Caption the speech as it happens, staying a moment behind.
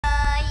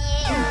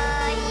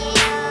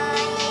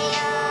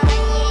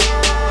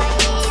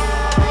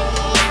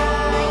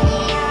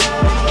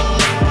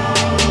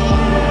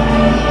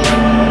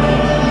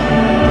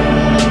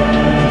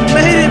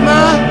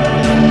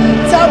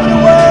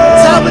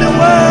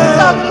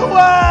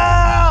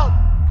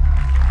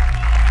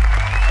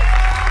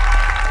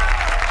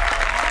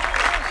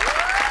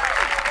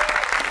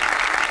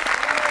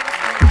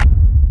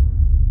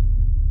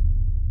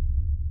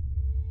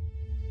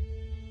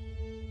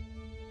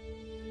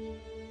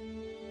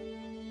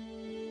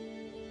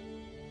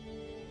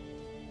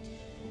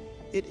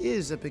It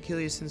is a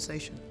peculiar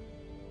sensation.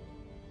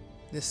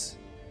 This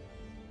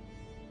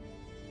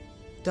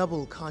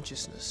double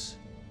consciousness.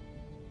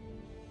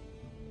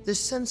 This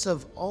sense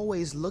of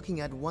always looking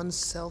at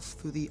oneself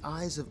through the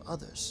eyes of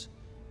others.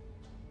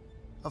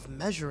 Of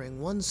measuring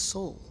one's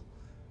soul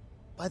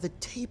by the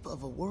tape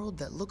of a world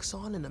that looks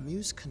on in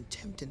amused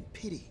contempt and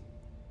pity.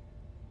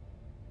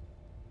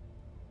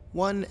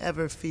 One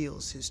ever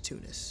feels his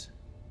two-ness.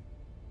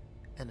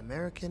 An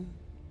American,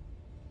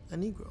 a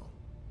Negro.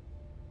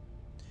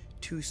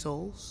 Two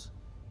souls,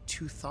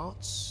 two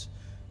thoughts,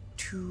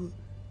 two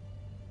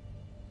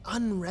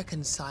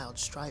unreconciled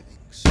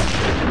strivings.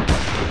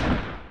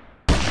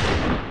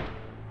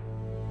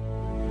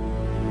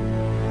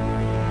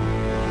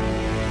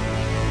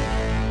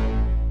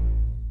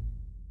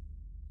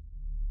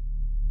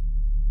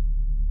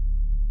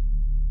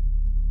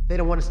 They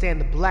don't understand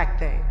the black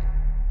thing.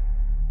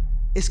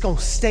 It's gonna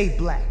stay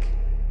black.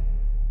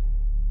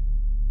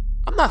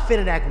 I'm not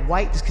finna act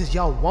white just cause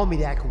y'all want me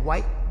to act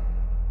white.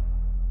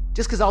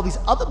 Just cause all these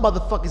other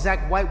motherfuckers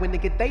act white when they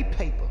get their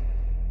paper.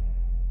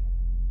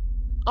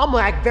 I'm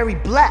gonna act very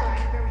black.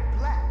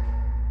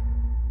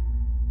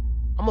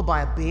 I'm gonna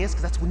buy a Benz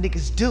cause that's what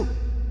niggas do.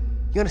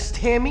 You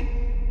understand me?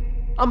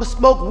 I'm gonna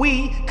smoke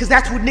weed cause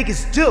that's what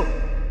niggas do.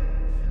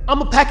 I'm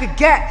gonna pack a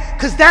gat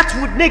cause that's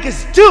what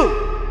niggas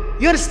do.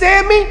 You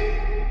understand me?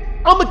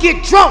 I'm gonna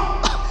get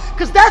drunk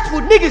cause that's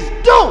what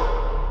niggas do.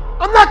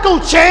 I'm not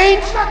gonna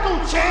change. I'm not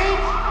gonna change.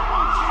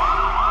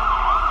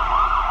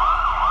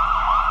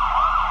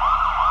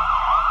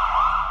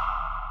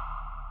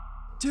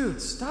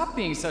 Dude, stop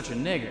being such a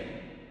nigger.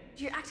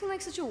 You're acting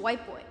like such a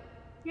white boy.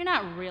 You're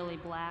not really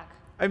black.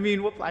 I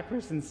mean, what black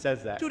person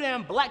says that? Too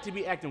damn black to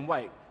be acting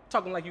white.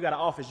 Talking like you got an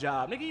office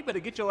job. Nigga, you better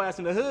get your ass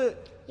in the hood.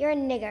 You're a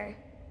nigger.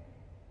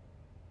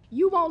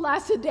 You won't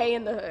last a day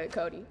in the hood,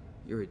 Cody.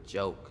 You're a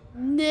joke.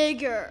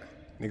 Nigger.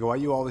 Nigga, why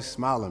you always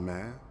smiling,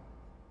 man?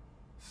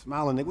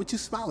 Smiling, nigga. What you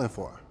smiling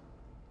for?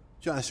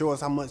 Trying to show us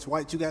how much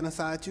white you got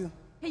inside you?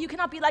 Hey, you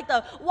cannot be like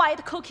the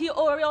white cookie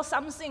Oreo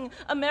something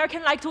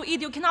American like to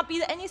eat. You cannot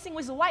be anything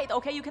with white,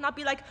 okay? You cannot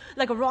be like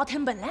a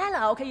rotten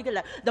banana, okay? You get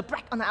like the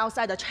black on the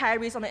outside, the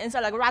cherries on the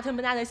inside, like rotten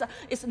banana.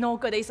 It's no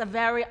good. It's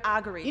very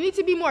ugly. You need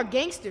to be more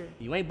gangster.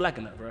 You ain't black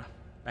enough, bro.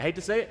 I hate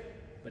to say it,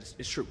 but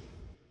it's true.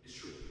 It's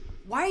true.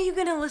 Why are you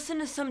gonna listen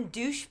to some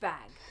douchebag?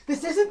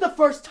 This isn't the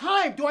first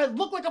time. Do I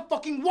look like a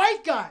fucking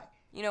white guy?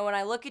 You know, when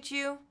I look at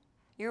you,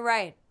 you're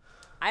right.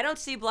 I don't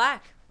see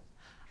black.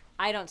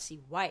 I don't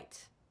see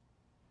white.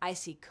 I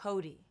see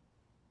Cody.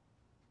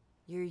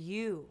 You're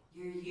you.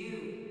 You're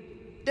you.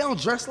 They don't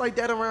dress like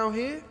that around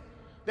here.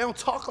 They don't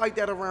talk like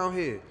that around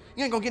here.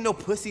 You ain't gonna get no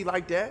pussy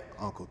like that.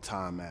 Uncle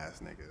Tom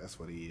ass nigga, that's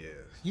what he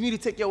is. You need to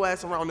take your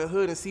ass around the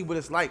hood and see what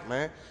it's like,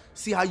 man.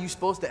 See how you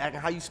supposed to act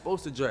and how you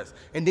supposed to dress.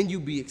 And then you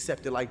be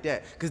accepted like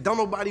that. Cause don't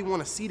nobody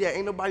wanna see that.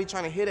 Ain't nobody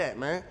trying to hear that,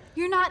 man.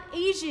 You're not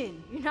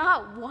Asian. You're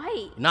not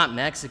white. You're not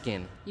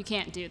Mexican. You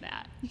can't do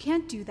that. You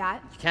can't do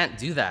that. You can't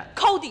do that.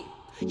 Cody,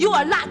 you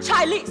are not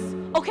Chinese,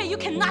 okay? You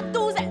cannot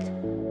do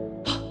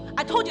that.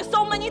 I told you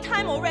so many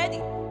times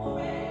already.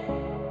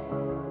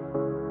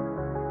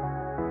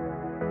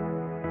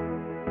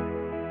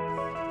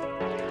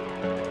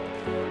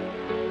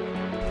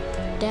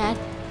 Dad,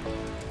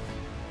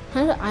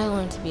 how did I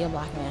learn to be a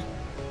black man?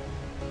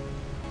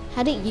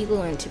 How did you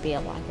learn to be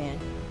a black man?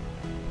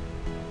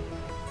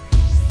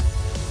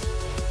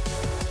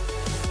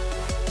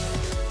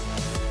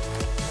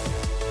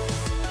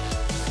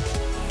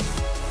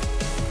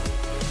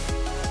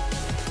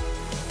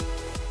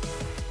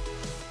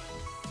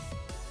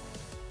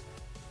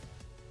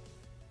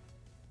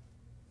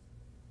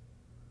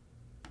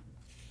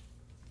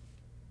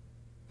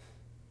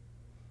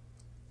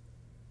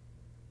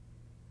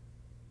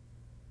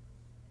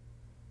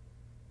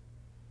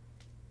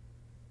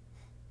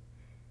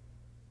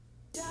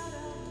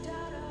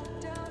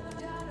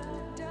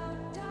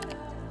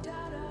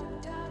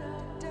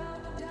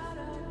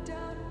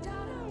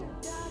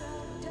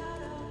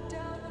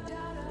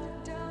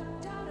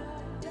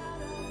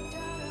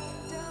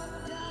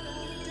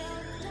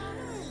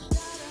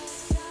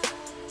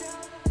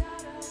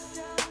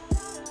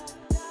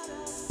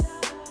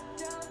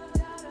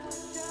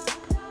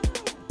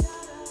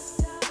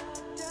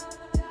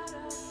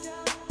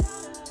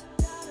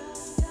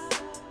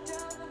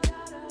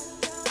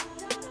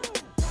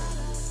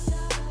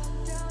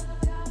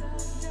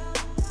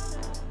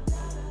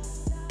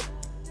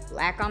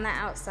 Black on the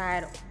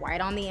outside,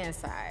 white on the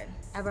inside.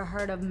 Ever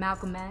heard of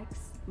Malcolm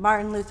X?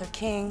 Martin Luther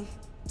King.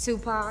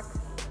 Tupac?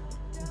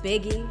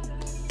 Biggie?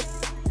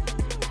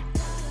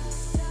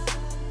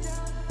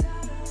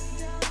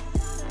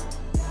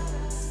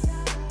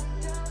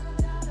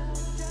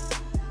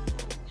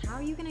 How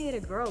are you gonna get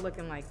a girl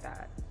looking like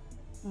that?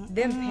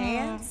 Them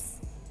pants?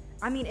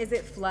 I mean, is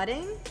it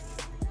flooding?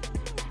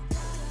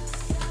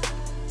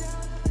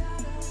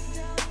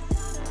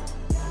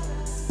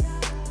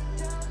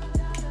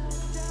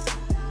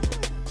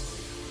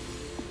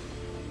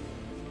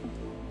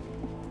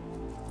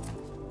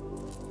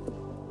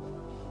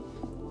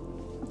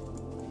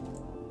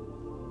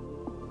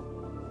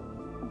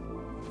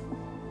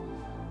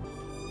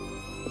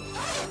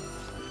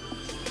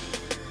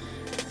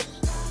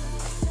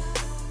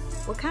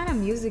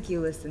 music you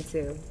listen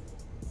to?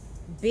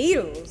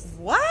 Beatles?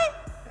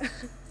 What?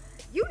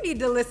 You need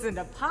to listen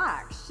to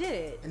Pac.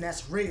 Shit. And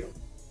that's real.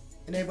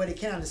 And everybody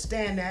can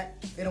understand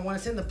that. They don't want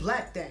us in the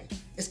black thing.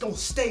 It's gonna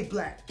stay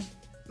black.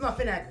 I'm not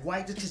finna act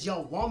white just cause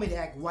y'all want me to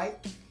act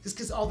white. Just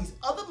cause all these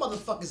other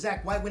motherfuckers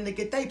act white when they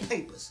get their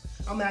papers.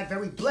 I'm gonna act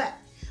very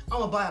black. I'm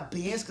gonna buy a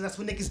Benz cause that's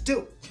what niggas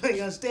do.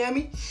 You understand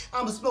me?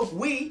 I'm gonna smoke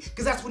weed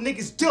cause that's what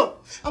niggas do.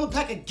 I'm gonna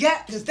pack a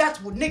gat cause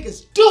that's what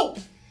niggas do.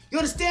 You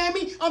understand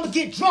me? I'm gonna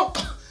get drunk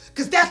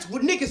cause that's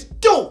what niggas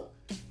do.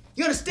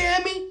 You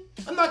understand me?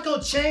 I'm not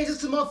gonna change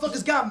just cause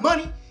motherfuckers got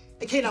money.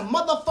 And can't a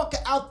motherfucker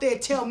out there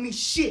tell me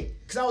shit.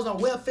 Cause I was on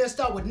welfare,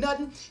 start with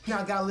nothing. Now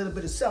I got a little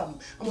bit of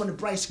something. I'm on the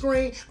bright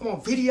screen. I'm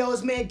on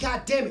videos, man.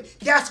 God damn it.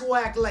 That's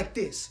why I act like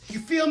this. You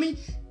feel me?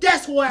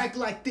 That's why I act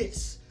like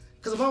this.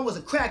 Cause if I was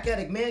a crack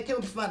addict, man, came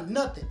up from out of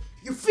nothing.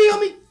 You feel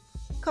me?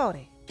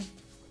 Cody.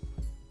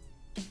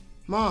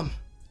 Mom.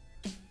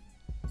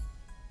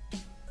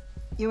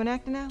 You an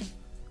actor now?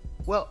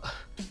 Well,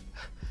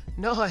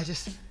 no, I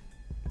just...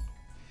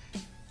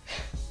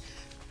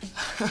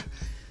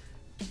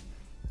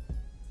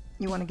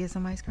 You want to get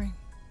some ice cream?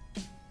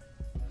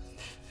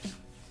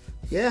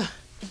 Yeah,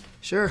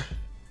 sure.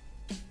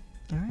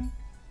 All right.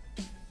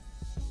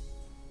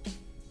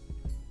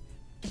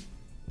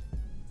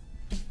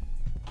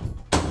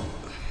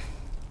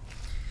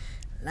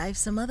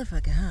 Life's a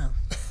motherfucker, huh?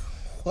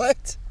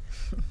 What?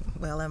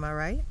 Well, am I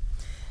right?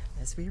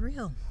 Let's be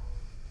real.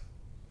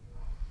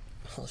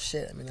 Oh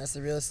shit, I mean, that's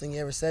the realest thing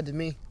you ever said to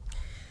me.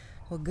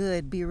 Well,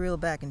 good. Be real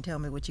back and tell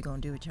me what you're gonna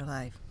do with your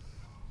life.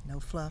 No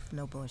fluff,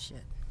 no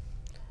bullshit.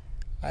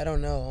 I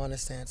don't know,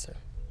 honest answer.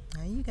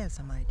 Now, you got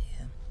some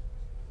idea.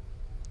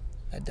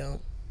 I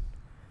don't.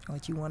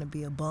 What, you want to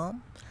be a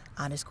bum?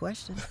 Honest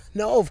question.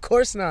 No, of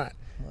course not.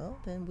 Well,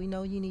 then we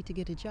know you need to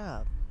get a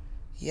job.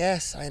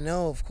 Yes, I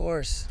know, of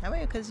course. I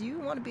mean, because you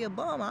want to be a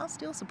bum, I'll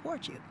still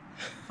support you.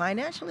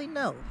 Financially,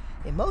 no.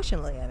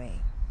 Emotionally, I mean.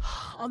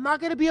 I'm not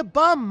gonna be a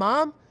bum,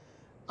 Mom.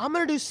 I'm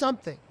gonna do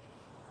something.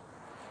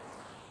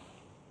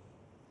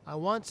 I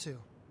want to.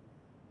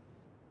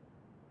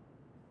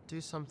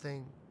 Do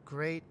something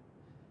great.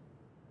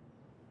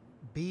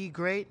 Be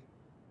great.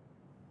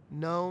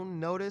 Known,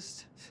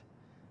 noticed.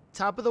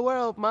 Top of the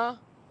world, Ma.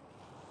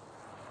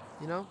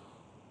 You know?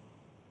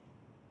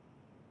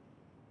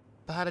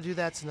 But how to do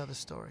that's another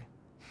story.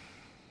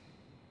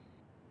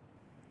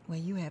 Well,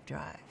 you have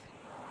drive.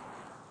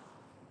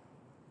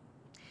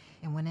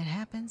 And when it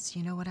happens,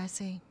 you know what I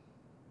see?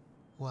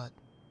 What?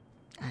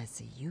 I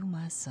see you,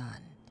 my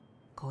son,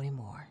 Cody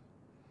Moore,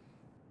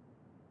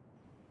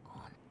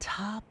 on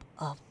top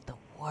of the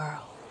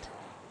world.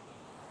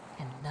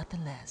 And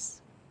nothing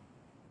less.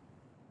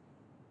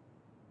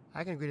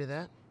 I can agree to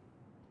that.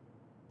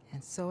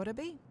 And so it'll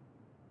be.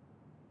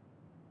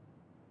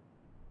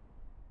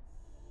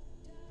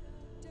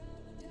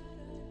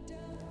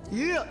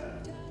 Yeah.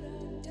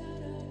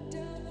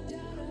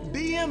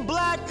 Being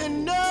black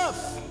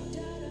enough.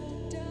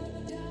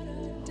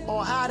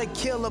 Or how to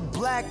kill a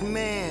black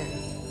man.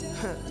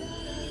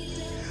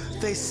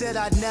 They said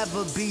I'd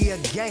never be a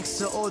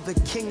gangster or the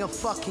king of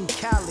fucking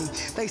Cali.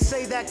 They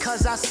say that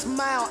cause I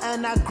smile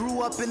and I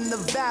grew up in the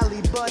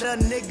valley. But a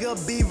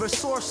nigga be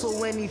resourceful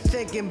when he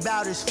thinking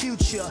about his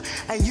future.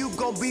 And you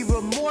gon' be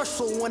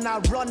remorseful when I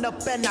run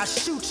up and I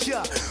shoot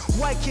ya.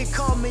 White kid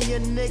call me a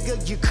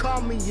nigga, you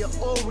call me your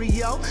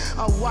Oreo.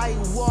 A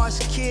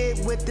whitewashed kid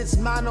with its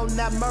mind on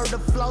that murder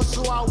flow.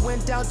 So I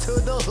went down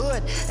to the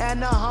hood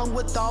and I hung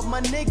with all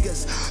my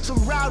niggas.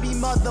 Some rowdy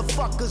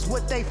motherfuckers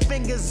with their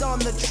fingers on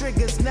the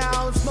triggers. Now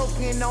I'm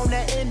smoking on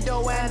that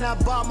endo and I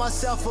bought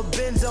myself a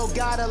benzo.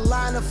 Got a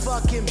line of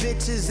fucking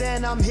bitches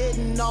and I'm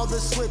hitting all the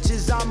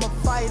switches. I'm a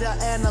fighter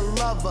and a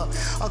lover,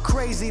 a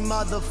crazy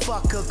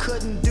motherfucker.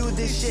 Couldn't do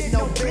this shit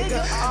no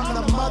bigger. I'm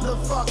the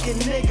motherfucking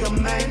nigga,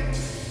 man.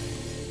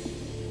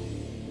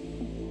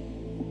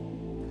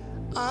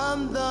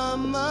 I'm the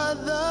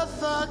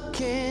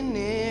motherfucking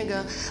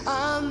nigga.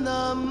 I'm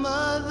the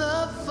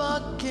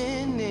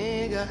motherfucking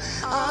nigga.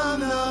 I'm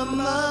the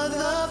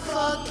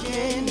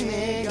motherfucking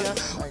nigga.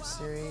 Alright,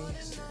 Siri,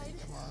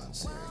 come on,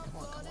 Siri, come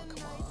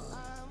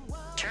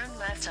on. Turn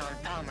left on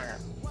Palmer.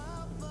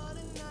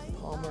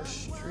 Palmer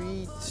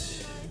Street.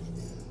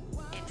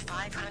 In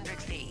 500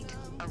 feet,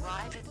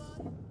 arrive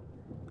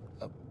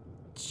at...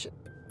 Shit.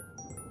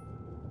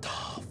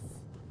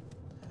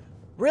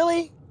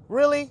 Really?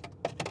 Really?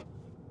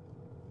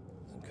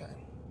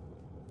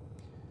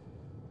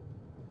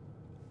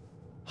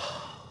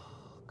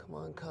 Come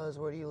on, cuz,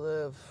 where do you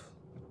live?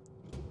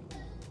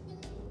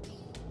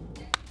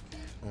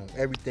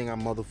 Everything I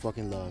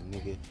motherfucking love,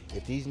 nigga.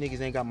 If these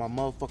niggas ain't got my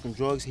motherfucking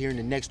drugs here in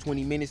the next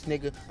 20 minutes,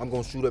 nigga, I'm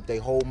gonna shoot up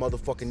their whole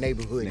motherfucking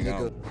neighborhood,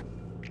 nigga.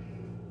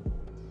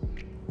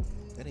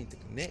 That ain't the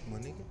connect, my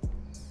nigga.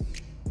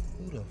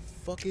 Who the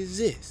fuck is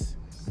this?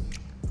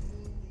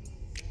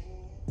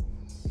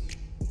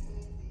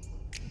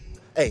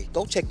 Hey,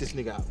 go check this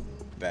nigga out.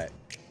 Back.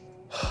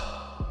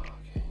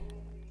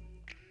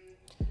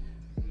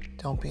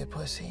 Don't be a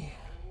pussy.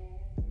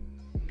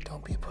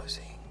 Don't be a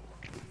pussy.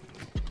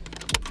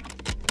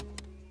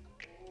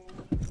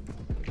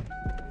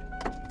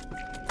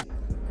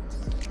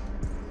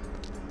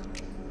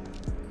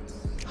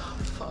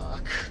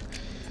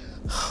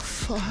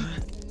 Who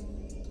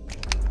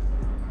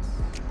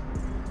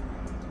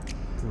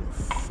the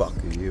fuck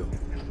are you?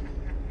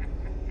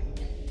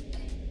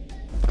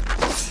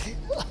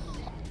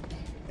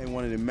 Ain't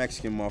one of the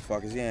Mexican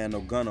motherfuckers. He ain't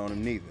no gun on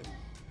him neither.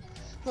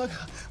 Look,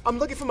 I'm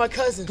looking for my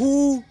cousin.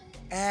 Who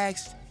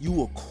asked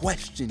you a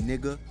question,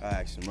 nigga? I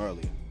asked him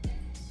earlier.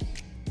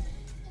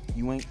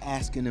 You ain't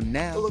asking him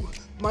now. Look,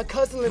 my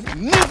cousin lives.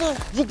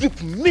 Nigga, you get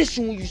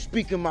permission when you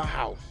speak in my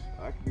house.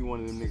 I could be one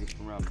of them niggas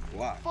from around the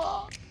block.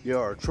 Fuck.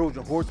 You're a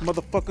Trojan horse,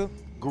 motherfucker?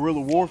 Guerrilla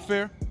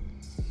warfare?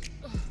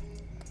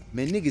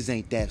 Man, niggas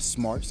ain't that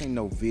smart. This ain't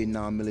no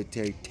Vietnam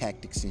military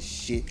tactics and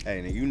shit.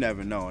 Hey, nigga, you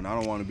never know, and I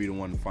don't want to be the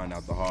one to find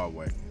out the hard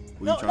way.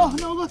 No,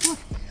 look.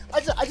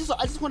 I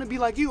just want to be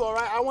like you, all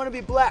right? I want to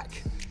be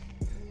black.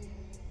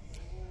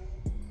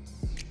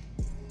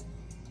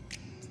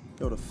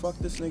 Yo, the fuck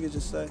this nigga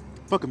just say?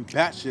 Fucking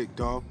batshit,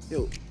 dog.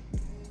 Yo,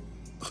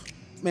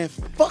 man,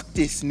 fuck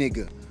this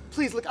nigga.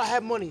 Please, look, I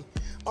have money.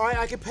 All right,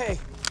 I can pay.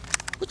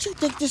 What you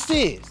think this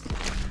is?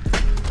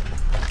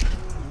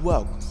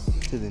 Welcome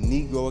to the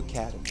Negro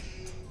Academy,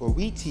 where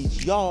we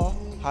teach y'all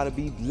how to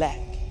be black.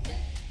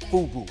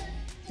 FUBU,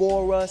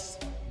 for us,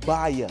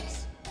 by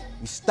us.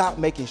 We stopped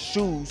making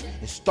shoes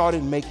and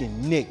started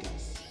making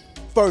niggas.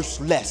 First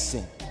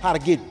lesson, how to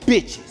get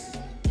bitches.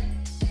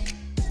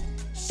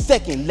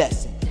 Second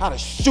lesson, how to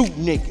shoot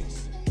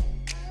niggas.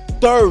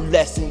 Third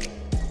lesson,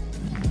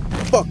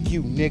 fuck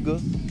you, nigga.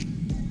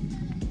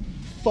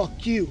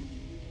 Fuck you.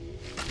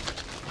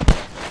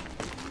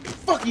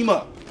 Fuck him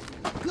up.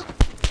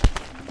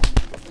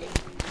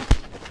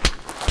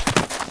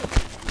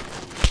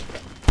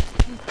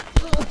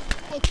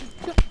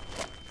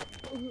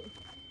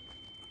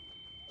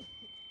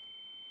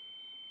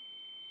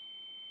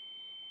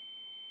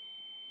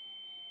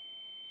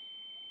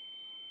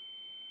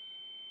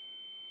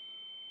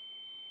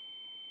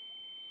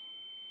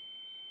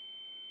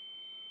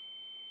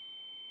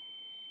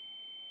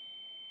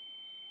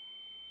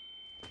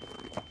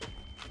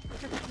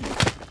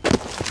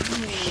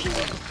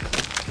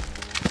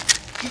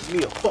 Get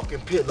me a fucking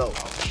pillow.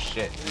 Oh,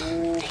 shit.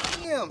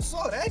 Damn,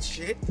 saw that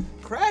shit.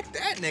 Crack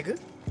that nigga.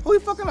 Who you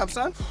fucking up,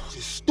 son?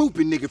 Just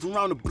stupid nigga from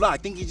around the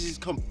block. Think he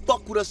just come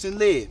fuck with us and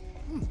live.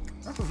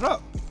 That's what's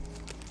up.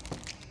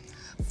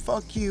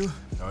 Fuck you.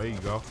 Oh, here you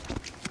go.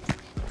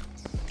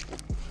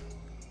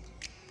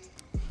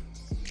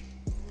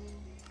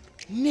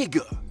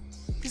 Nigga,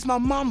 this is my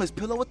mama's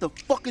pillow. What the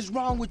fuck is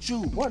wrong with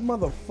you? What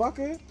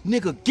motherfucker?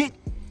 Nigga,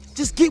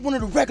 just get one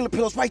of the regular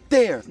pillows right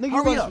there. Nigga,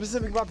 hurry you up.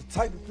 specific about the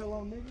type of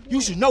pillow, nigga?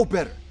 You should know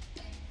better.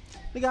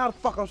 Nigga, how the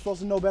fuck I'm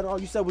supposed to know better? All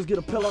you said was get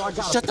a pillow. I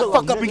got Shut a pillow. the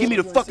fuck up and give me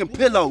the fucking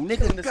pillow,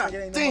 nigga.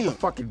 God damn.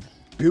 Fucking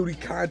beauty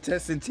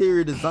contest,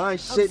 interior design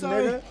shit,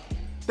 sorry. nigga.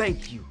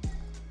 Thank you.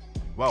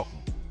 Welcome.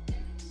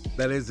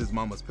 That is his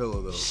mama's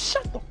pillow, though.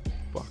 Shut the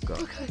fuck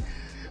up. Okay,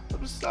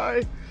 I'm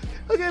sorry.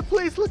 Okay,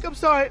 please, look, I'm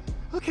sorry.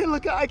 Okay,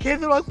 look, I came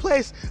to the wrong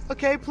place.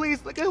 Okay,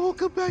 please, look, I won't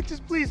come back.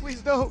 Just please,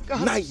 no.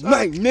 God, Night,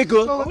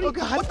 nigga. Oh,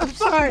 God, I'm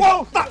sorry.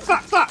 Whoa,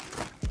 stop.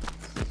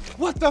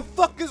 What the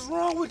fuck is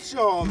wrong with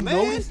y'all, man?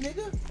 know this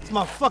nigga? It's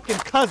my fucking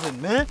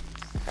cousin, man.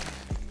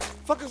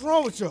 Fuck is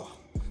wrong with y'all?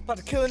 About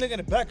to kill a nigga in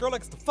the back girl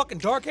like it's the fucking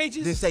Dark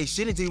Ages? Didn't say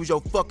shit until he was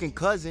your fucking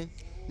cousin.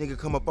 Nigga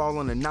come up all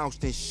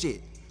unannounced and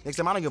shit. Next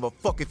time I don't give a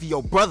fuck if he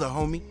your brother,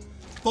 homie.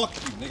 Fuck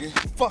you, nigga.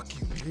 Fuck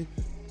you, nigga.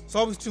 It's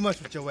always too much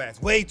with your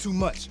ass. Way too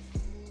much.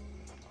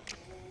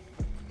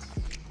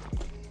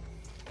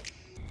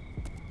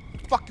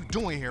 Fuck you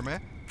doing here,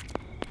 man?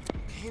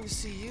 Came to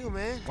see you,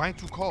 man. Why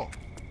ain't you call?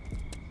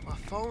 My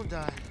phone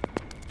died.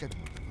 Get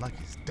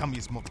luckiest,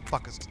 dummiest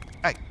motherfuckers.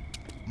 Hey,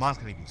 moms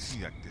can't even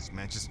see like this,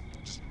 man. Just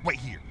wait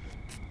here.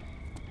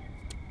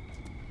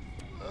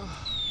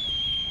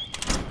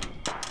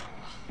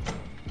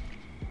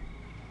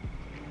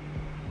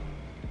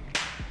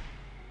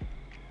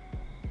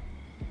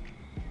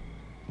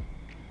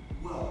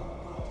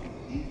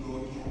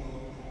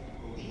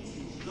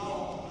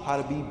 How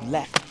to be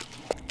black.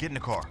 Get in the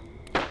car.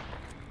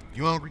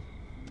 You hungry?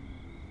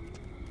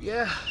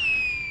 Yeah.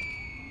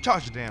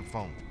 Charge your damn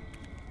phone.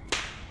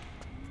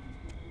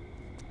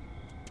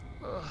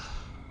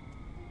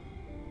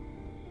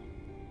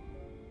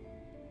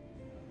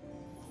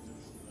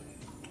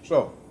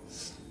 So,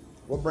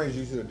 what brings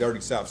you to the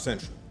dirty South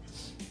Central?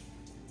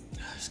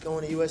 Just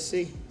going to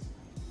USC.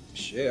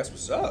 Shit, that's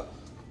what's up.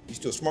 You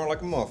still smart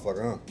like a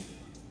motherfucker, huh?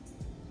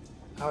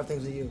 How are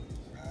things with you?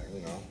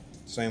 You know,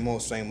 same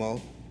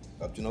old.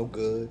 Up to no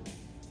good.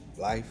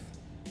 Life.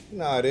 You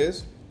know how it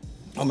is.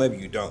 Or maybe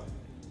you don't.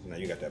 You know,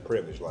 you got that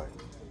privileged life.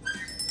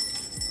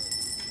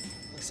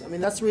 I mean,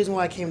 that's the reason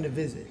why I came to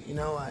visit. You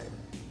know, I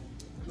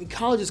mean,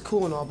 college is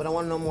cool and all, but I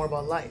want to know more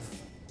about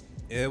life.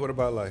 Yeah, what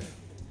about life?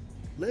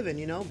 Living,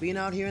 you know, being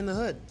out here in the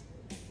hood.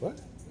 What?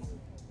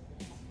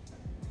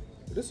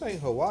 This ain't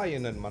Hawaii or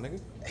nothing, my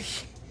nigga.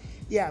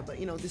 Yeah, but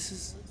you know, this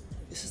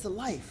is the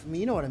life. I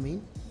mean, you know what I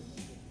mean?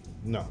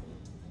 No.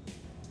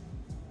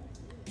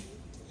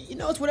 You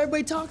know, it's what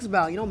everybody talks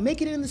about, you know,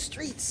 making it in the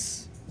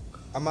streets.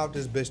 I'm out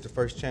this bitch the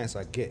first chance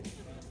I get.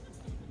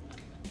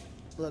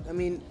 Look, I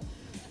mean,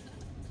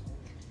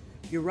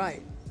 You're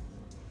right.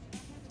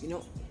 You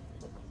know,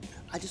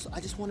 I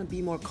just want to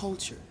be more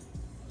cultured.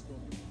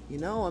 You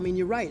know, I mean,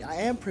 you're right. I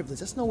am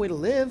privileged. That's no way to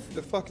live.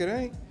 The fuck it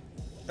ain't.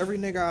 Every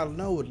nigga I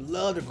know would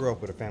love to grow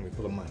up with a family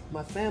full of money.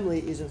 My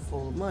family isn't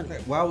full of money.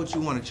 Hey, why would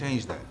you want to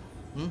change that?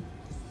 Hmm?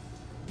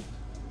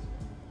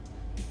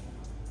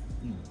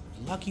 You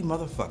lucky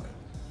motherfucker.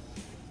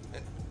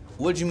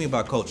 What do you mean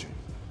by culture?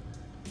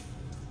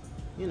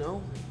 You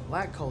know,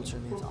 black culture. I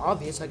mean, it's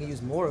obvious I could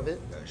use more of it.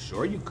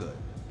 Sure you could,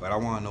 but I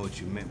want to know what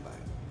you meant by it.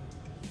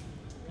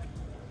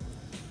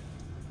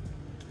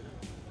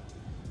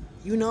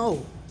 You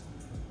know.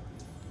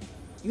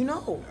 You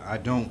know. I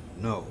don't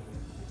know.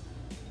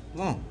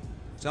 Come on,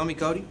 tell me,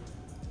 Cody.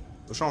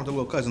 What's wrong with the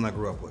little cousin I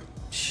grew up with?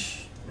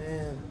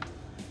 Man.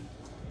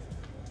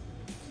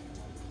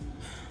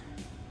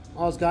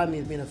 All's got me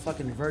is being a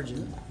fucking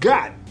virgin.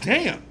 God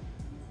damn!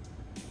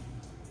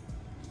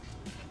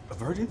 A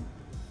virgin?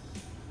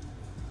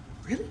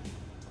 Really?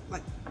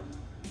 Like,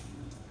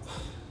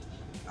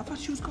 I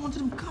thought you was going to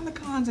them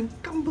Comic-Cons and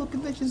comic book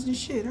conventions and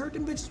shit. I heard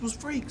them bitches was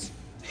freaks.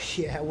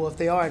 Yeah, well, if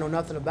they are, I know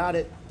nothing about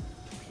it.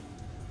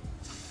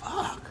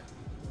 Fuck.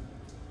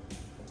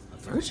 A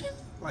virgin?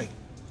 Like,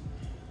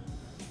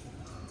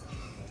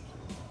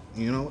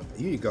 you know,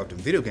 you need to go out to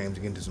video games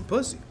and get into some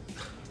pussy.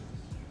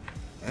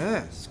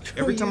 Yeah.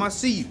 Every time I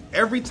see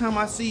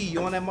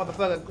you on that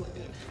motherfucker,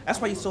 that's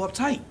why you're so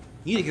uptight.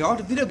 You need to get out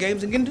to video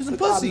games and get into some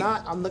pussy.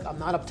 I'm not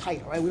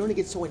uptight, all right? We don't need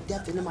to get so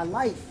in-depth into my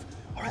life.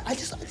 All right, I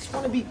just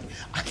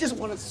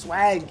want to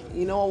swag,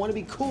 you know? I want to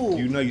be cool.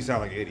 You know you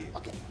sound like an idiot.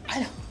 Okay,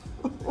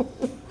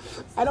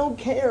 I don't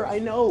care, I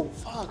know.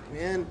 Fuck,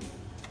 man.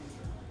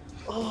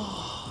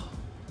 Oh.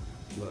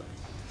 Look,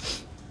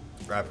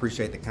 I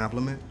appreciate the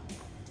compliment.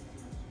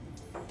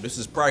 This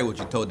is probably what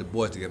you told the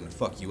boys to get them to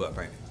fuck you up,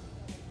 ain't it?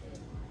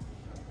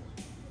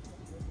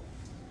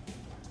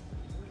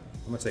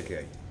 I'm gonna take care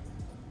of you.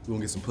 We're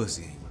gonna get some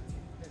pussy anyway.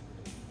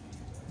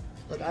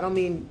 Look, I don't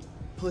mean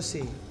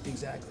pussy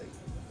exactly.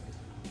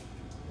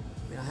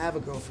 I mean, I have a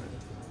girlfriend.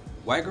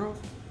 White girl?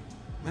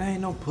 Man,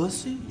 ain't no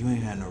pussy. You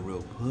ain't had no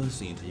real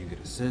pussy until you get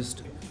a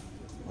sister.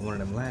 Or one of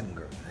them Latin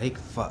girls. They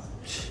can fuck.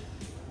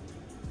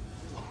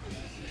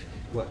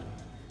 What?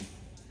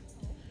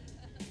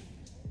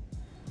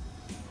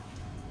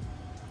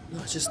 No,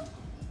 it's just...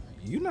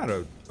 You're not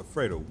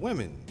afraid of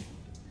women.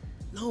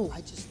 No,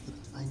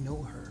 I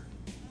know her.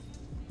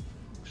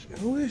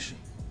 Who is she?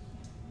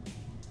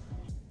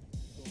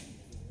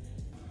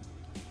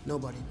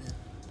 Nobody, man.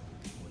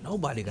 Well,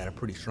 nobody got a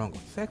pretty strong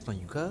effect on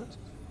you, cuz.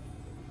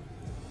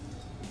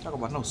 Talk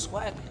about no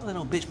swag. Don't let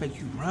no bitch make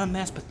you run.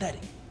 That's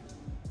pathetic.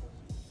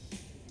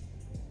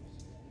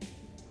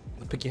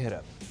 Pick your head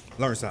up.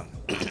 Learn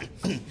something.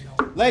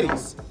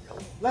 Ladies.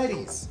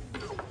 Ladies.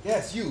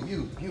 Yes, you,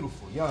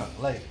 beautiful, young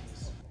ladies.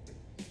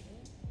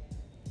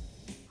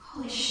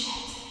 Holy shit.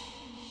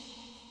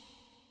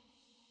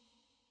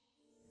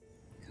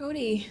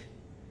 Cody.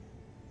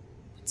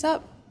 What's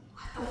up?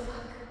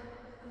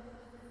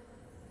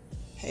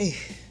 Hey,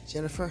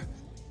 Jennifer.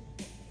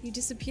 You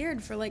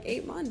disappeared for like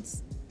 8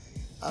 months.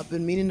 I've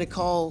been meaning to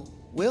call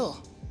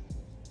Will.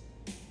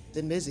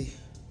 Been busy.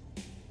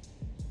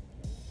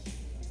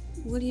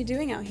 What are you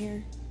doing out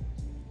here?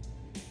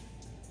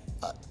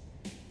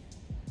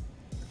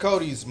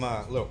 Cody's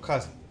my little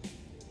cousin.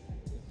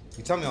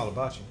 He told me all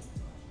about you.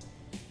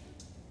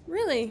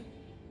 Really?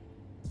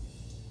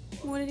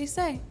 What did he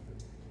say?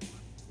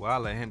 Well, I'll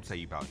let him tell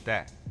you about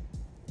that.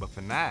 But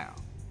for now,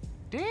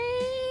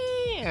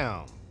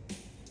 damn.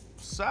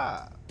 What's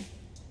up?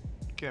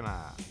 Can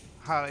I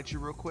holler at you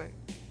real quick?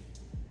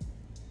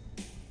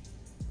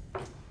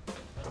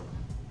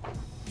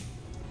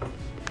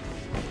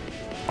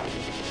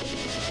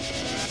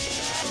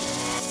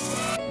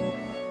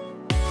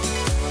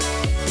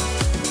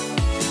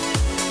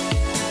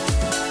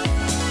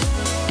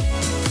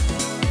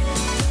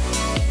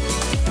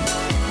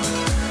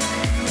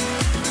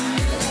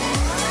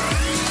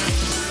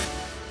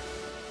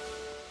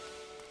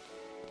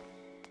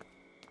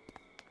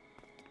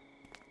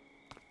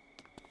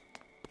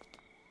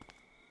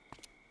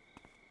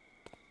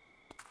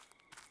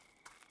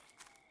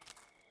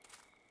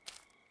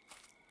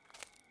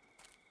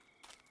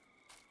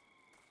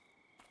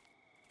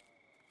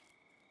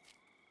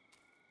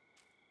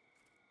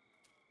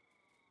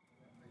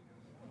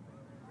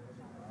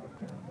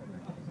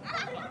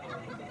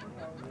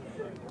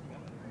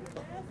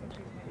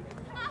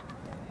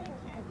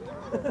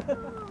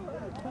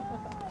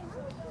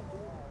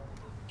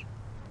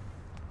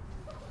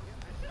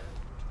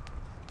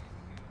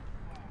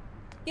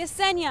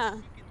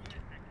 Yesenia!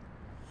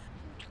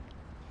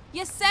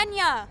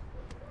 Yesenia!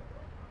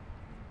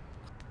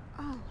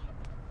 Oh.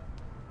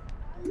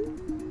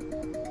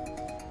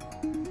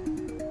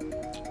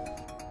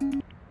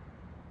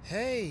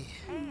 Hey.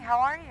 Hey, how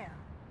are you?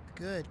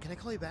 Good. Can I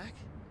call you back?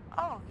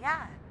 Oh,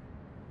 yeah.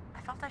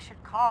 I felt I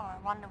should call. I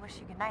wanted to wish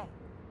you good night.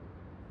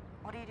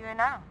 What are you doing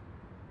now?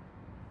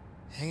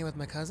 Hanging with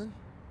my cousin?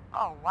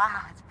 Oh,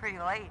 wow. It's pretty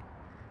late.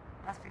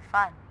 Must be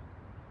fun.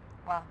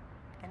 Well,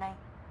 good night.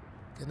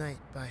 Good night.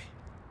 Bye.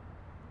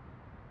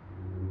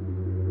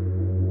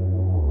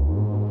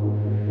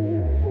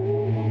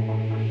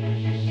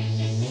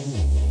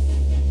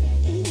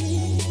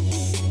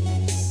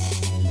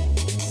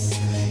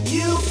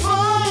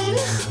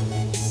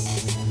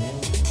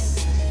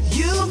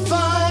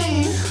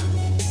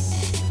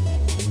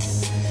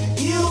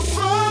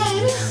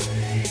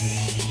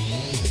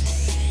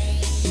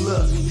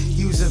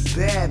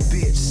 bad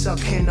bitch,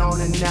 sucking on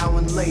it now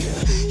and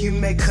later. You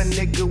make a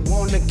nigga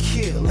wanna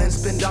kill and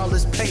spend all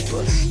his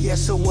paper. Yeah,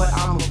 so what,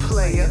 I'm a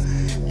player,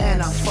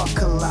 and I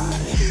fuck a lot.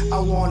 I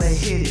wanna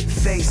hit it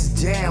face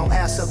down,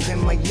 ass up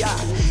in my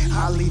yacht.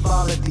 I leave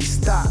all of these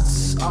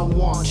thoughts, I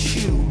want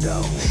you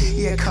though.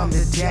 Yeah, come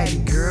to daddy,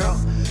 girl,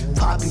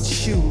 Poppy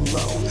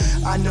Chulo.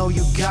 I know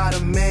you got a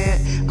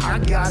man, I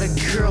got a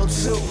girl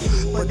too,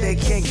 but they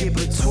can't get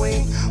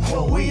between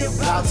what we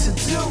about to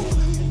do.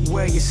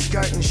 Wear your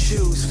skirt and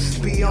shoes,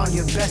 be on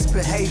your best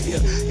behavior.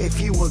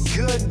 If you a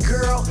good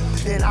girl,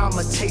 then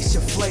I'ma taste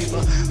your flavor.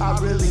 I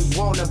really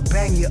wanna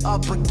bang you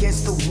up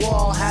against the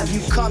wall, have you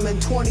coming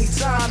 20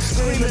 times,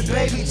 screaming,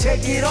 baby,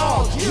 take it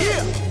all.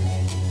 Yeah!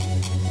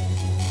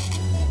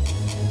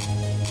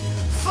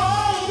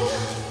 Phone!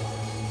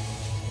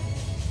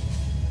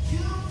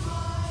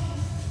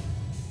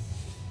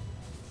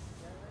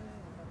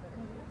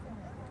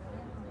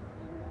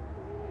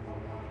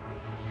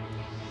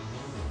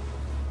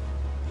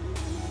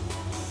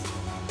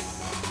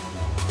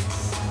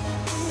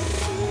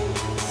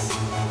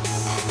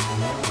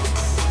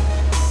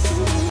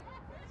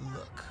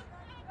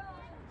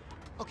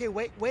 Okay,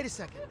 wait a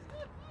second.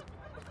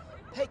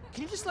 Hey,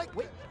 can you just like,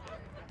 wait?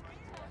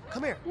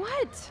 Come here.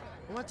 What?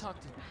 I want to talk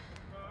to you.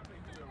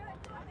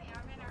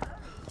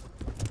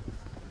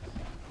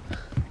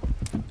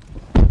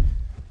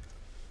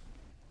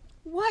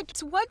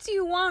 What? What do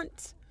you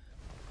want?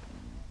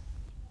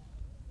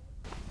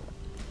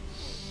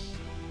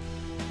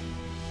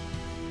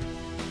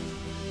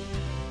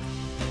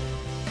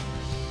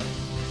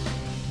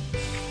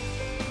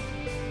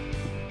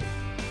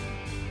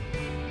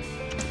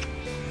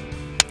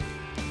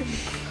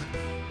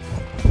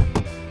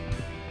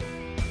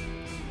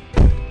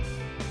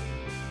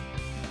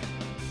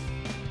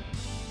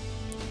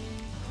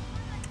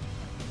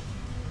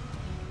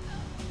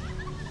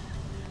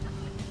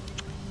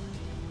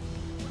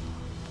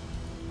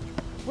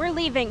 We're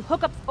leaving.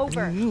 Hookup's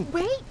over.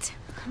 Wait!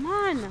 Come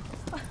on.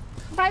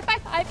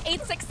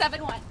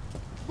 555-8671.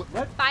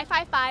 What?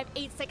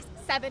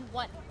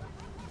 555-8671.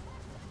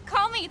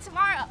 Call me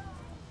tomorrow.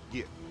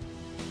 Yeah.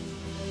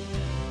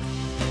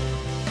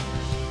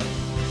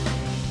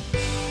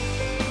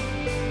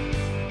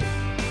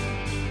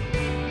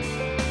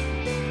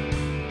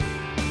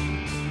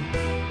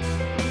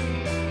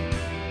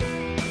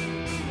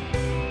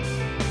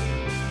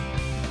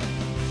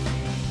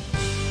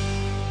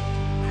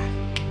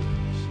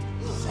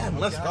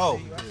 Let's go.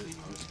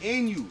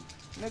 In you,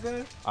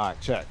 nigga. All right,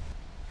 check.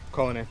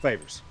 Calling in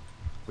favors.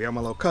 We have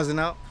my little cousin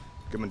out.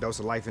 Give him a dose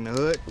of life in the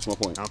hood. What's my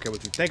point? I don't care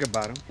what you think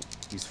about him.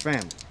 He's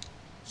family.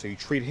 So you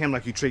treat him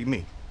like you treat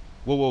me.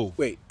 Whoa, whoa.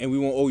 Wait, and we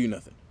won't owe you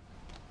nothing.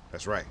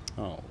 That's right.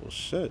 Oh, well,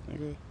 shit,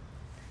 nigga.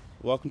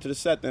 Welcome to the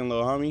set then,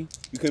 little homie.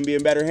 You couldn't be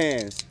in better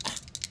hands.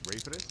 Ready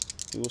for this?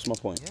 What's my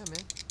point? Yeah,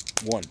 man.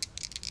 One.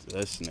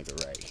 This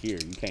nigga right here,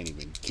 you can't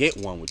even get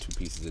one with 2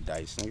 pieces of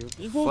dice, nigga.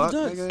 Fuck,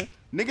 nigga.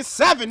 Nigga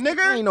 7,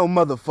 nigga. Ain't no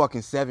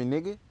motherfucking 7,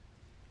 nigga.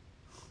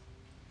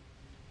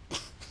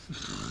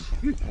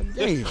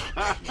 Damn.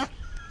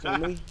 So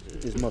me,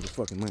 this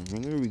motherfucking money,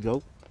 nigga. Here we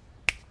go.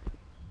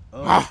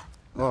 Oh,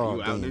 you out,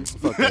 damn. nigga.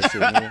 Fuck that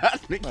shit, man.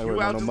 Nigga, I you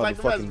worry out about no just like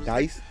the motherfucking rest of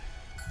dice.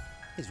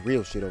 It's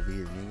real shit over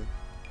here, nigga.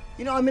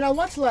 You know, I mean, I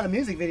watch a lot of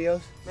music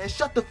videos. Man,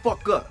 shut the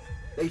fuck up.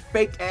 They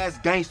fake ass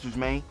gangsters,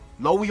 man.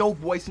 Lower your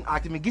voice and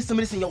octave. Get some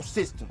of this in your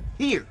system.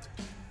 Here.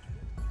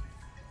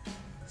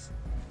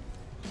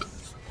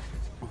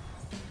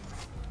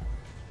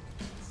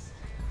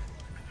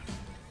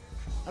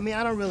 I mean,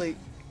 I don't really.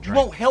 You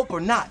won't help or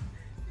not?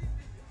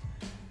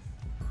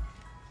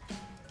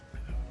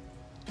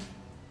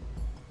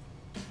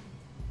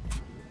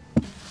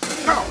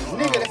 Oh,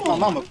 nigga, that's my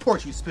mama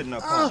porch you spitting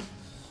up on.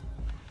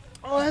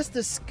 Oh, that's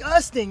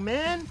disgusting,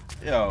 man.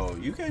 Yo,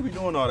 you can't be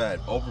doing all that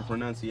over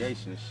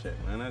pronunciation shit,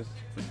 man. That's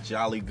for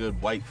jolly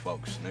good white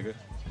folks, nigga.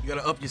 You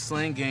gotta up your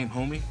slang game,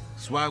 homie.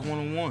 Swag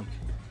 101.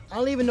 I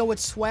don't even know what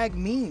swag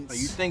means. Oh,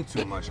 you think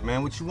too much,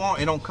 man. What you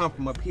want, it don't come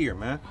from up here,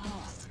 man.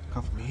 It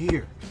come from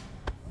here.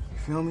 You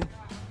feel me?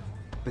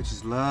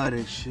 Bitches love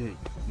that shit. You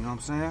know what I'm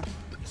saying?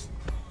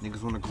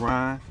 Niggas wanna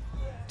grind.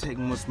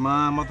 Taking what's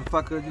mine,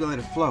 motherfucker. You gotta let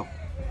it flow.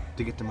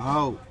 To get them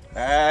hoes.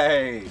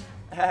 Hey,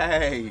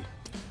 hey.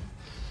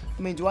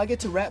 I mean, do I get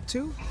to rap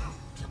too?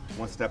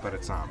 One step at a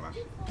time, man.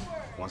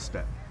 One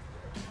step.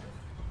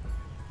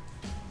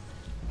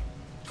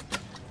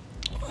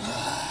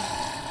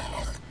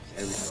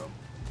 There we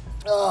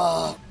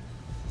go.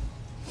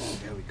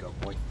 There we go,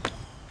 boy.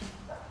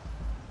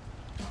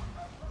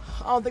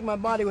 I don't think my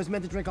body was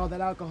meant to drink all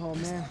that alcohol,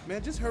 man.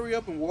 Man, just hurry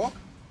up and walk.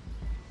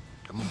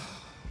 Come on.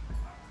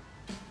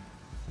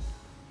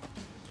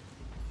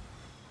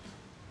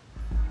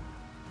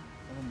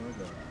 Oh my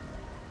God.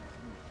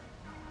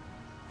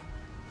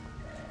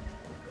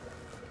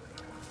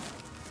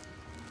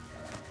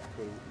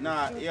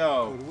 Nah,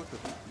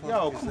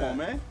 yo, come on,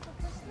 man.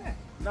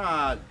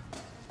 Nah,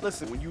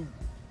 listen, when you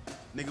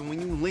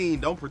lean,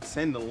 don't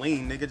pretend to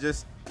lean, nigga.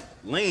 Just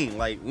lean,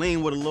 like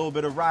lean with a little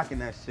bit of rock in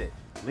that shit.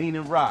 Lean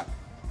and rock.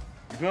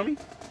 You feel me?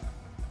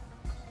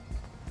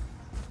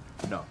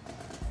 No.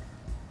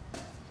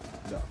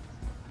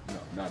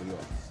 Not at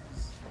all.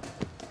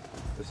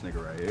 This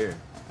nigga right here.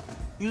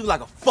 You look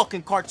like a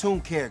fucking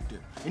cartoon character.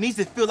 It needs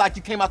to feel like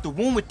you came out the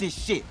womb with this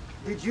shit.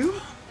 Did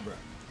you? Bruh.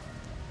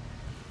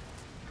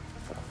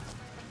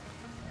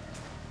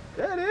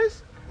 There it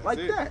is. Like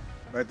it. that.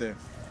 Right there.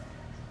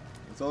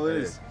 That's all it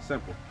is.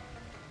 Simple.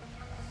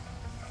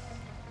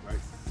 Right.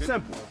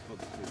 Simple.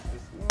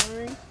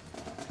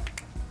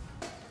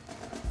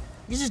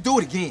 You just do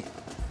it again.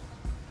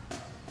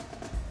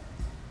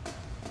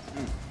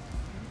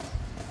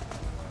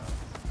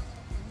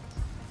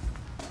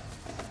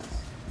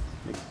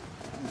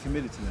 You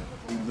committed to that.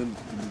 You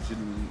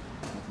legitimately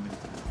committed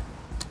to that.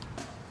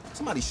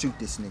 Somebody shoot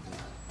this nigga.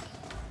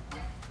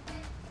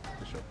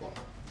 It's your fault.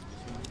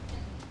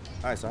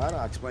 Alright, so how do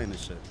I explain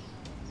this shit?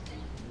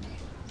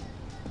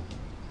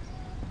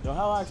 Yo,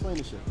 how do I explain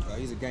this shit?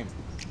 He's a gamer.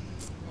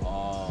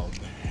 Oh,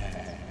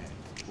 man.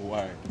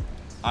 Word.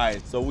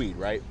 Alright, so weed,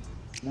 right?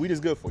 Weed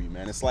is good for you,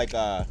 man. It's like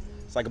a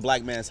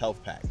black man's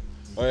health pack.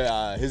 Or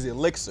his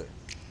elixir.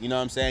 You know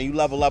what I'm saying? You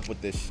level up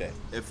with this shit.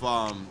 If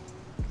a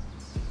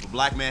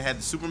black man had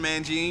the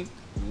Superman gene,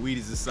 weed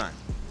is the sun.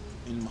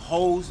 And them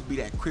hoes be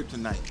that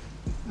kryptonite.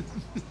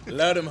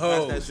 Love them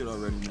hoes. That's that shit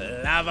already,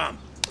 man. Love them.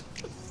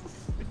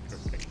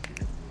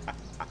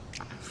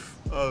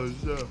 Oh,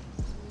 sure.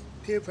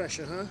 Peer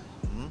pressure, huh?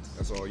 Mm-hmm.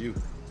 That's all you.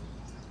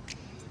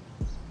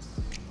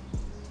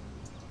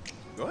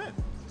 Go ahead.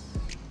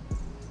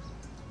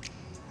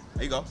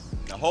 There you go.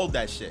 Now hold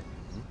that shit.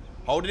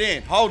 Hold it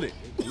in. Hold it.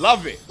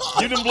 Love it.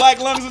 Give them black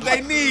lungs what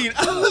they need.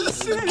 Oh,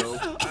 shit. There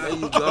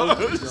you go.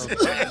 There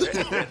you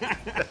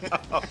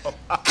go.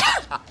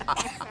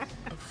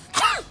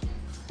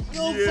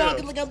 Yo,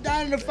 fucking look, I'm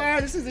dying in the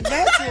fire. This isn't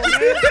natural,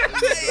 man.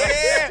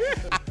 Yeah.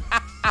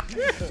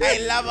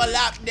 Hey, level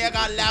up,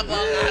 nigga. Level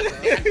up,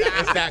 nigga.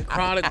 It's that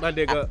chronic, my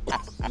nigga.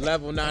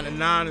 Level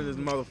 99 is this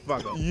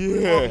motherfucker.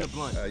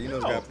 Yeah. You know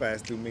it's gotta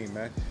pass through me,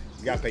 man.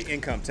 You gotta pay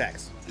income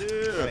tax. Yeah.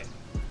 There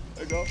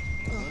you go.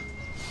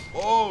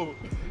 Oh,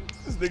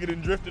 this nigga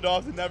done drifted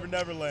off to Never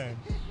Never Land.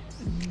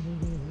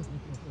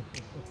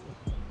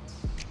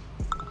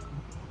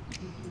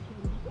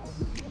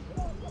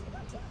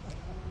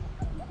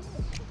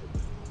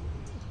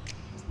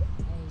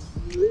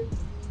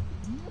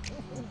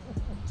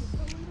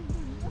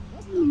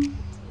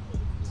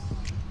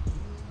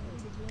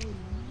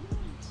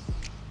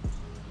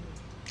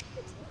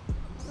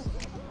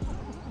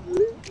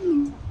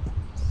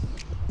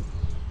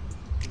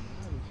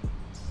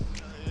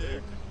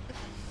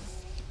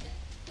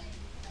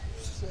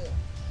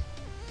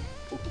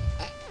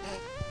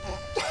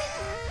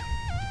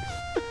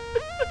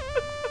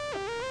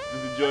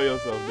 Just enjoy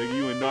yourself, nigga.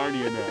 You in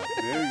Narnia now.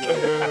 There you go.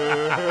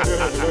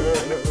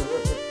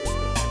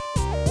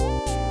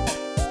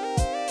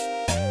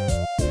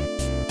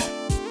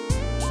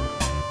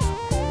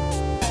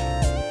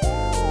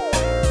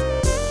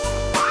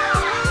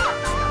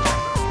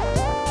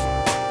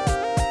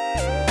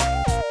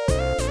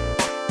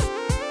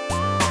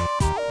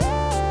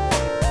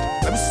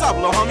 What's up,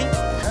 little homie?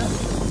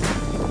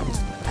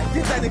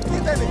 Get that nigga,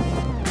 get that nigga.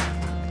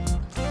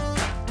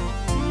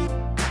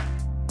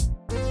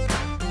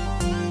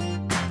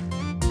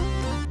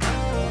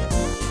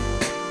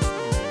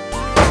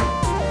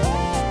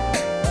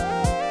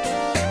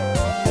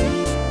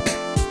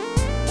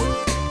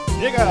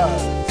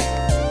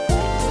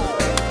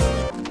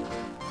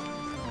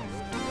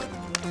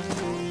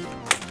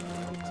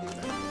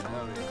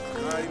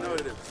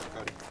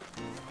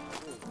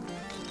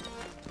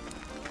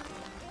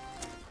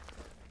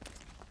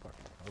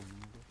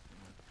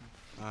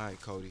 All right,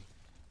 Cody.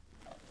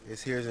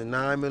 This here's a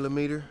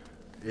 9mm.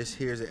 This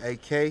here's an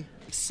AK.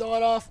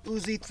 Sawed-off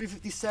Uzi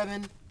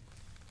 357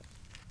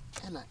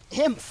 and an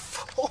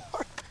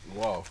M4.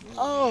 Whoa.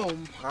 Oh.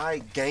 All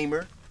right,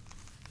 gamer.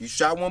 You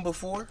shot one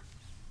before?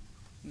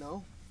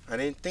 No. I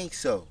didn't think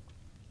so.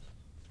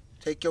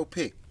 Take your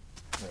pick.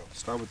 Yo,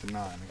 start with the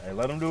 9. Hey,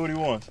 let him do what he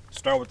wants.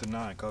 Start with the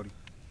 9, Cody.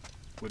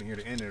 Wouldn't hear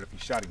the end of it if he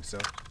shot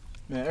himself.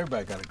 Man,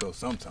 everybody gotta go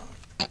sometime.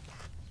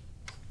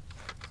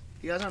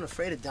 You guys aren't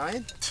afraid of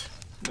dying?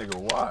 Nigga,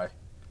 why?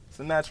 It's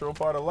a natural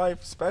part of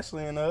life,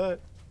 especially in the hood.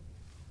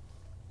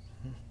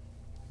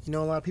 You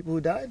know a lot of people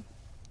who died?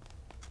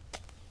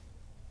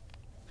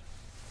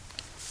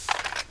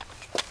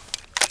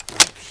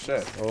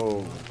 Shit.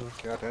 Oh.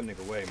 Get out that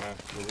nigga way, man.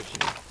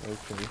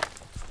 Okay.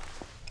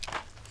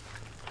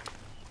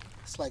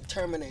 It's like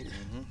Terminator.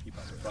 You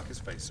about to fuck his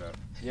face up.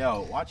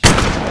 Yo, watch it.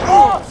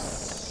 Oh!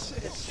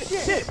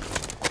 Shit!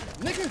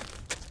 Nigga!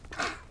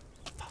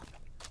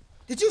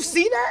 Did you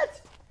see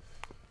that?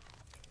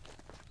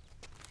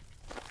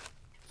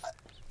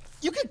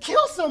 You could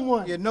kill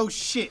someone. Yeah, no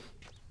shit.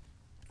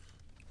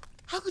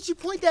 How could you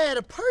point that at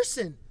a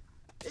person?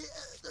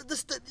 The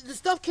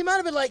stuff came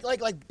out of it like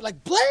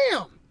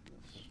blam.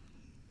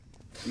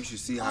 You should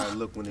see how it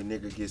look when a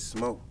nigga gets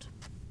smoked.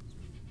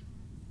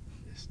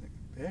 This nigga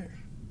there.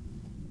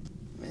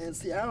 Man,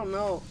 see, I don't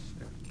know.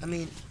 I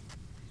mean,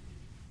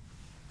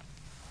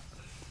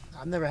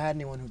 I've never had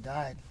anyone who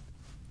died.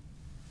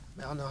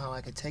 I don't know how I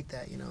could take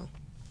that, you know.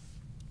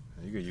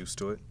 You get used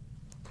to it.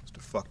 It's the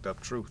fucked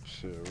up truth.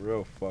 Shit,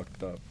 real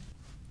fucked up.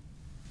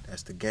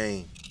 That's the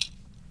game.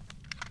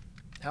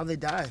 How'd they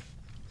die?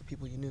 The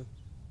people you knew.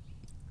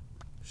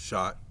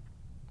 Shot,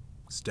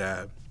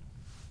 stabbed,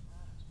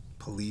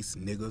 police,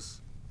 niggas,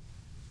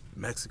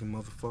 Mexican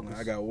motherfuckers.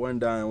 I got one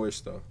dying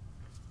wish though.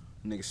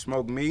 Nigga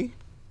smoke me,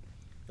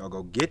 y'all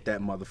go get that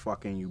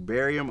motherfucker and you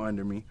bury him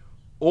under me,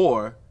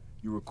 or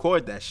you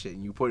record that shit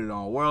and you put it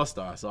on World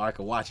Star so I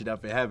can watch it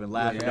up in heaven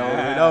laughing over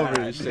and over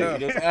and shit.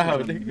 Just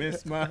out, nigga.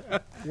 Miss my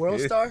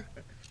World Star?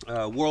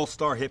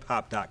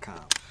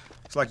 WorldStarHipHop.com.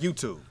 It's like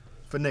YouTube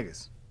for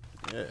niggas.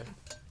 Yeah.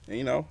 And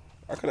you know,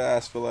 I could have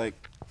asked for like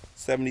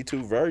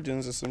 72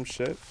 virgins or some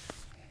shit.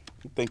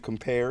 I think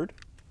compared,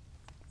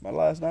 my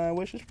last 9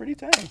 wish is pretty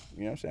tame.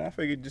 You know what I'm saying? I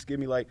figured just give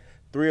me like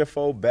 3 or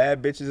 4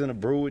 bad bitches in a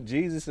brew with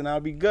Jesus and I'll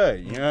be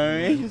good. You know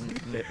what I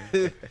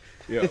mean?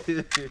 Yo,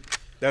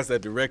 that's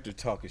that director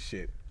talking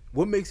shit.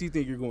 What makes you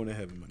think you're going to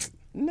heaven, my nigga?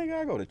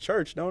 Nigga, I go to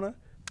church, don't I?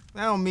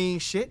 That don't mean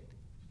shit.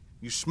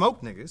 You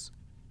smoke niggas,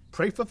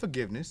 pray for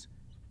forgiveness,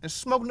 and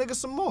smoke niggas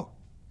some more.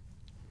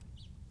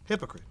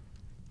 Hypocrite.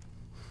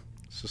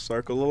 It's a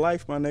circle of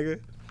life, my nigga.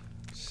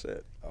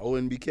 Shit, I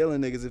wouldn't be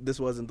killing niggas if this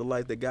wasn't the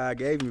life that God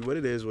gave me, but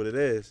it is what it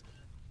is.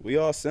 We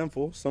all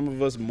sinful, some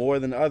of us more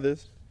than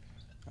others.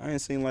 I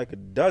ain't seen like a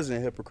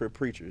dozen hypocrite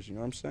preachers, you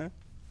know what I'm saying?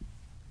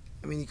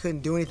 I mean, you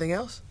couldn't do anything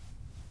else?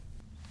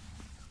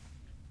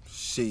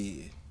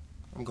 Shit,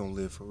 I'm gonna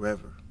live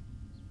forever.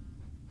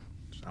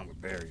 I'm a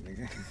berry,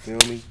 nigga. You feel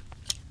me?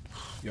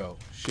 Yo,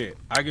 shit,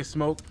 I get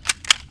smoked,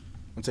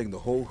 I'm taking the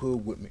whole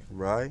hood with me.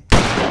 Right?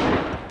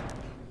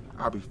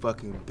 I'll be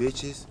fucking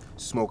bitches,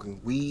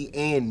 smoking weed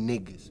and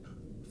niggas.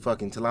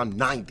 Fucking till I'm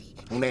 90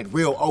 on that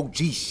real OG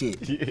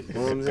shit. You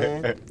know what I'm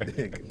saying?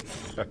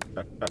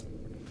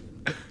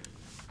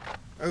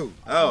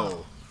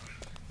 Oh.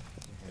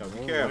 Yo, be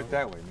Point careful. it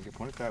that way, nigga.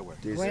 Point it that way.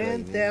 This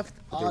Grand way, Theft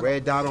Put the Auto.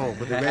 red dot on.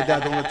 Put the red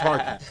dot on the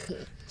target.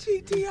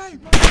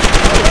 GTA, man.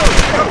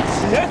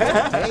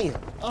 Damn.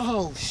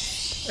 Oh,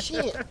 shit.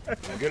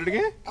 You get it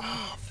again?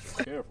 Oh,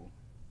 Careful.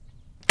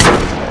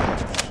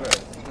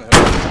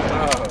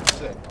 Oh,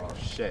 shit. Oh,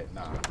 shit.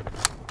 Nah.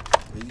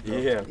 Yeah, fuck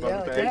Yeah, with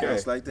like the AK.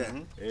 Just like that.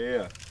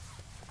 Yeah.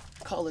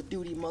 Call of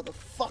Duty,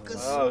 motherfuckers.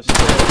 Oh, shit.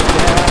 Comes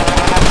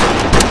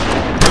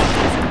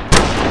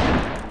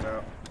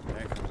out.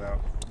 That comes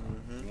out.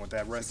 You want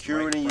that rest?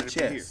 Secure it in your right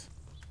up here. chest.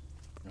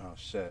 Oh,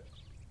 shit.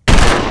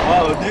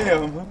 Oh,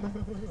 damn.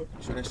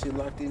 Sure that shit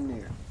locked in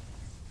there.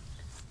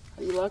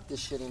 How you lock this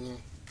shit in there?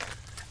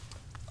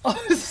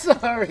 Oh,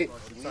 sorry.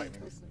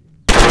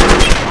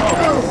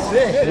 Oh,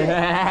 shit.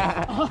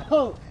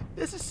 Oh,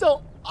 this is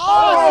so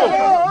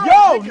awesome.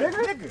 Yo,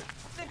 nigga.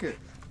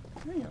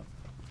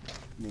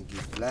 Nigga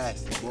get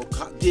blasted. Well,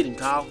 get him,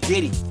 Kyle.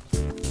 Get him.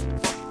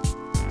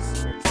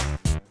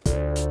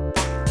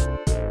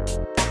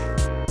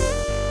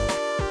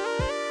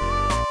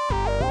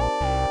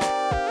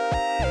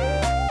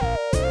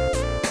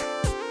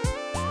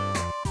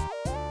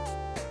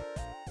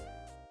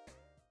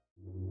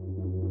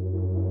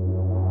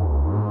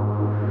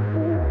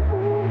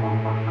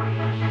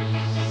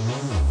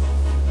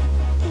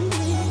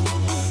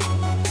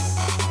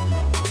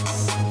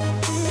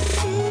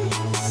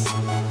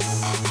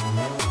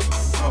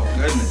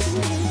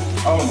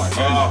 Oh my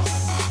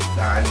goodness.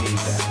 Nah, I need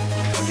that.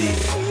 I need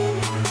that.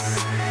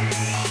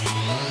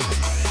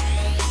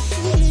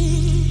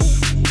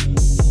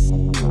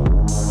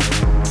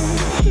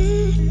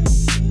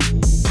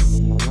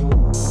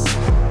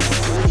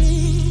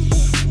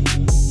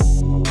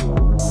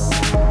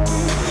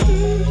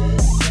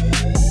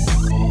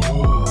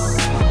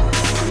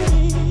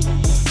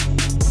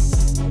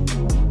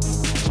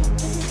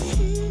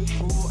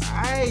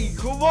 Hey,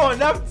 come on,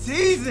 enough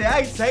teasing.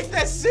 Hey, take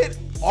that shit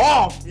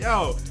off,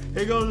 yo.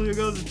 Here goes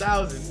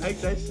 1,000.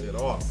 Take that shit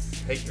off.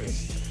 Take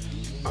this.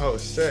 Oh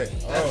shit.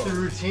 That's the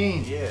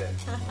routine. Yeah.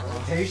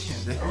 Rotation.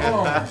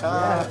 Oh,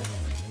 yeah.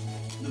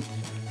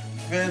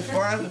 Man,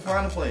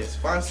 find a place.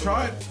 Find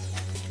some.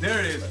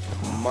 There it is.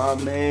 My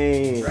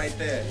man. Right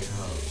there.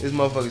 This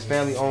motherfucker's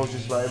family owns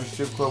just about every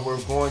strip club we're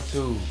going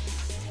to.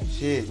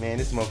 Shit, man,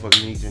 this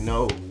motherfucker needs to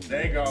know.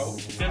 There you go.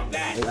 Just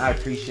that. Hey, I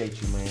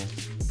appreciate you, man.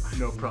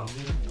 No problem.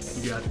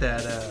 You got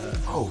that,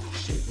 Oh,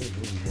 shit.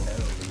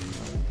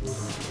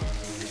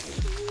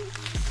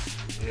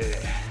 Yeah.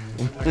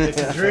 I get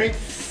the drink?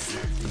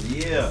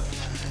 Yeah.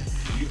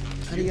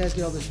 How do you guys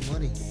get all this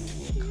money?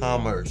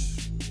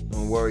 Commerce.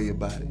 Don't worry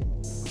about it.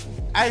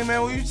 Hey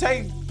man, when you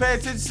pay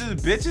attention to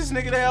the bitches,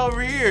 nigga, they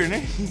over here,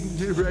 nigga.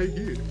 They're right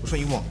here. Which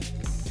one you want?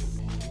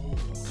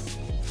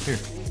 Here.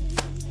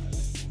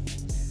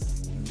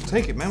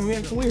 Take it, man. We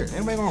ain't weird.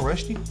 Anybody gonna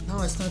arrest you?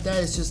 No, it's not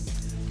that. It's just,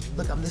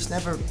 look, I've just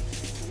never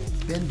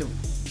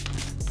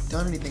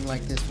done anything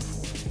like this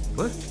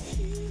before. What?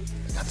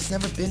 Like, I've just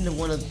never been to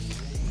one of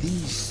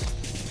these.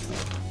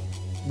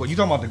 What, you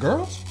talking about the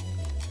girls?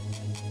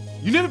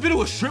 You never been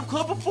to a strip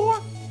club before?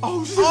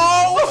 Oh shit!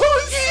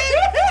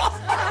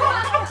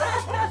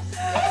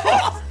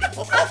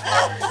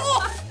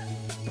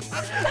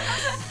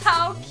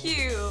 How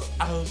cute.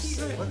 Oh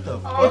shit! What the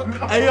fuck?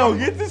 Hey, yo,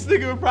 get this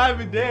nigga a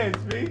private dance,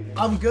 B.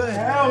 I'm good.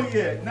 Hell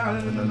yeah. No.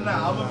 I'm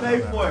gonna pay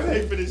for it.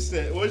 Pay for this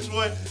shit. Which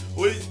one?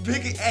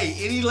 Pick it. Hey,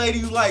 any lady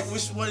you like,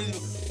 what you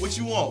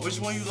want? Which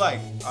one you like?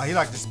 Oh, he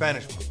like the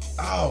Spanish one.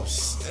 Oh,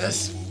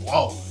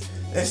 whoa.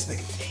 This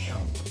nigga,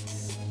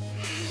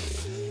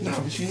 damn. Nah,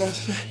 but you know what?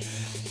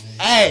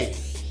 Hey,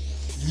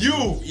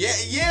 you.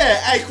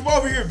 Yeah. Hey, come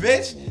over here,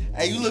 bitch.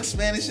 Hey, you look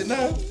Spanish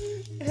enough.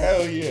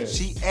 Hell yeah.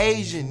 She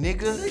Asian,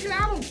 nigga. Nigga,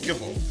 I don't give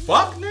a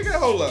fuck, nigga.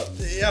 Hold up.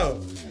 Yo.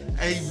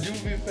 Hey, do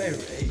me a favor.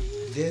 Hey,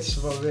 dance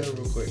for my man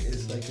real quick.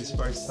 It's like his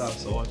first time,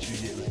 so I want you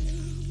to get like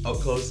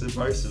up close and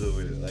personal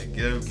with it. Like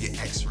get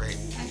X-rated.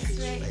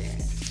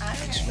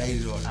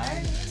 X-rated on it.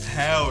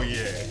 Hell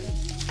yeah.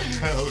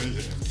 Hell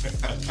yeah.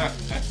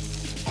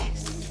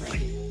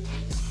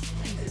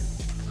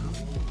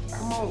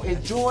 Come on,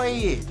 enjoy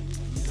it.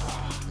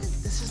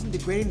 This isn't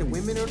degrading to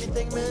women or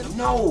anything, man.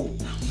 No.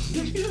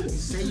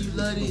 Say you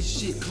love this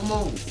shit. Come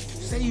on.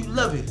 Say you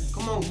love it.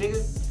 Come on,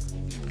 nigga.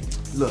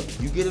 Look,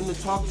 you get him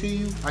to talk to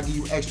you, I give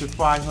you extra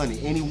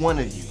 500. Any one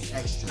of you.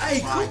 Extra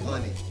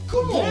 500.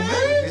 Come on,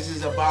 man. This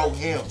is about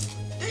him.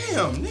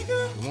 Damn,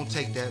 nigga. It won't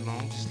take that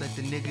long. Just let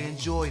the nigga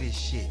enjoy this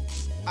shit.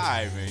 All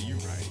right, man. You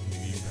right.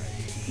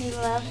 You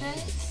love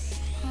this?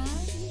 Huh?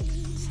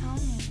 Tell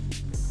me.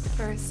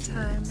 First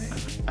time.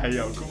 Hey,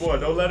 yo, come on.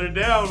 Don't let her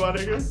down, my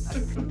nigga.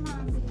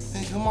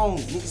 Hey, come on.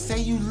 Nigga, say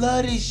you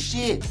love this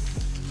shit.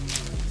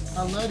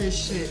 I love this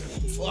shit.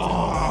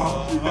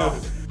 Oh.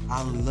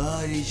 I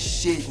love this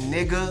shit,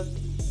 nigga.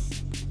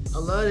 I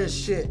love this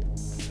shit.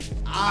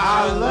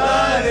 I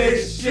love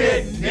this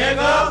shit, nigga.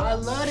 I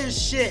love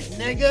this shit,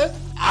 nigga.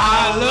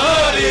 I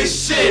love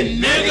this shit,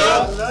 nigga.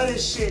 I love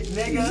this shit,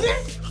 nigga.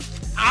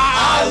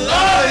 I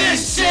love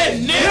this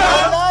shit, nigga.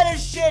 I love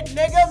this shit,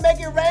 nigga. Make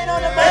it rain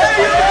on the man.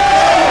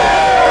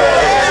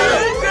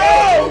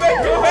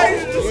 Make it rain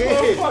on this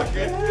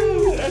motherfucker.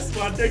 That's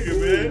my nigga,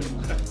 man.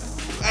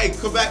 Hey,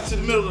 come back to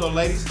the middle though,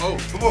 ladies. Oh,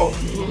 come on.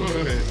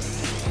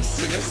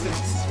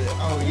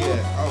 Oh yeah.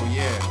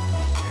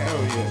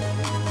 Hell yeah.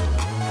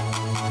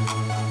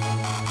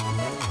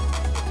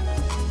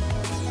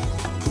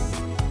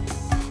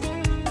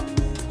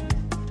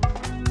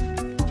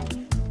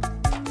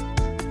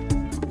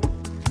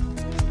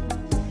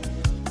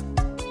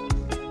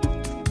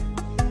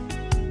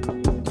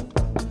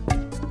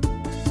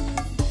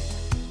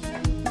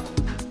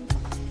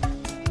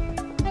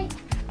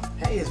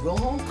 Hey, is Will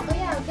home? Oh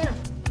yeah, I'll get him.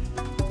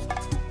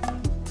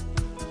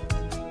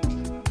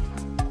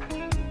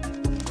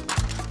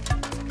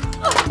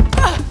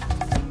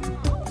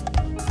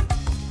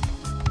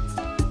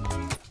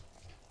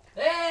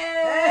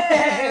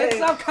 Hey!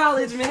 What's up,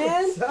 college man?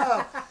 What's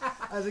up?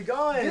 How's it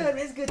going? Good,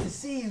 it's good to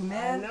see you,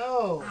 man. I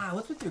know. Ah,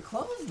 what's with your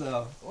clothes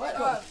though? What?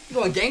 You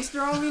going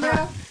gangster on me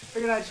now?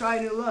 Figured I'd try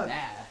a new look. Nah.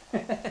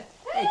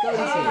 Hey, Cody's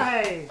here.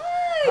 Hi.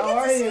 Hi, How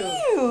are good to you? see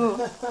you.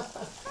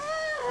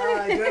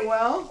 You doing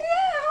well? Yeah,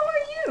 how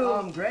are you? Oh,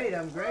 I'm great.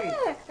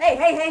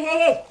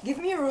 Hey. Give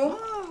me a room.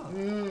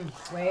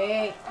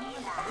 Wait. I'm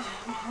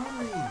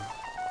hungry.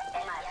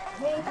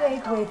 Wait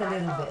a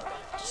little bit.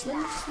 Just let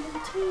me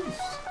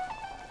taste.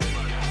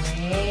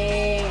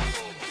 Wait.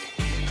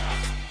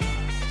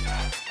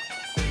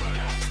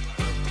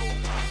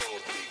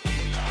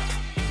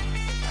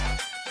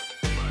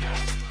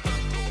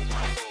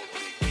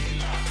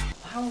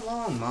 How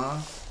long, Ma?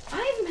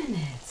 5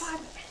 minutes.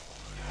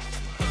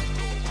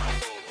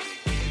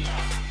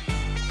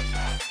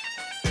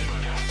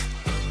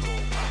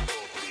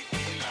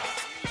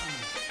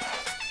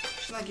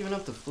 She's not giving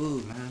up the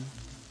food, man.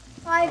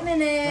 5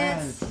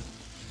 minutes.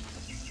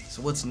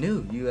 So what's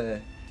new?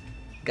 You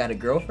got a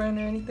girlfriend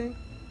or anything?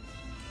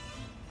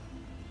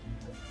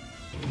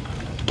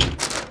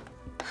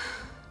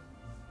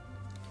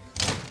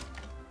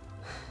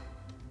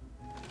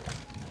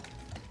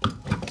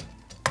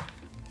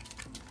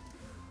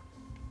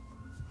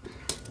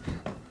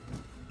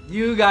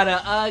 You got an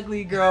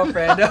ugly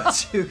girlfriend,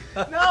 don't you?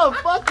 No,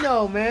 fuck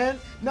no, man.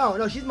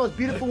 No, she's the most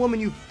beautiful woman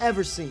you've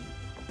ever seen.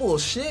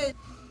 Bullshit.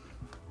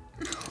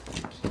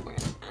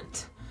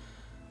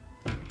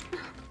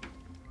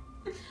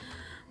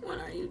 What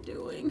are you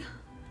doing?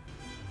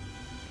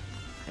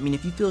 I mean,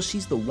 if you feel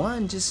she's the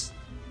one,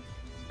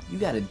 you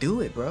gotta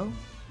do it, bro.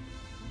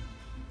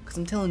 Cause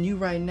I'm telling you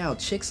right now,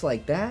 chicks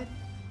like that,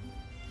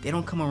 they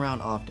don't come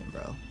around often,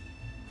 bro.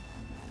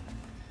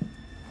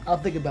 I'll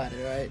think about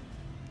it, alright?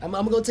 I'm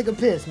gonna go take a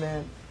piss,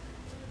 man.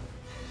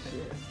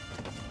 Shit.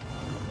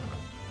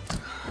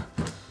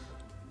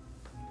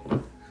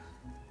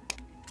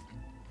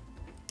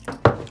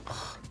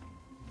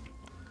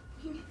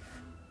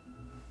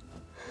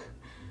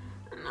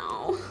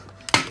 No.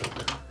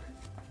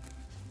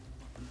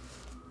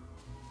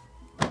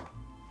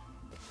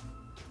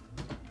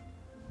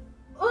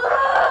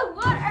 Ugh,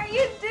 what are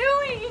you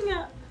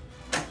doing?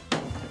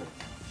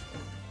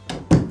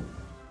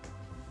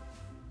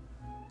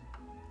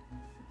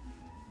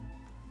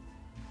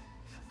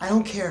 I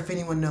don't care if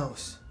anyone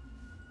knows.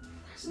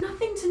 There's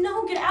nothing to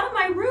know. Get out of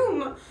my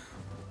room.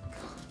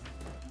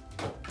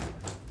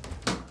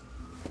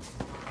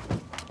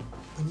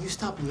 When you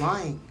stop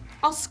lying,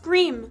 I'll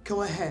scream.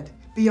 Go ahead.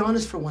 Be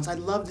honest for once. I'd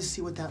love to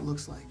see what that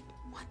looks like.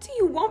 What do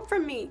you want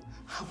from me?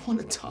 I want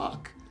to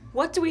talk.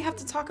 What do we have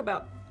to talk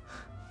about?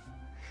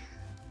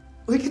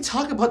 We can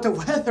talk about the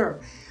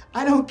weather.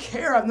 I don't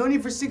care. I've known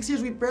you for 6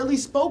 years. We've barely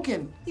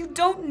spoken. You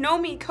don't know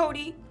me,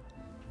 Cody.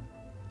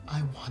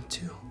 I want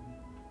to.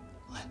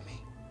 Let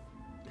me.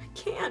 I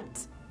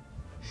can't.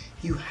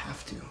 You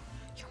have to.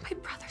 You're my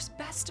brother's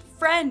best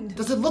friend.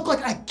 Does it look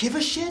like I give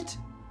a shit?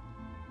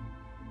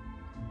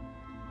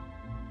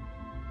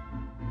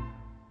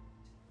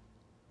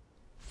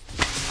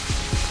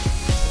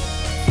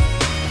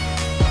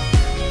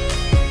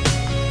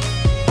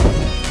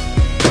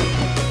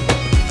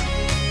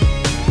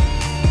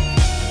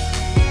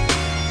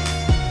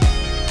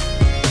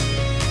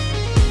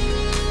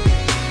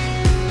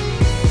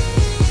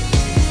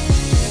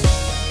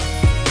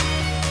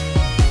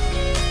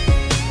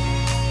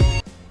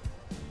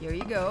 Here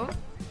you go.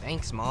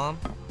 Thanks, Mom.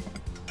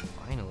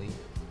 Finally.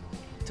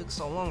 It took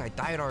so long, I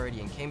died already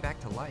and came back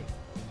to life.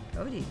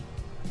 Cody.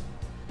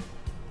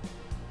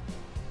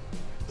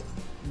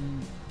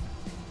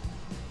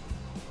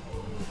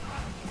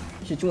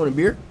 Shit, you want a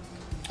beer?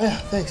 Yeah,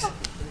 thanks.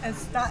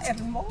 Está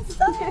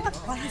hermosa.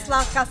 ¿Cuál es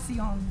la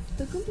ocasión?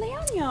 Tu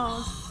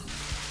cumpleaños.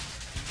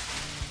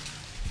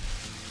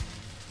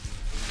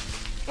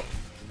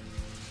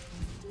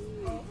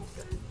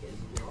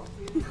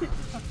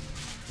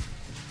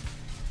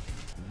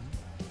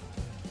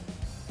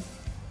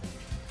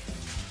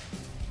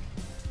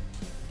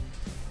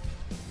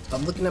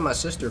 Stop looking at my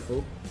sister,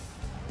 fool.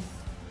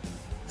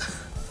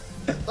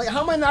 Like,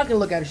 how am I not gonna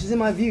look at her? She's in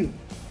my view.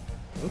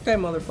 Okay,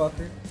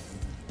 motherfucker.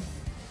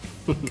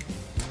 The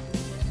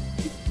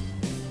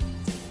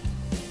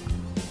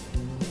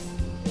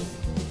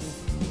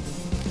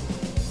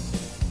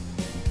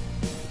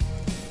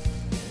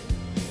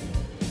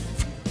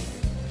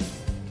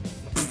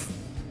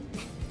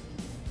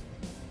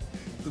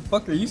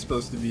fuck are you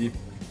supposed to be?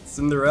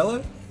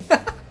 Cinderella?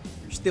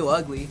 You're still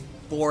ugly.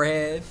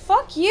 Forehead.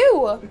 Fuck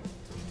you.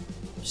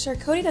 Sure,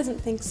 Cody doesn't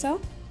think so.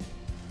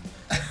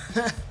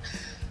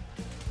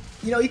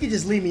 You know, you could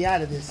just leave me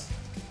out of this.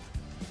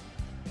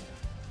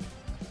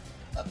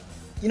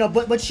 You know,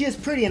 but she is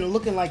pretty in a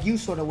looking like you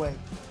sort of way.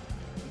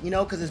 You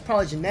know, because it's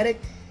probably genetic.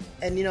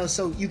 And, you know,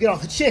 so you get all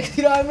the chicks,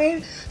 you know what I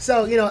mean?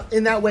 So, you know,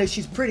 in that way,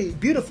 she's pretty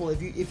beautiful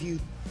if you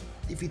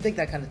think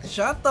that kind of thing.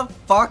 Shut the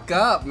fuck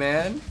up,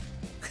 man.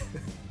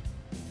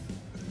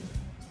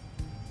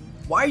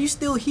 Why are you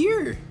still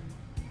here?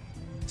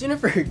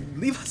 Jennifer,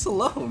 leave us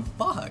alone.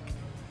 Fuck.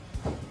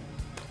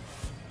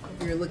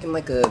 You're looking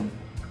like a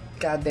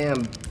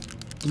goddamn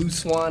blue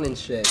swan and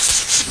shit.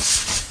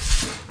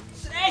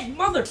 Hey,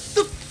 mother!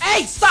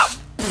 Hey, stop!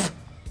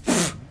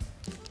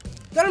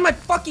 Got in my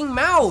fucking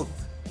mouth!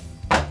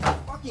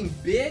 Fucking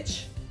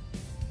bitch!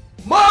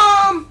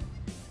 Mom!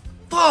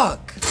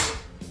 Fuck!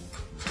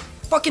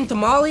 Fucking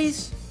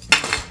tamales?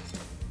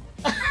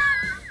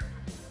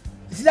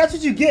 See, that's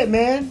what you get,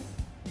 man.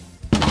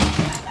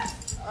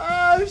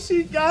 Oh,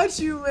 she got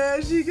you,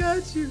 man. She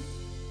got you.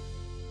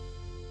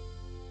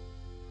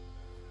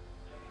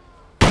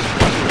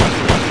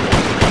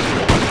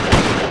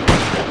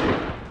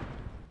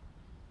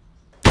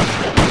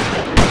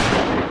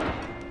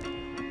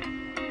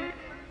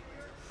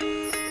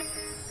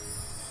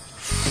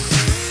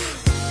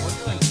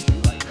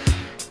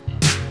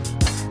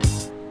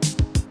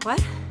 What?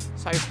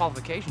 Saw your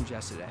qualifications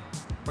yesterday.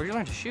 Where'd you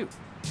learn to shoot?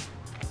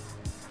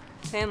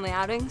 Family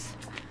outings,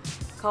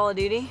 Call of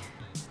Duty,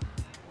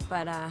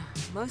 but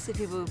mostly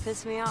people who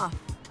piss me off.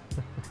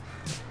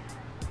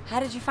 How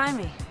did you find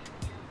me?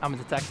 I'm a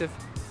detective.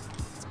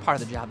 It's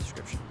part of the job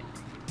description.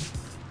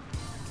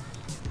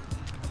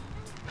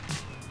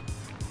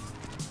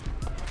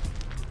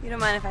 You don't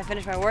mind if I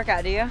finish my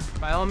workout, do you?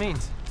 By all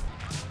means.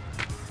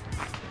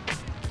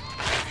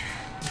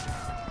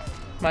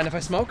 Mind if I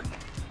smoke?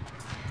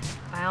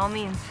 By all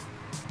means.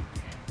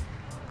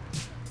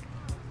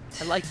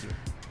 I like you.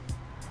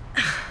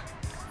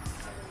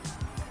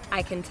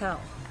 I can tell.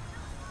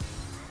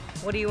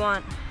 What do you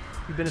want?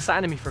 You've been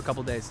assigned to me for a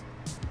couple days.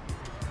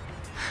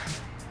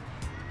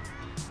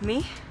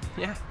 Me?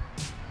 Yeah.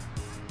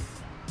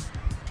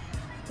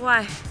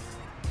 Why?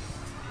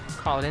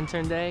 Call it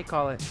intern day,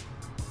 call it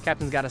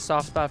Captain's got a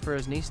soft spot for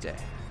his niece day.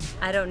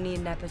 I don't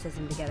need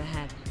nepotism to get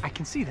ahead. I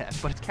can see that,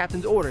 but it's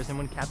Captain's orders, and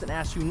when Captain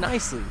asks you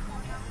nicely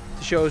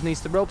to show his niece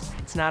the ropes,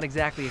 it's not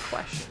exactly a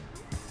question.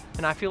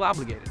 And I feel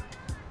obligated.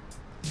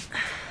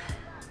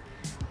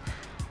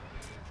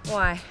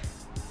 Why?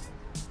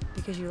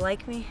 Because you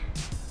like me?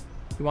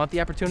 You want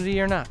the opportunity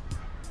or not?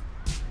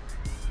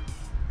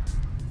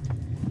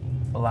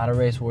 A lot of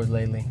race wars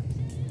lately.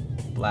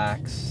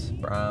 Blacks,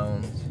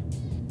 browns.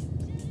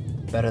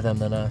 Better them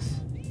than us.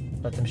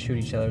 Let them shoot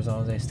each other as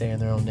long as they stay in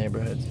their own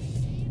neighborhoods.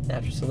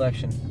 Natural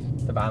selection.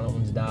 The violent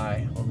ones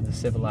die, only the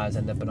civilized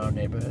end up in our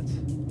neighborhoods.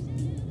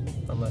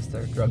 Unless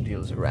they're drug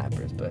dealers or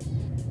rappers, but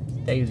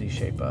they usually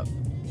shape up.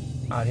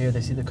 Out here,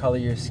 they see the color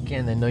of your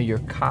skin, they know you're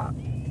a cop,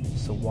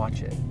 so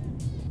watch it.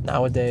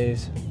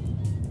 Nowadays,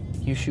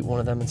 you shoot one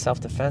of them in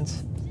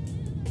self-defense,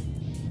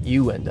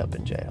 you end up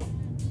in jail.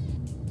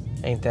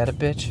 Ain't that a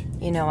bitch?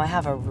 You know, I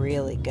have a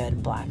really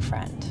good black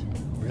friend.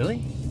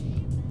 Really?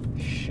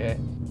 Shit.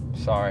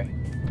 Sorry.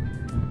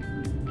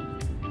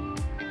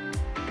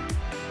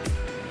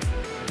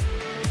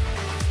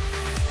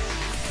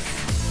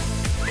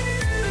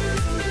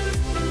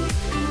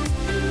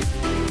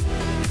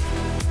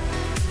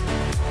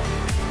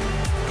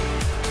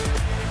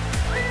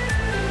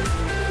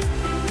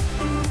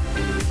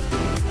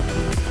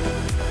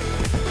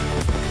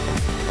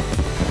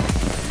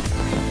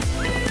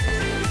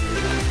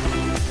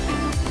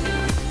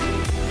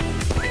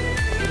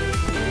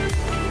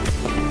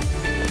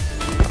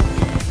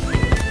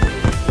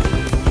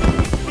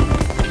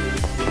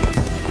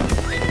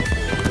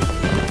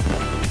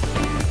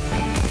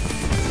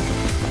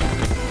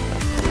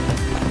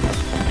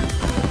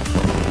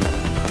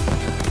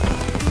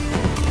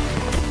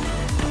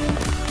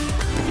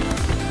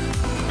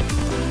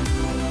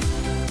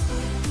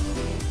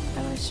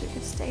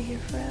 Stay here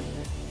forever.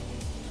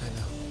 I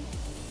know.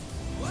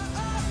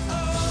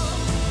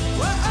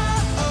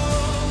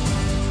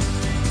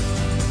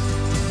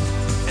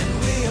 And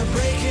we are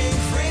breaking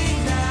free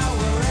now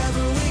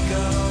wherever we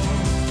go.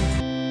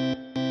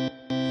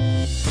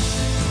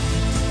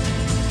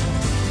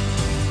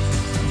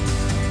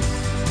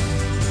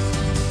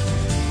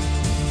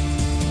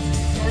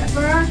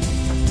 Jennifer,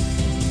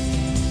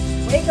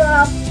 wake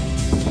up.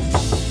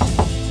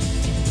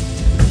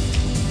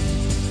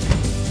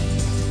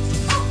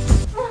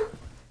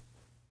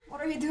 What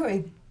are you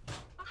doing?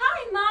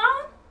 Hi,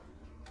 Mom.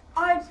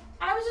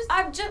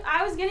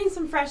 I was getting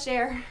some fresh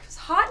air. It was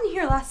hot in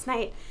here last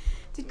night.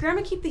 Did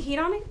Grandma keep the heat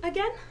on it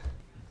again?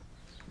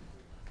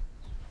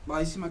 Ma,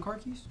 you see my car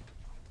keys?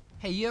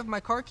 Hey, you have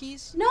my car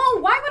keys? No,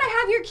 why would I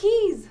have your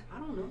keys? I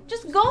don't know.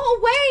 Just go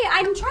away.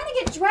 I'm trying to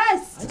get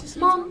dressed.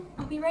 Mom,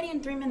 I'll be ready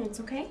in 3 minutes,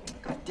 okay?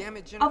 God damn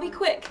it, Jennifer. I'll be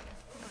quick.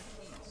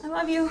 I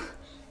love you.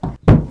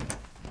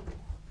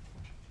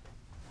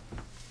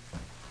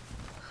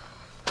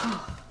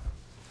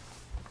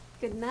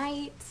 Good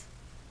night.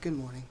 Good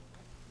morning.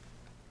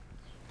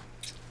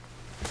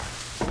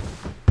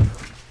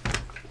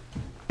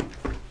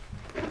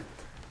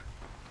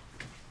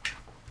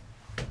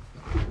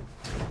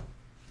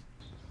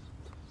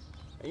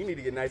 You need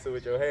to get nicer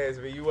with your hands,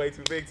 man. You way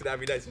too big to not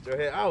be nice with your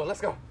hands. Oh, let's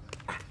go.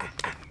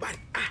 Buddy.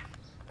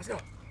 Let's go.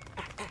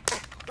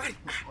 Buddy.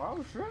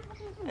 Oh, shit.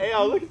 Hey,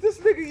 yo, look at this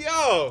nigga,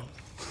 yo.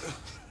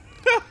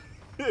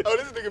 Oh,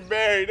 this nigga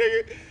married,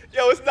 nigga.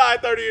 Yo, it's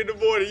 9:30 in the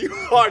morning. You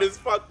hard as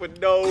fuck for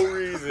no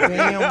reason.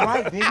 Damn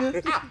right,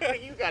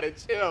 nigga. You gotta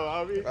chill,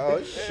 homie. Oh,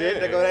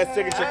 shit. There go that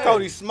signature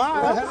Cody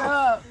smile. What's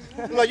up?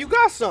 Like, you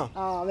got some.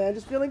 Oh, man,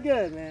 just feeling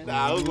good, man.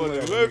 Nah, I was one of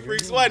the hood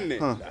freaks, wasn't it?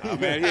 Huh. Nah,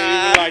 man, he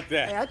ain't even like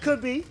that. Hey, I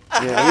could be.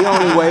 Yeah, he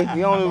on his way.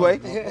 He on his way.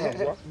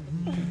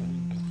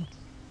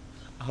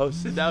 Oh,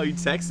 shit, now he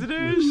texted her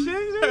and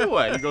shit? Nigga,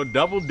 what? You gonna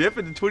double dip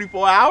into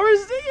 24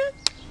 hours, nigga?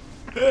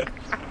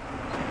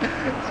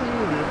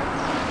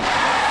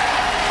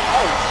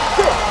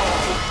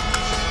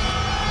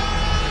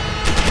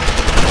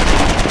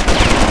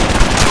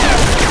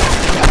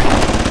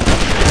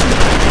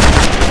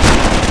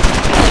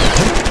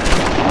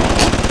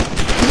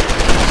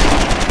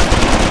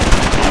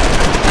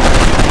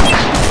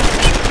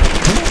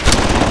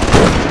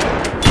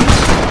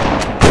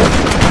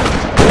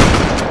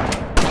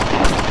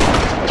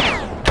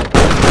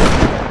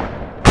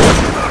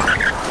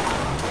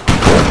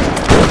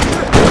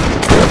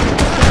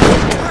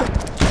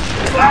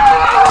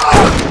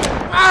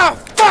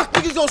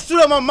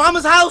 At my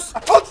mama's house? I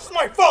told you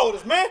somebody followed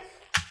us, man.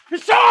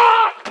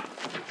 Shot!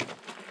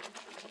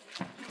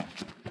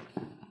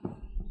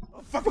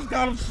 Oh, fuck, he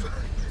got him.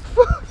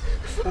 Oh,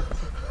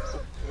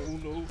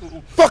 no.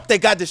 Fuck, they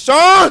got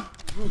Deshaun!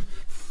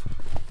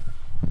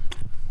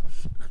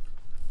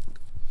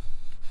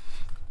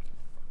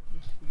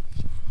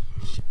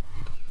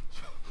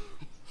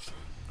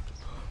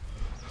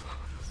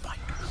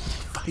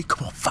 Fight,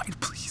 come on, fight,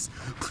 please.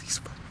 Please,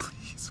 fight,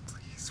 please,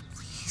 please,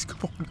 please,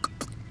 come on.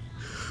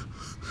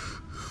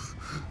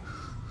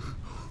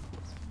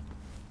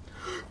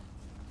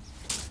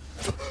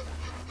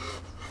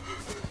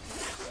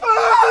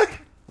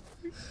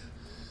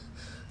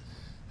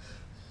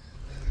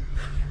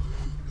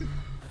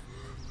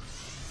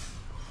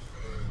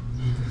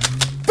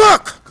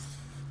 Fuck!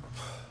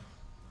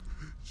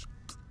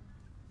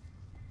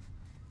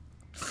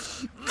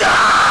 No!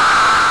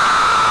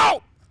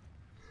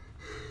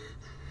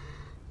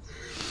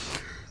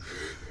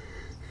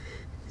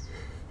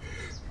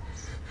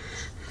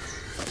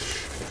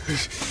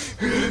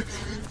 We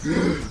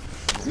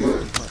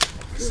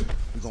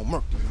gonna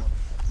murk you.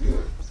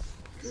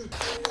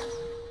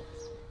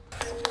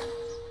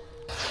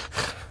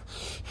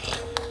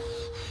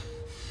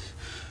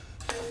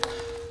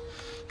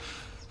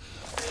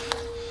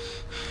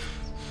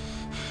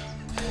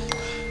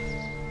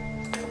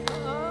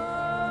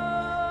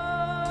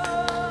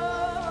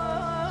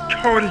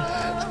 Cody,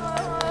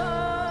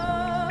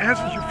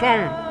 answer your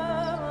phone.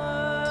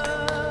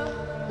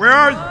 Where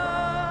are you?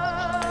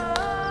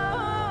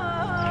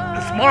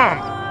 It's Mom.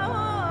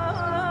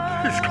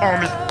 Just call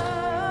me.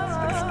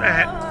 It's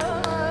that.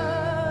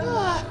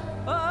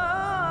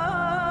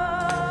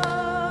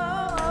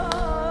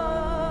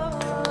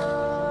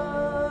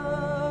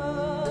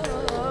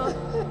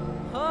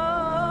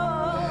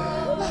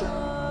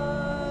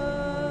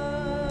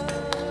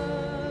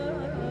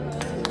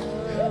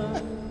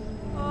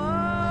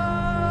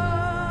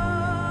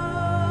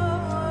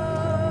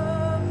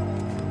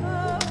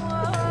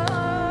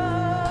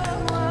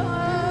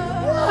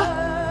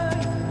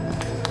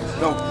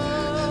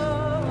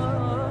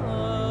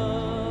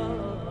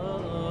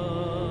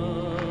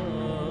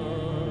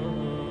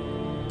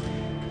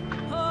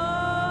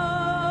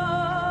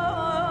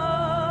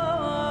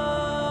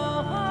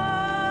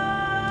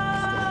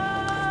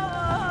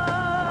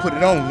 Put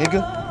it on,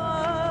 nigga.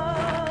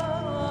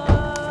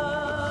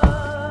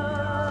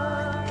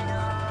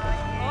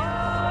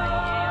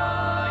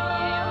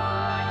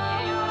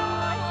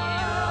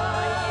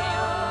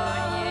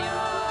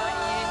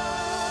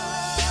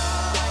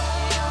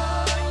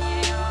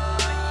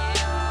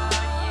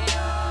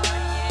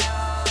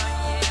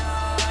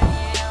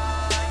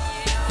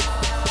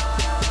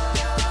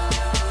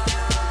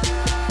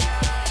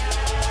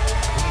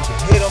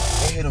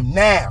 Hit him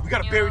now. We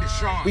gotta bury the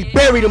Sean. We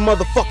bury the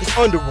motherfuckers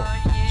under him.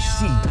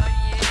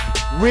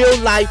 Real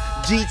life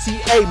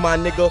GTA, my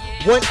nigga.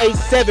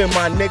 187,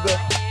 my nigga.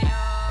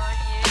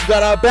 You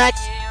got our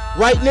backs,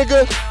 right,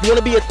 nigga? You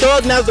wanna be a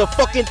thug? Now's the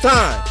fucking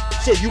time.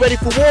 Shit, you ready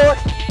for war?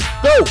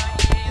 Go!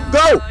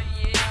 Go!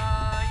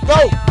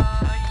 Go!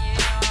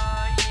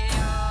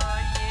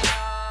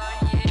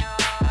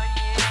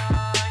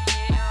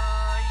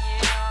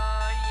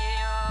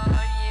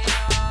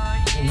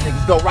 Them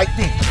niggas go right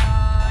there.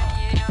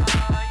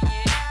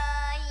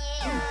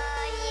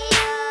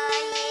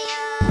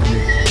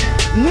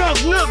 Knock,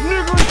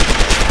 nigga!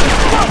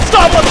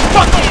 Stop,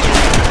 motherfucker!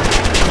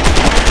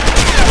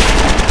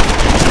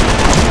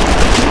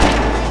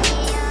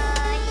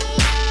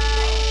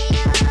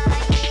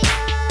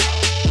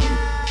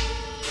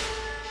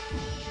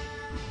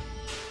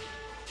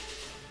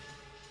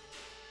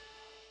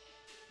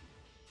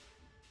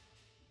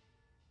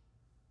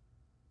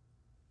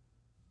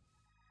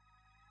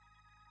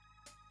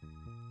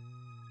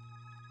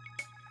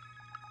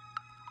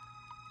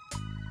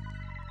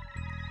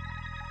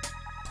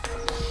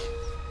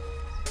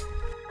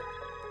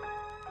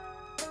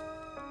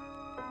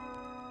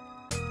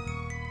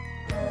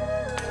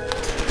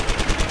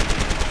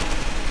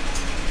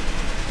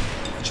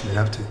 Been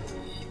up to?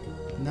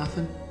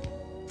 Nothing.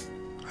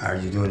 How are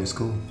you doing in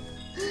school?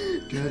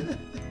 Good.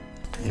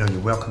 You know, you're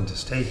welcome to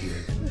stay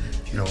here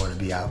if you don't want to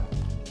be out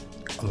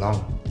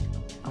alone.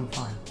 I'm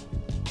fine.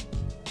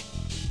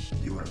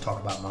 Do you want to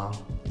talk about Mom?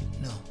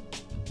 No.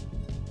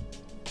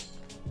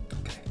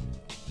 Okay.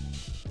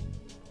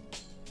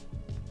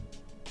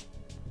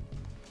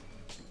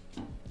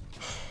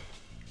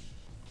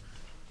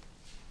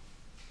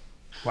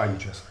 Why are you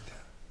dressed like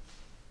that?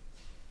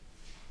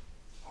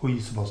 Who are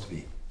you supposed to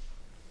be?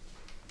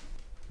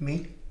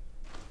 Me?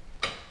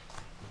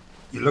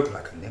 You look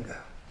like a nigga.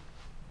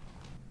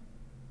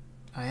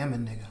 I am a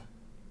nigga.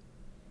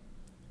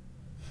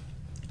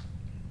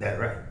 That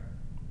right?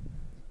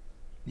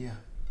 Yeah.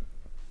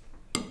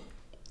 If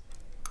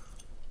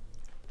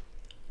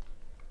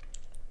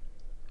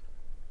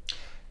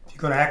you're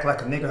gonna act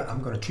like a nigga,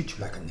 I'm gonna treat you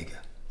like a nigga.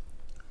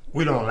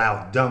 We don't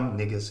allow dumb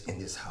niggas in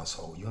this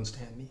household. You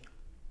understand me?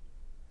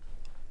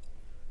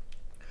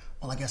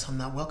 Well, I guess I'm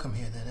not welcome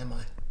here then, am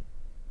I?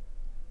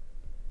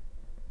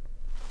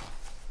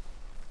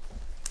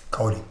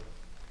 Cody,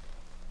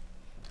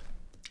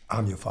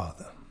 I'm your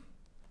father.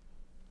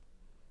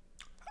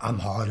 I'm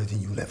harder than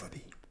you'll ever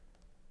be.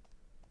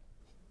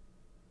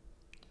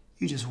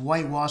 You just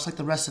whitewash like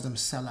the rest of them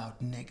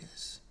sellout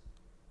niggas.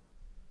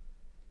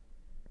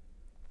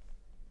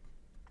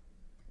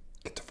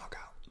 Get the fuck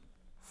out.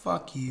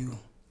 Fuck you.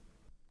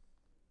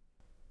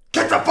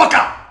 Get the fuck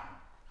out!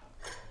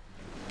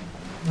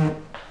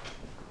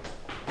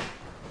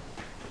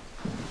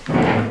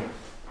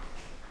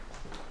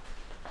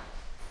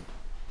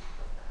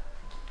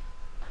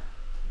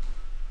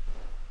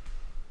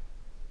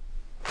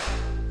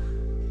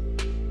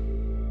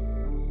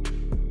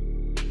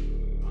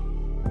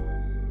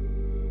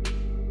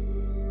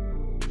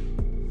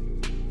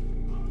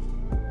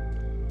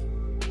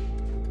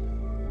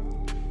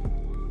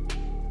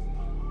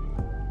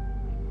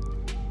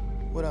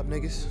 What up,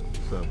 niggas?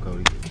 What's up,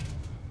 Cody?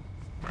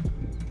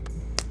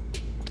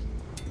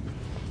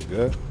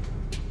 Good?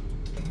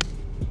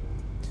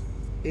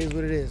 It is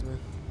what it is, man.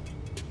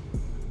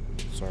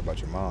 Sorry about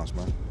your moms,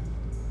 man.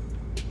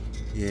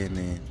 Yeah,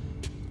 man.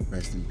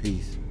 Rest in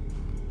peace.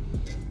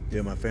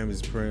 Yeah, my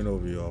family's praying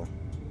over y'all.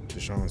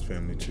 Deshaun's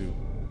family, too.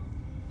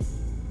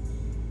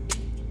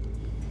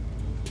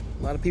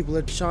 A lot of people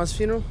at Deshaun's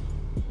funeral?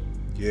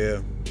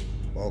 Yeah,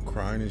 all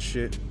crying and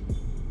shit.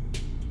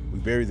 We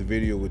buried the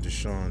video with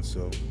Deshaun,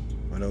 so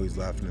I know he's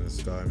laughing in the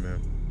sky,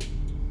 man.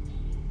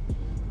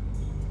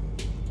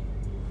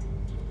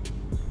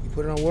 You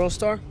put it on World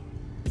Star?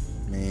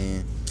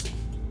 Man,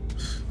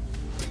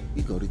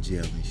 we go to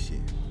jail and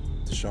shit.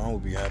 Deshaun will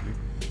be happy.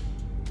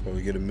 But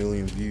we get 1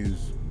 million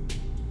views.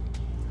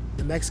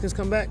 The Mexicans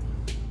come back?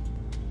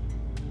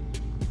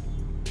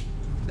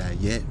 Not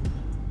yet.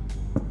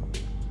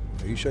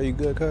 Are you sure you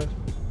good, cuz?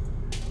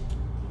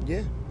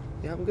 Yeah.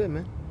 Yeah, I'm good,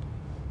 man.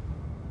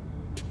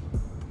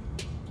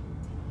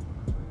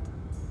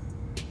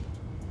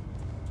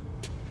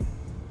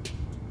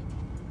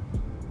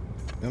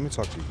 Let me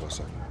talk to you for a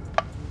second.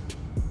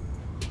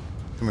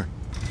 Come here.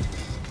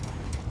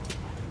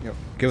 Yo,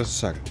 give us a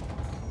second.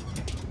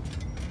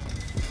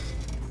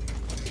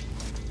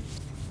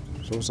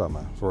 So what's up,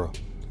 man? For real?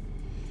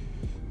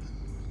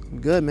 I'm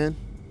good, man.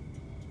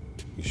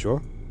 You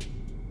sure?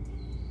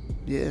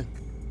 Yeah.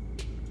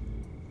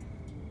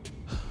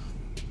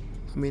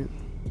 I mean,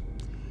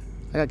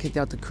 I got kicked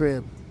out the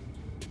crib.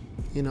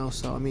 You know,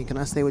 so I mean, can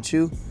I stay with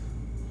you?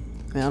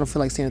 I mean, I don't feel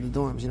like staying at the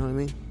dorms, you know what I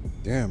mean?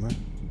 Yeah, man.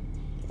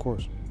 Of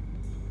course.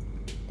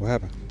 What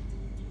happened?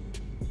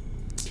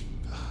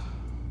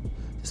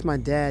 It's my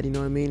dad, you know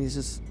what I mean?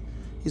 He's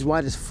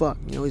white as fuck,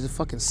 you know, he's a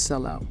fucking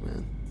sellout,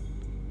 man.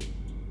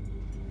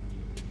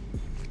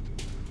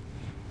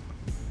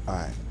 All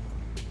right.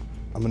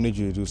 I'm gonna need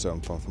you to do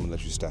something for him. I'm gonna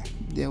let you stay.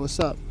 Yeah, what's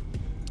up?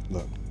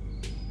 Look,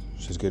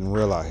 shit's getting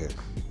real out here.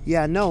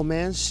 Yeah, I know,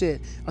 man. Shit.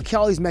 I'll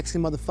kill all these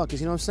Mexican motherfuckers,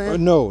 you know what I'm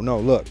saying? No,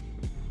 look.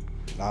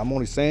 Now, I'm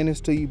only saying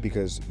this to you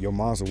because your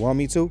moms will want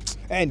me to.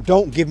 And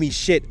don't give me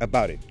shit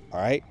about it, all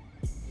right?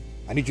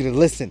 I need you to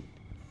listen.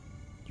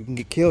 You can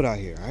get killed out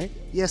here, all right?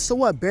 Yeah, so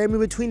what? Bury me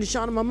between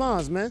Deshaun and my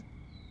moms, man.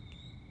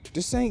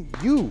 This ain't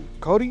you,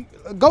 Cody.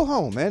 Go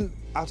home, man.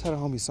 I'll tell the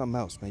homies something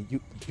else, man. You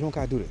don't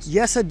gotta do this.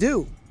 Yes, I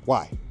do.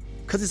 Why?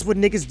 Because it's what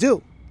niggas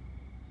do.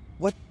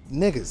 What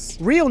niggas?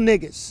 Real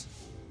niggas.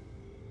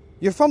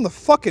 You're from the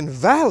fucking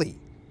valley.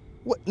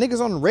 What, niggas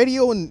on the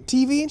radio and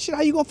TV and shit?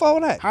 How you gonna follow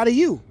that? How do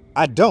you?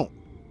 I don't.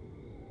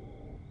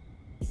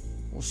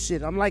 Well,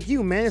 shit, I'm like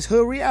you, man. It's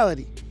hood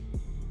reality.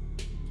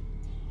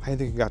 How you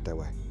think it got that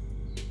way?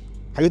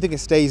 How you think it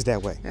stays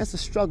that way? That's the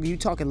struggle. You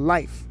talking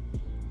life.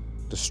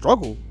 The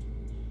struggle?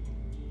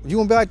 You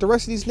gonna be like the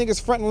rest of these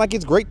niggas fronting like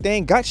it's great they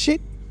ain't got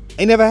shit?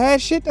 Ain't never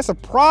had shit? That's a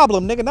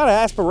problem, nigga, not an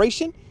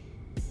aspiration.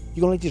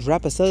 You gonna let these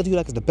rappers sell it to you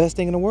like it's the best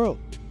thing in the world?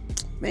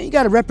 Man, you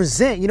gotta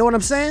represent, you know what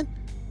I'm saying?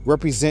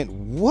 Represent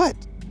what?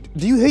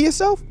 Do you hear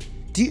yourself?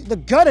 The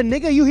gutter,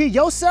 nigga, you hear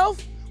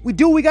yourself? We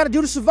do what we gotta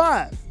do to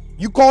survive.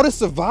 You call this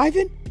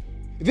surviving?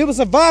 If it was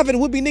surviving, it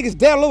would be niggas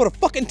down all over the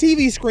fucking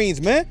TV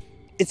screens, man.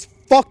 It's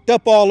fucked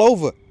up all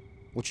over.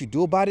 What you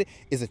do about it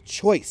is a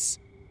choice.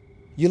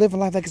 You living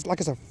life like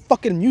it's a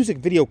fucking music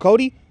video,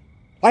 Cody.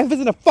 Life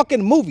isn't a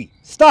fucking movie.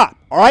 Stop,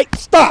 all right?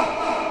 Stop!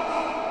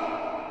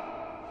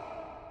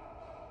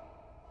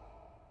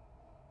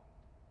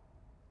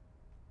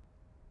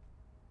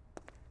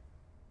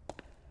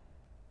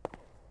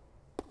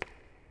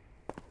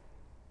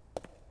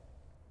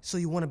 So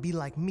you wanna be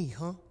like me,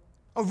 huh?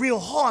 A real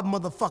hard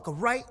motherfucker,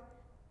 right?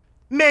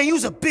 Man,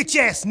 you's a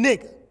bitch-ass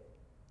nigga.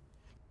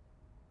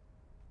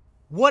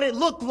 What it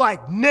look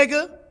like,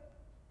 nigga?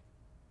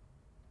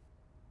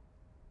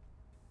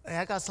 Hey,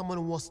 I got someone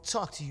who wants to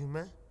talk to you,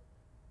 man.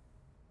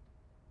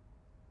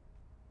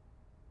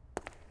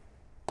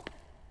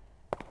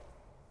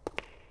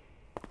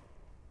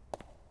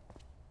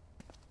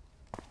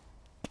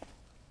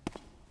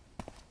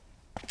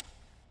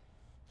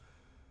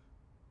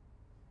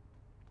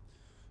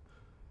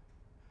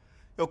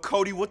 Yo,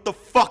 Cody, what the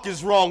fuck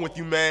is wrong with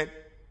you, man?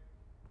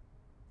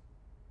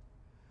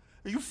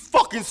 You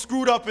fucking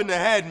screwed up in the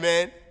head,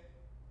 man.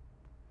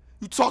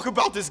 You talk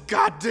about this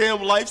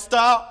goddamn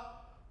lifestyle?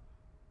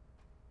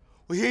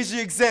 Well, here's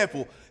your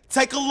example.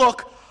 Take a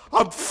look.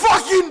 I'm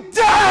fucking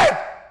dead!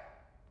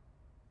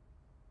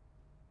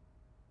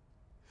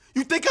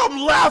 You think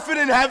I'm laughing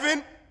in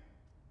heaven?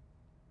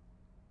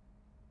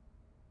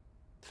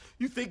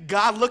 You think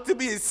God looked at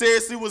me and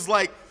seriously was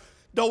like,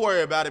 don't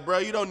worry about it, bro.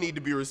 You don't need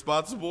to be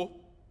responsible.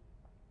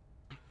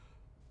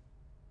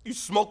 You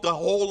smoked a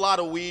whole lot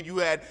of weed. You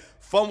had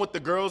fun with the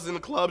girls in the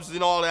clubs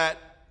and all that.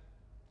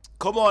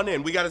 Come on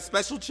in. We got a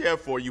special chair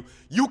for you.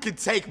 You can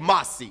take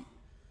my seat.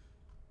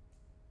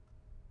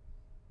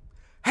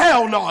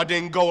 Hell no, I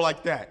didn't go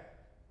like that.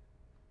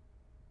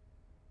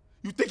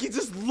 You think he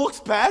just looks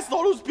past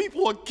all those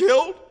people and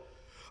killed?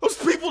 Those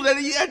people that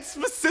he had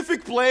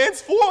specific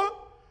plans for?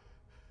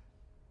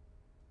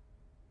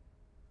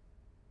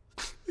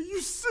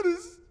 You should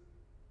have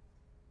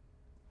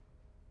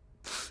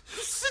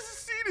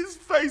seen his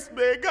face,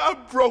 man.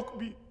 God broke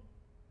me.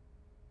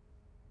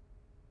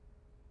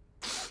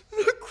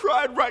 I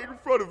cried right in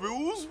front of him.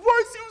 It was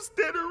worse. He was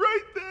standing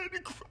right there and he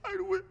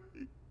cried with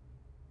me.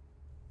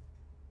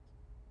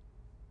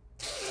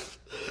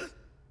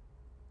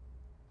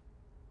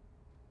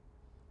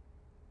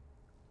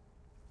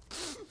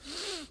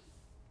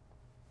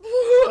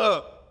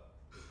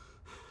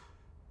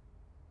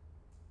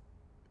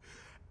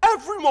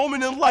 Every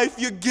moment in life,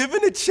 you're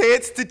given a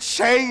chance to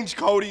change,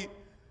 Cody.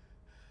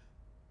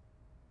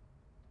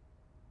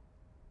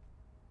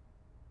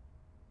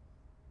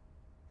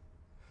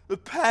 The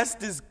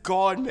past is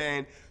gone,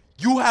 man.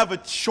 You have a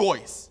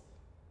choice.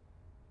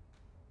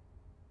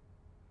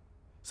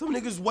 Some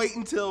niggas wait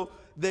until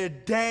they're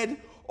dead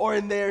or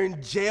they're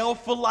in jail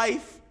for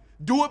life.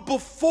 Do it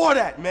before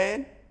that,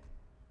 man.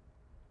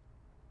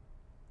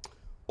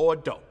 Or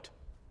don't.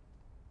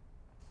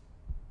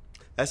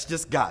 That's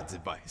just God's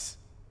advice.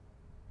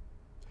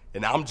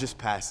 And I'm just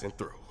passing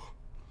through.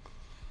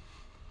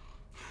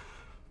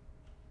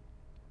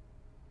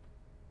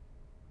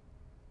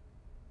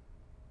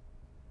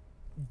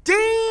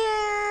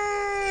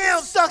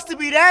 Damn! Sucks to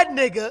be that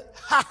nigga.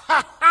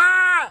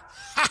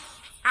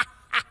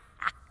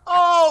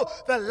 Oh,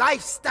 the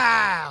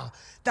lifestyle.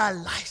 The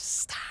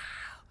lifestyle.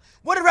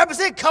 What it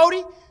represent,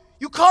 Cody?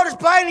 You call this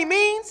by any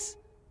means?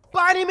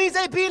 By any means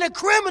ain't being a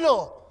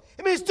criminal.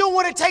 It means doing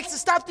what it takes to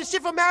stop this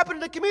shit from happening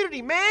in the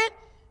community, man.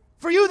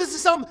 For you, this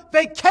is some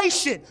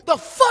vacation. The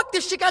fuck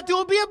this shit got to do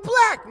with being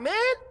black, man?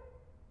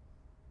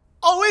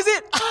 Oh, is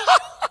it?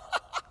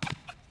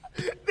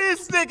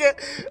 This nigga.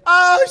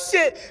 Oh,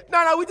 shit.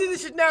 No, we did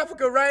this shit in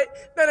Africa, right?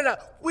 No.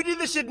 We did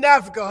this shit in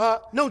Africa, huh?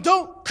 No,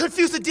 don't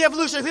confuse the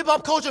de-evolution of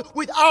hip-hop culture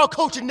with our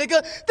culture,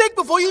 nigga. Think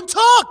before you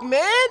talk,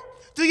 man.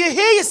 Do you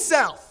hear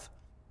yourself?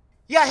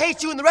 Yeah, I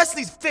hate you and the rest of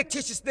these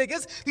fictitious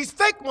niggas, these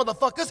fake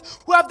motherfuckers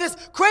who have this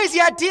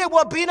crazy idea of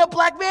what being a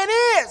black man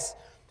is.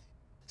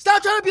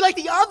 Stop trying to be like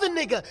the other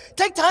nigga.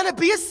 Take time to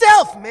be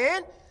yourself,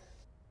 man.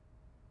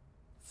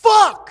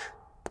 Fuck!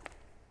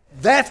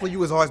 That's why you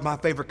was always my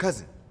favorite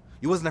cousin.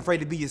 You wasn't afraid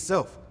to be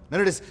yourself.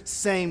 None of this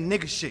same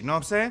nigga shit, you know what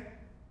I'm saying?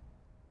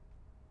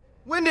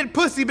 When did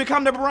pussy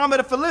become the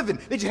barometer for living?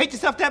 Did you hate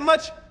yourself that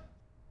much?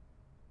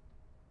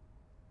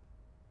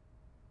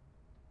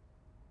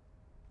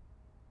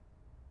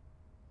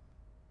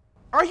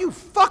 Are you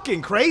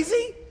fucking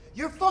crazy?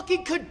 You're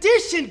fucking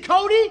conditioned,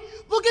 Cody.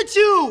 Look at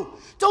you.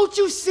 Don't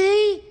you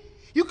see?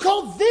 You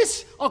call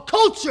this a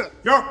culture.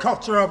 Your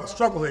culture of a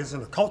struggle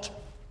isn't a culture.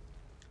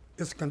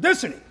 It's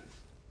conditioning.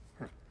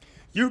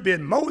 You've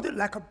been molded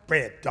like a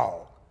bread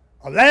dog,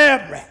 a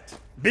lab rat,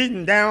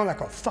 beaten down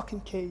like a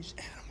fucking caged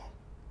animal.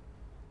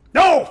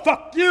 No,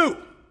 fuck you.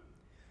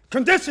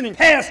 Conditioning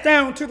passed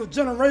down to the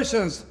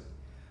generations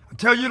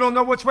until you don't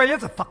know which way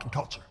is a fucking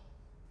culture.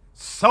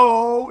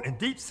 So and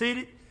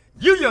deep-seated,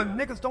 you young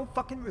niggas don't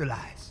fucking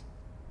realize.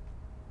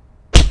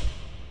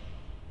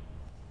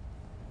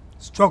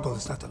 Struggle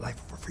is not the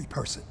life of a free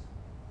person.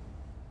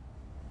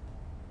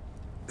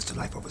 It's the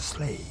life of a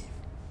slave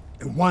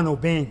and one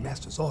obeying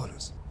master's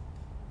orders.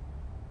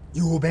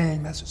 You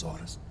obeying master's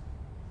orders?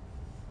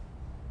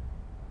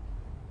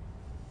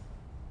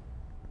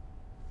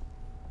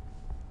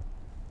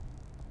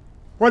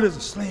 What is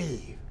a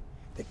slave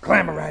that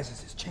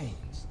glamorizes his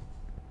chains?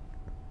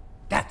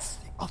 That's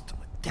the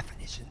ultimate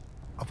definition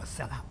of a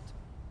sellout.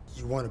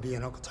 You want to be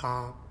an Uncle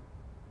Tom?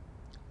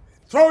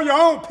 Throw your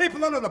own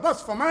people under the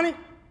bus for money?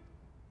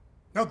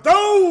 Now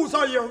those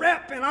are your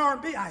rap and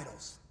R&B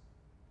idols.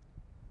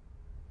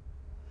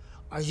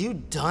 Are you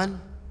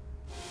done?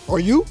 Are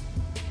you?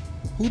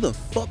 Who the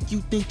fuck you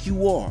think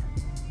you are?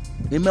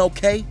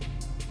 MLK?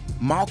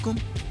 Malcolm?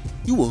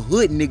 You a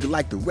hood nigga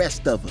like the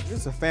rest of us.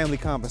 It's a family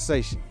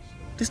conversation.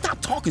 Then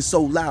stop talking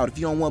so loud if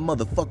you don't want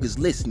motherfuckers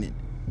listening.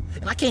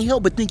 And I can't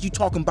help but think you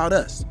talking about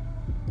us.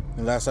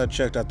 And last I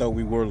checked, I thought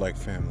we were like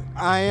family.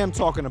 I am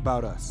talking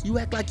about us. You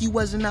act like you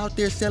wasn't out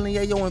there selling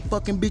yayo and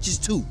fucking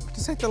bitches too.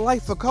 This ain't the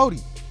life for Cody.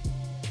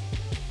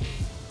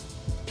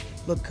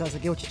 Look, cuz, I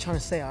get what you're trying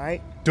to say, all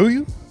right? Do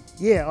you?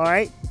 Yeah, all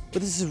right?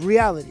 But this is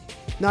reality,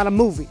 not a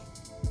movie.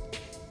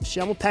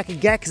 Shit, I'm gonna pack a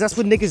gat because that's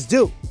what niggas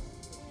do.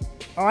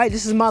 All right,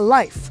 this is my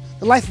life.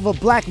 The life of a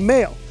black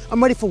male.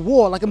 I'm ready for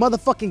war like a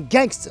motherfucking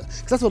gangster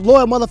because that's what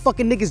loyal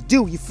motherfucking niggas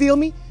do, you feel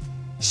me?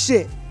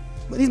 Shit.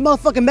 When these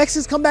motherfucking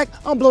Mexicans come back,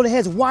 I'm gonna blow their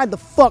heads wide the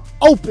fuck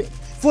open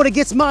before they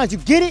gets mine, you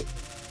get it?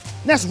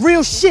 And that's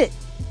real shit.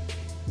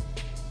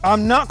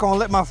 I'm not gonna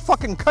let my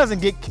fucking cousin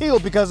get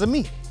killed because of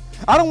me.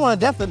 I don't want a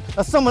death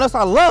of someone else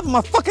I love in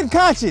my fucking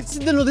conscience.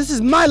 No, this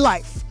is my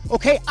life,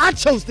 okay? I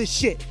chose this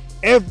shit.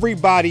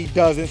 Everybody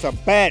does. It's a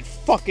bad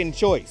fucking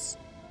choice.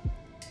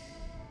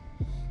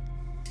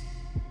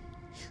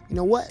 You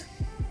know what?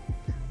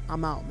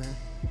 I'm out, man.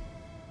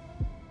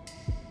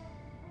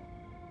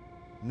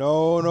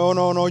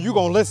 No. You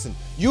gonna listen.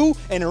 You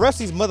and the rest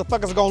of these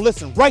motherfuckers are gonna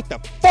listen right the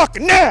fuck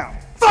now.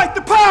 Fight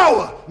the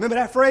power! Remember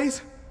that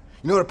phrase?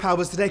 You know what the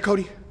power is today,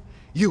 Cody?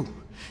 You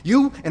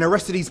and the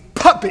rest of these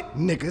puppet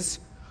niggas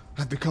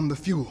have become the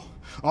fuel.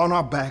 On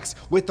our backs,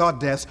 with our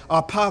deaths,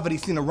 our poverty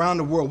seen around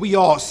the world, we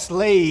all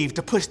slave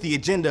to push the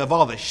agenda of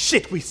all the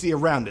shit we see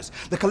around us.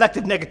 The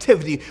collective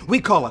negativity we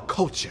call a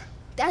culture.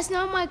 That's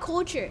not my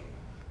culture.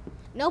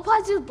 No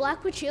positive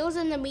black portrayals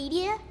in the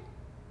media?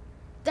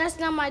 That's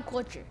not my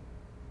culture.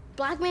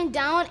 Black men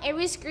down on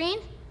every screen?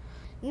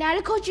 Not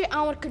a culture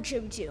I want to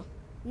contribute to.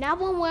 Not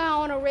one where I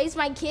want to raise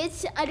my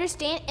kids to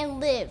understand and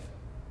live.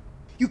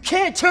 You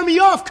can't turn me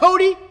off,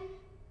 Cody!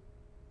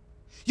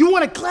 You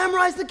want to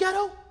glamorize the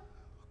ghetto?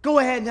 Go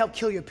ahead and help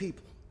kill your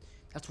people.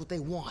 That's what they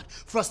want.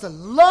 For us to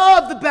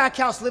love the back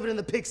house living in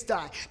the pigsty.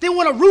 They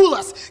want to rule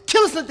us,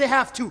 kill us if they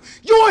have to.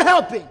 You're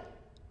helping!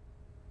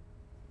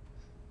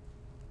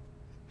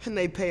 And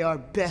they pay our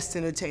best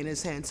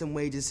entertainers handsome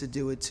wages to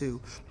do it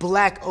too.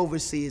 Black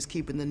overseers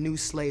keeping the new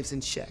slaves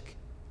in check.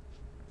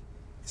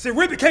 See,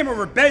 we became a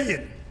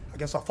rebellion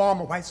against our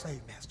former white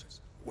slave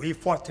masters. We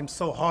fought them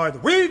so hard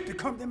that we've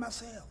become them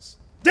ourselves.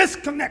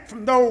 Disconnect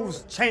from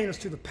those chain us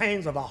to the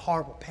pains of our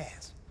horrible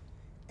past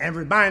and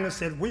remind us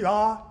that we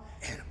are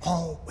and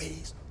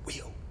always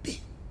will be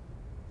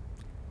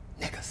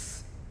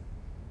niggas.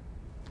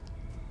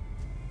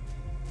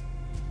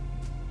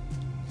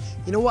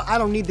 You know what? I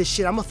don't need this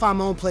shit. I'm gonna find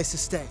my own place to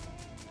stay.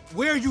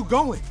 Where are you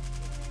going?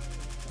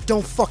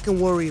 Don't fucking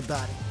worry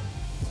about it.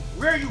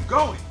 Where are you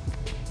going?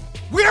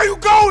 Where are you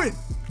going?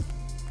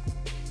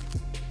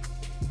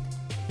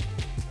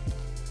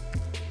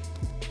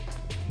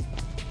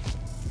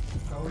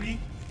 Cody?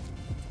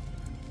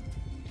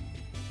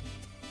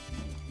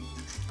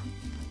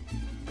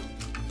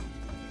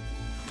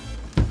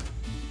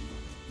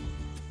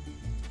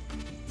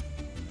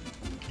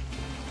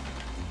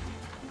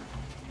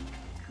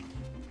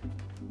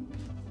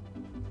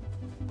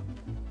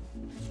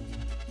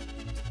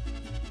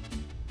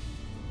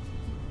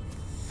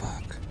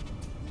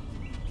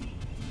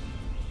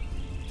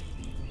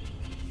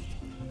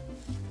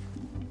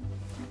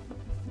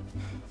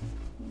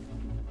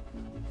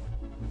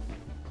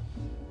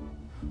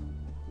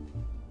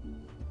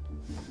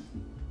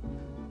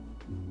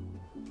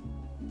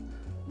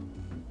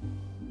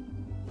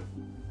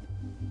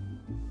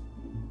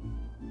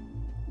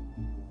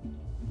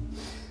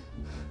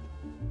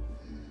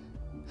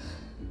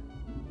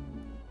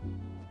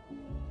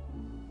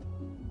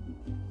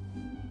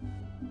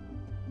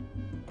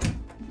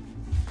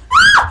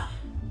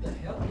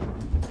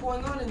 What's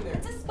going on in there?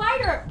 It's a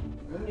spider!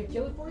 You want me to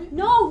kill it for you?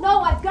 No,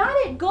 I've got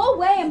it! Go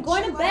away, I'm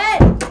going to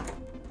bed!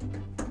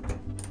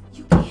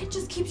 You can't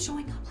just keep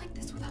showing up like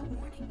this without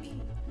warning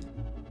me.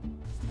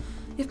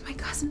 If my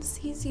cousin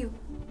sees you,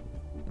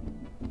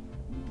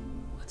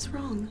 what's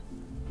wrong?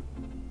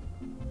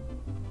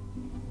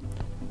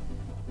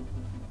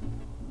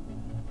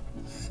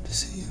 I had to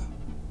see you.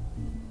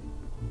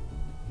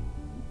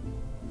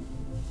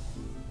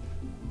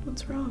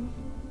 What's wrong?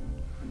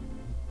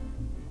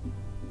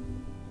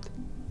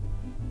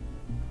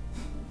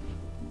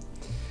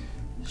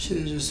 Shit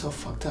is just so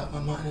fucked up. My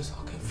mind is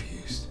all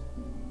confused.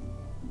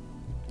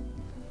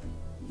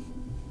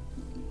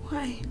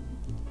 Why?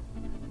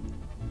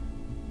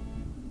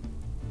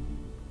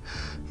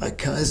 My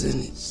cousin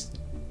is...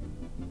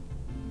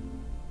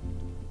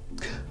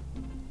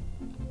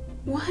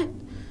 What?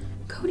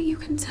 Cody, you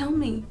can tell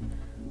me.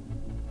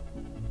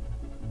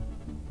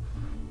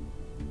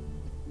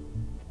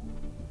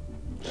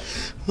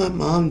 My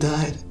mom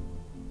died.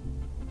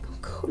 Oh,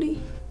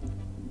 Cody.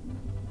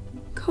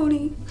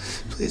 Cody.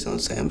 Please don't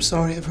say I'm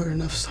sorry. I've heard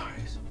enough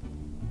sorries.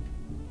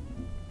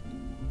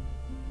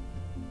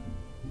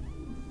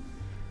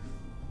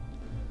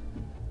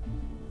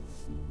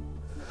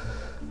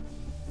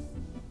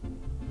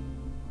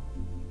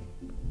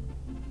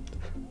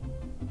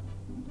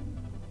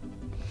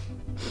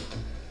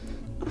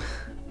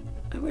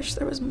 I wish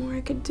there was more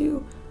I could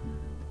do.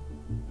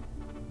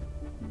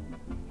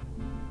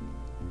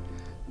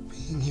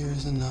 Being here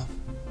is enough.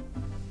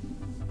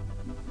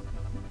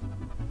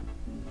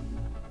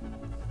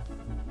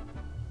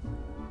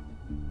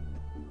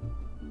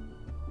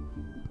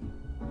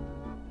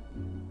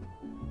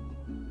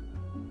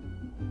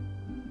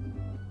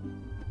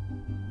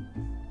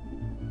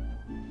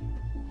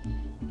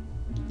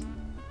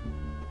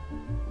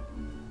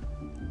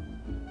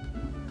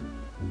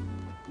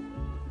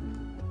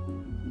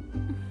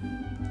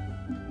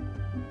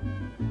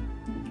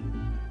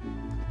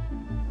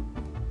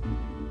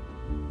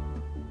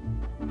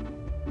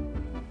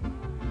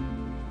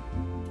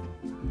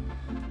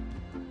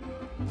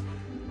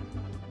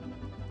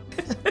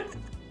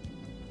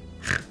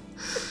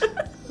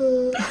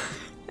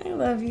 I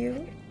love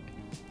you.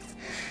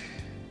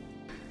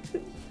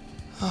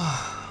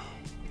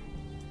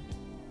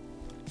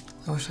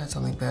 I wish I had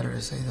something better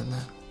to say than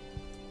that.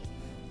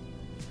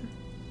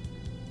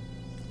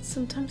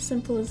 Sometimes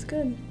simple is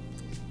good.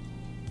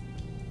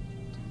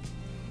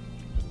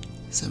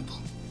 Simple.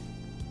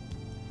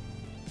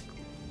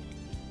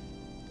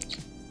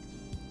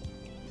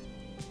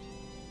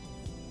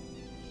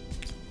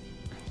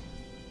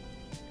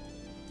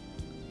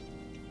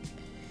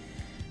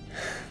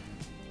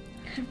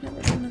 I've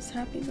never been this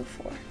happy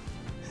before.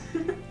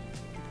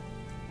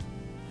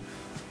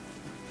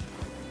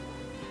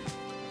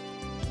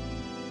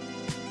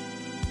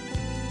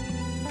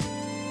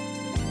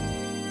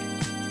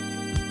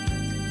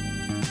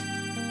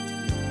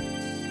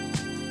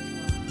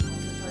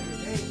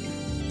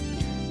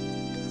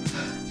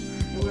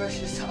 We were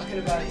actually just talking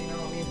about it, you know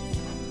what I mean?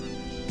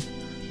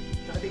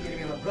 I think you're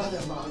gonna be my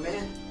brother-in-law,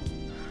 man.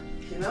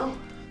 You know?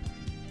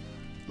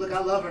 Look, I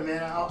love her,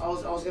 man. I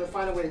was gonna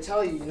find a way to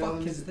tell you, you know?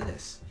 What is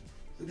this?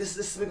 This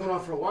has been going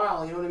on for a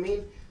while, you know what I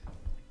mean?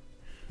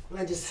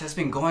 And This has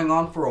been going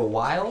on for a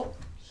while?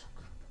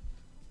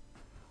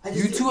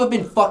 You two have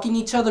been fucking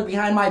each other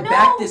behind my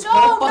back this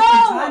whole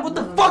fucking time? What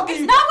the fuck is...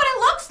 It's not what it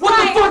looks like!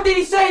 What the fuck did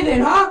he say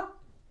then, huh?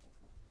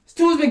 It's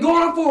feud's been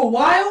going on for a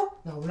while?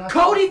 No, we're not.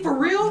 Cody, for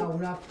real? No,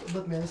 we're not.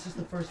 Look, man, this is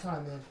the first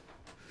time, man.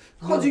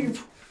 Cody, you...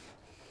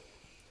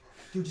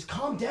 Dude, just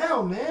calm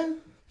down, man.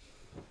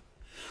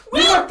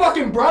 You're my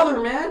fucking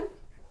brother, man.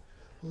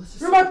 Well,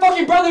 You're my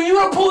fucking brother. You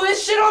wanna pull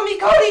this shit on me,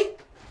 Cody?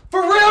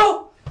 For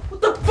real?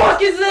 What the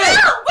fuck is this?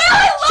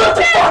 Shut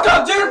the fuck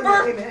up,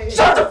 Jennifer!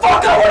 Shut the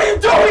fuck up! What are you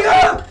doing,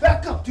 huh?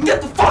 Back up, dude.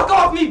 Get the fuck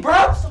off me,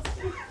 bro!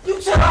 You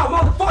chill out,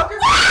 motherfucker!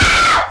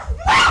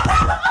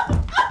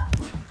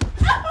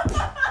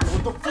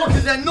 What the fuck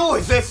is that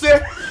noise, that's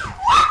it?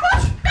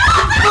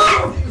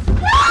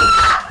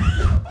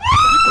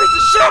 You piece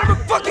of shit! I'm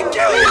gonna fucking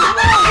kill you! I'm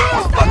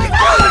gonna fucking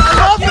kill you!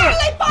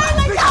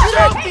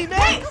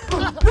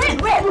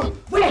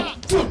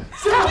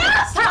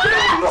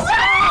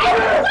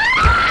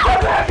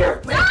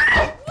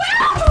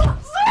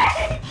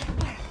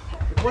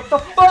 What the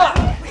fuck?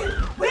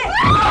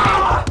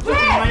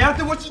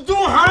 Mayate, what you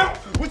doing, huh?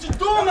 What you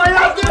doing,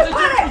 Mayate?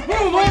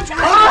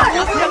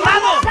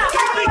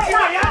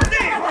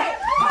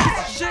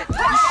 Shit!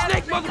 You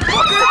snake,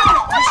 motherfucker!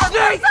 You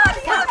snake!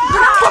 I'm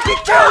gonna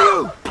fucking kill you!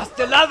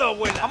 Hasta el lado,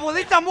 abuela.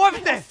 Abuelita,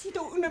 muévete. He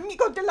sido un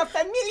amigo de la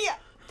familia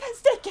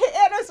desde que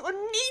eras un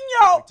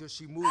niño. Until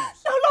she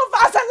moves. No lo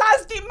vas a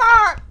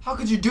lastimar. How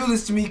could you do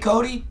this to me,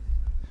 Cody?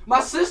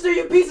 My sister,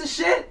 you piece of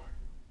shit!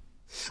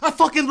 I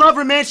fucking love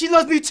her, man. She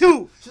loves me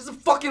too. She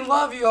doesn't fucking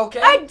love you, okay?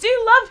 I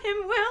do love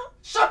him, Will.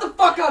 Shut the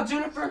fuck up,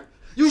 Jennifer!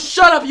 You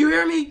shut up, you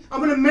hear me?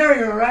 I'm gonna marry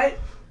her, alright?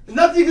 There's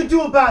nothing you can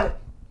do about it.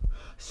 I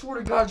swear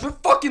to God, you're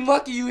fucking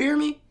lucky, you hear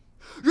me?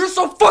 You're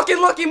so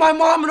fucking lucky my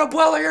mom and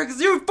Abuela are here,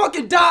 because you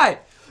fucking die!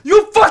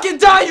 You fucking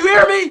die, you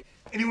hear me?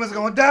 Anyone's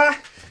gonna die?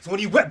 It's one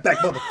of you wetback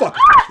motherfuckers.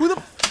 Who the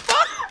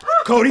fuck?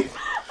 Cody,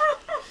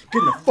 get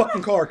in the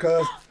fucking car,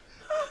 cuz.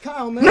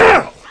 Kyle, man.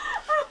 Now!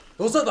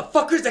 Those are the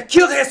fuckers that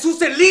killed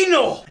Jesus and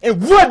Lino!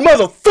 And what,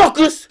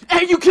 motherfuckers?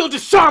 And you killed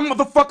Deshaun,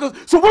 motherfucker.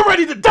 So we're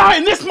ready to die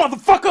in this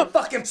motherfucker.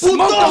 Fucking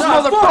smoke those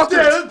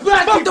motherfuckers!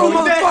 Fuck those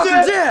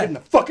motherfuckers, yeah! Get in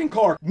the fucking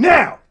car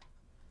now!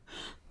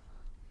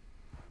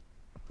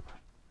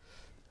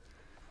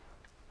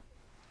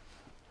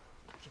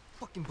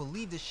 Fucking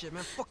believe this shit,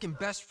 man. Fucking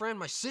best friend,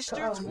 my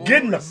sister.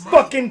 Get in the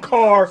fucking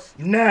car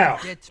now!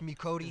 Dead to me,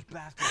 Cody.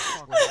 God,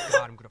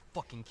 I'm gonna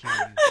fucking kill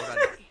you.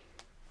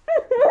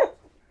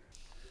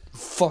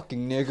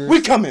 Fucking nigger.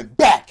 We coming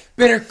back.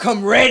 Better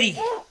come ready.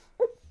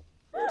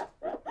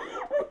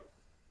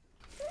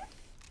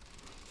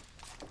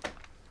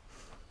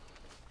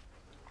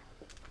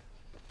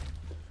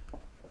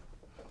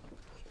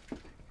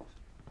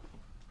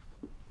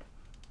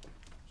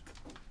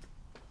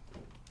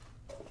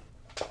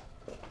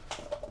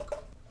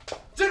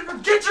 Jennifer,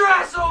 get your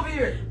ass over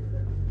here!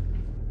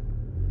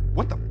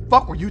 What the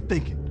fuck were you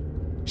thinking?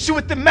 She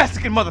with the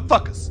Mexican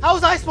motherfuckers. How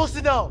was I supposed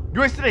to know?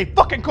 You ain't seen any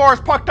fucking cars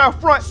parked out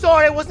front.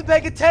 Sorry, I wasn't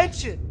paying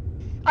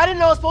attention. I didn't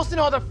know I was supposed to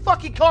know how their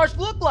fucking cars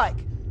look like.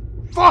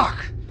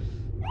 Fuck!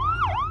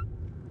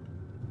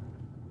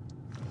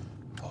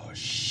 Oh,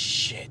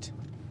 shit.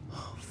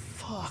 Oh,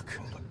 fuck.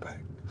 Look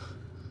back.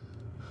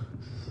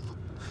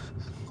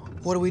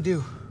 What do we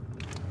do?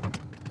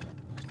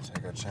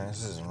 Take our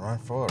chances and run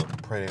for it, or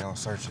pray they don't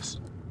search us.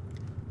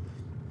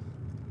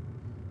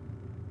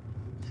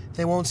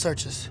 They won't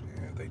search us.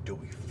 Yeah, if they do,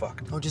 we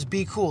fucked. No, just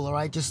be cool, all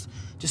right? Just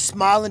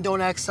smile and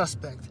don't act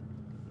suspect.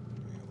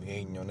 We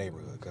ain't in your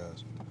neighborhood,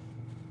 cuz.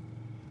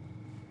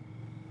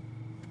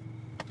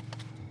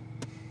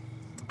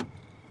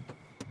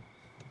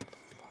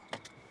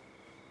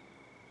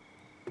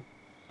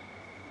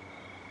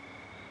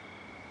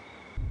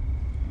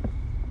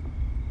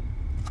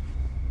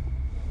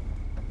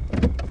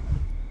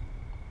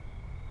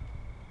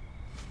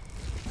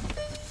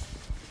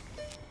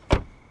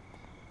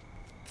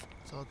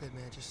 It's all good,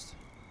 man. Just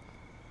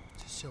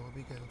chill. We'll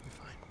be good. We'll be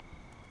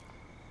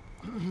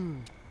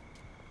fine.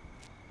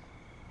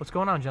 What's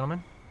going on,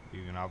 gentlemen?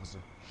 Evening, officer.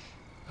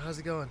 How's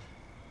it going?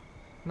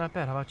 Not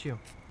bad. How about you?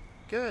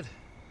 Good.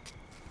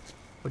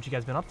 What you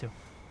guys been up to?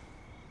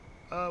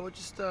 We're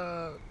just,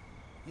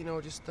 you know,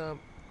 just, Where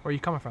are you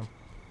coming from?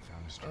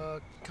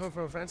 coming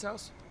from a friend's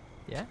house.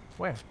 Yeah?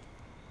 Where?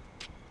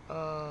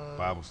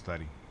 Bible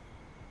study.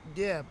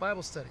 Yeah,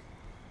 Bible study.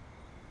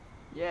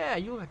 Yeah,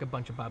 you look like a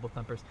bunch of Bible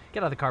thumpers.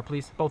 Get out of the car,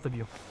 please. Both of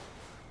you.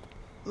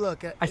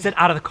 Look, I said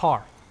out of the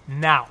car.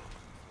 Now.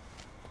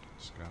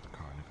 Just get out the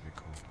car, nigga. Get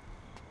cool.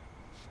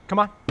 Come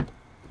on.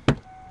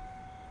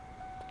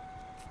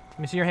 Let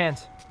me see your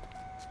hands.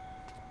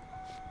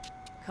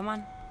 Come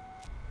on.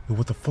 Yo,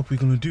 what the fuck we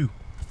gonna do?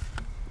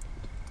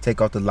 Take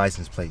off the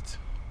license plates.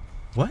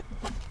 What?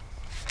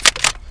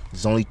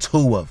 There's only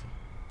 2 of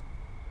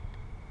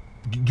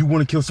them. You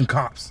wanna kill some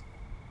cops?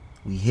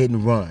 We hit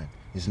and run.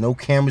 There's no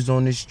cameras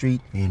on this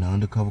street. We in an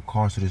undercover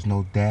car, so there's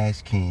no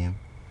dash cam.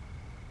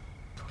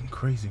 Fucking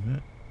crazy,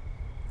 man.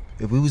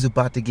 If we was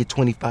about to get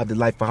 25 to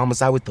life for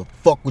homicide, what the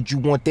fuck would you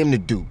want them to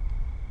do?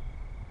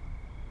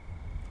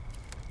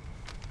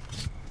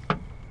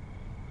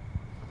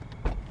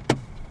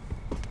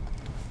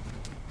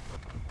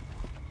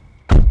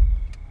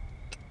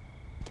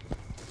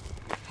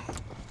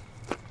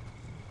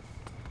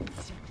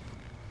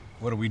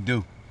 What do we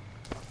do?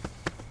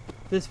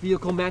 This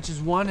vehicle matches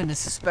one in a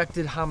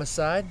suspected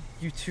homicide.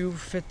 You two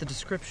fit the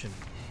description.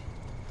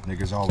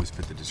 Niggas always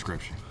fit the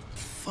description.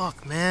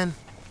 Fuck, man.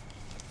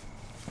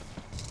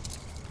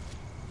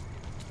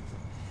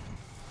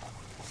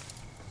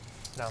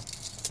 No.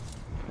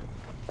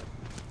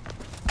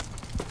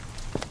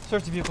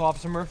 Search the vehicle,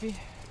 Officer Murphy.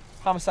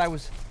 Homicide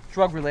was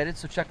drug-related,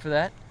 so check for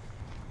that.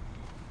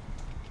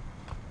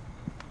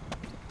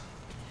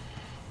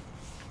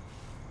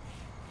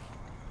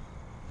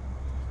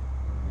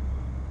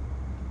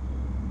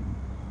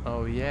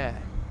 Oh, yeah.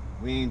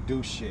 We ain't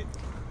do shit.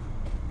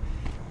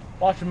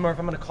 Watch him, Murph.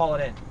 I'm gonna call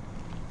it in.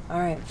 All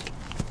right.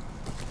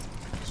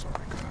 Sorry,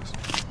 guys.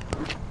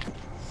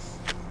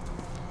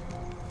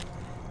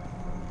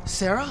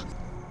 Sarah?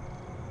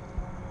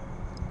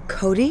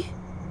 Cody?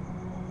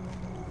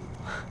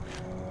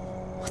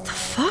 What the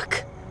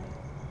fuck?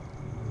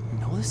 You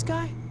know this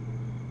guy?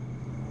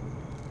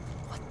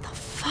 What the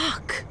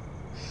fuck?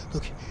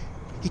 Look,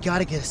 you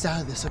gotta get us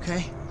out of this,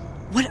 okay?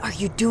 What are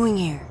you doing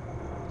here?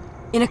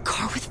 In a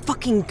car with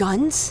fucking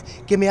guns?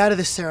 Get me out of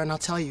this, Sarah, and I'll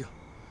tell you.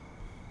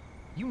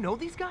 You know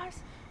these guys?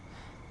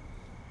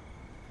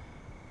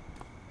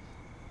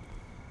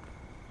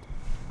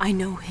 I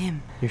know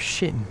him. You're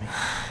shitting me.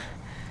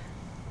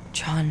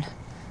 John,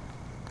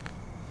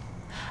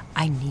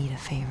 I need a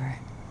favor.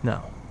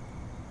 No.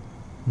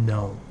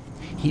 No.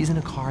 He's in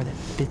a car that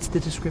fits the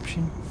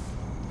description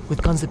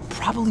with guns that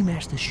probably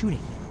match the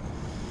shooting.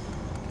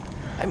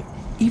 I mean,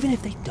 even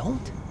if they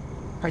don't,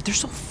 right, they're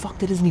so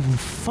fucked it isn't even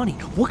funny.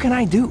 What can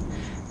I do?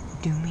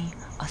 Do me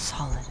a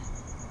solid.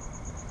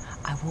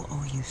 I will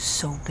owe you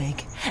so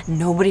big.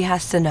 Nobody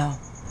has to know.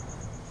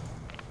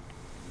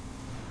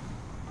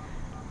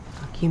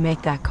 Look, you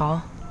make that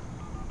call.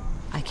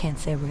 I can't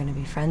say we're gonna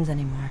be friends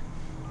anymore.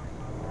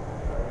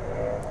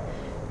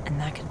 And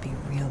that could be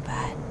real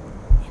bad,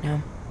 you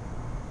know?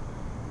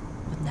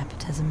 With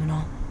nepotism and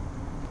all.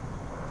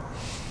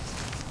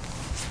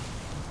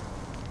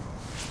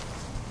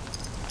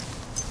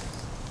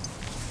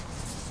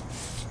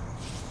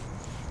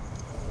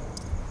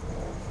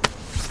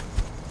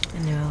 I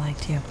knew I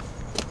liked you.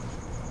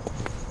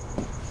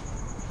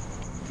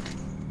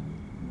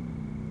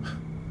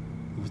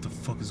 What the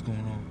fuck is going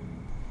on?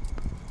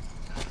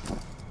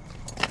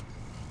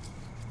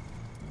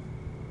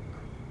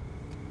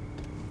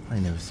 I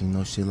ain't never seen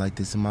no shit like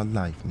this in my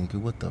life, nigga.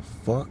 What the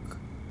fuck?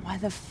 Why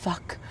the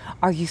fuck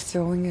are you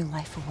throwing your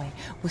life away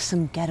with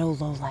some ghetto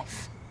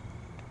lowlife?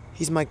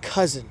 He's my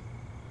cousin.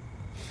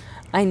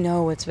 I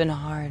know it's been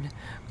hard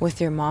with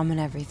your mom and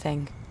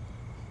everything.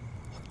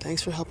 Look,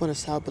 thanks for helping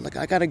us out, but like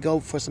I gotta go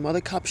before some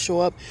other cops show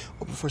up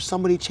or before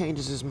somebody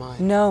changes his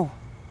mind. No.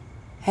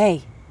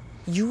 Hey,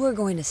 you are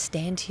going to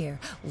stand here,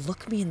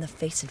 look me in the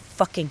face and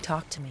fucking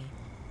talk to me.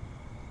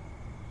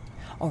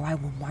 Or I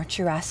will march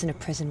your ass into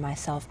prison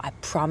myself. I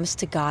promise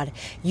to God,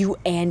 you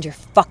and your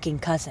fucking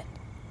cousin.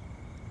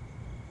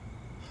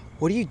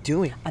 What are you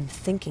doing? I'm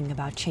thinking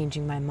about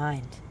changing my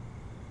mind.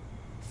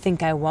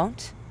 Think I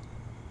won't?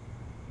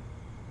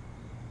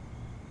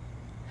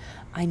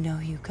 I know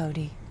you,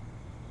 Cody.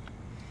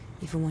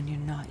 Even when you're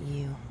not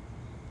you.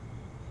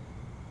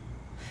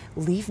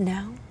 Leave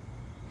now,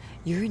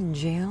 you're in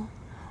jail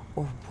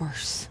or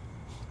worse.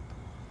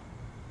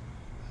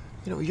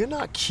 You know, you're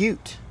not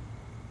cute.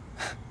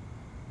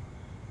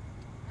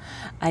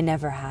 I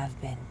never have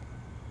been.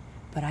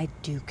 But I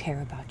do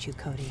care about you,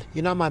 Cody.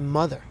 You're not my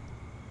mother.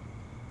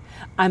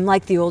 I'm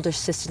like the older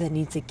sister that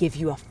needs to give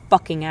you a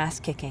fucking ass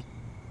kicking.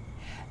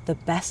 The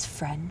best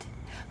friend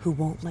who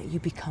won't let you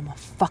become a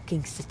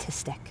fucking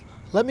statistic.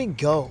 Let me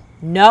go.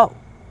 No.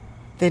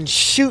 Then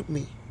shoot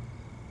me.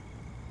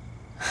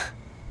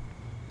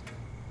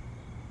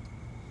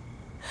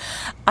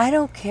 I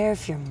don't care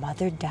if your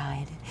mother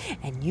died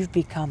and you've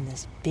become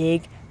this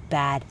big,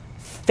 bad,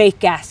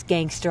 fake-ass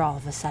gangster all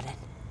of a sudden.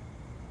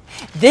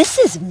 This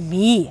is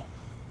me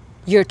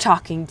you're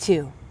talking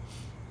to.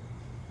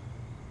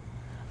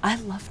 I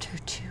loved her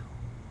too.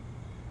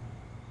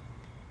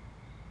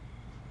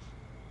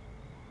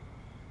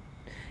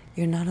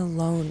 You're not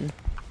alone.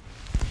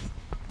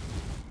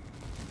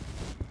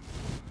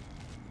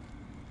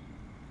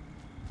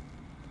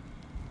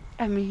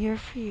 I'm here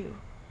for you.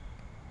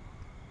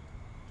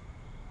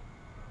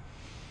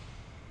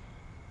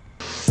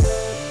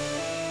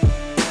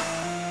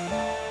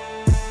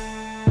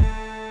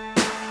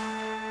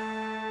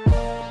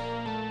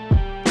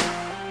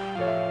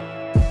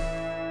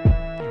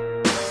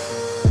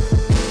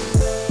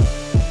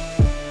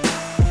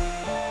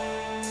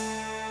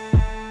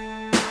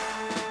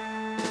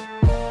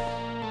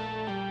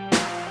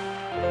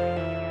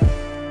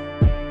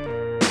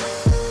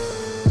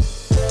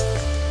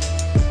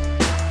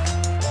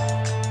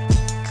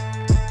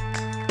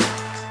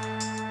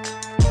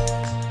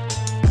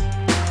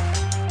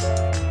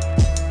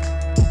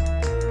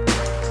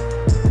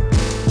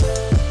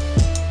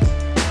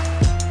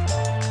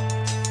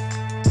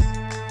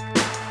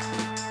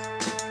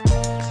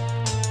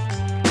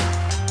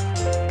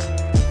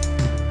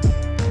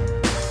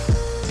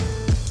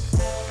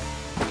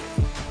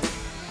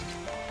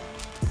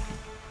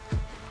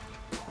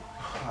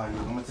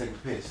 take a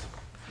piss.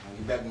 When we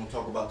get back, we're gonna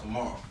talk about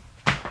tomorrow.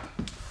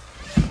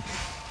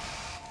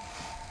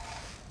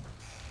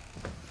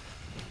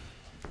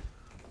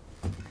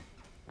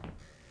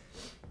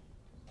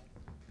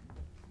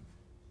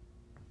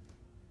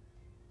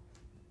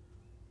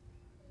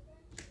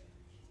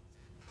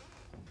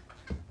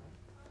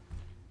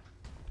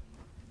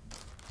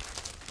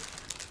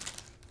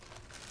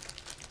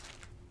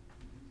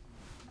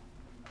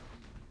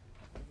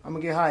 I'm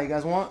gonna get high. You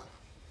guys want?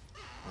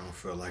 I don't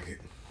feel like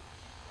it.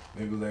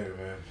 Maybe later,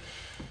 man.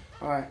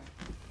 All right.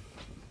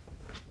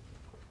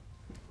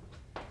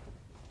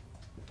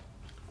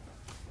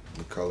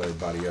 We call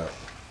everybody up.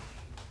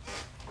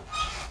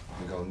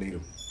 We gonna need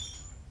them.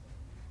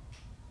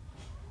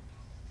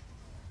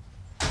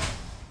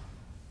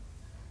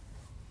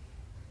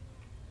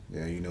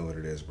 Yeah, you know what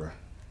it is, bro.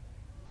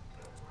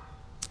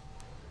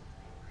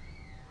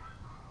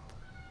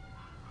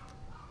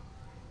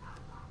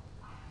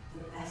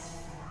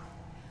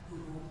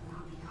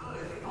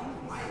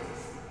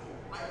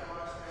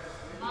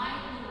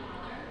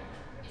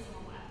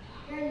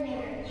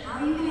 How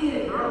are you gonna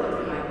get a girl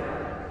looking like that?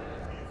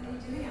 What are you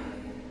doing out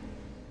here?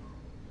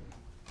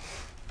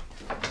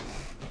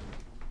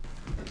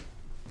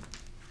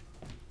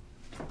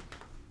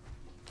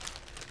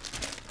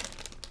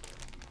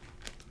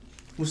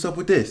 What's up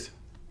with this?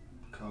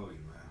 Cody,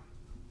 man.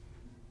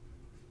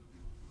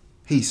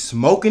 He's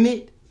smoking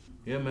it?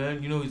 Yeah,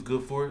 man. You know he's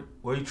good for it.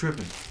 Why are you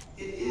tripping?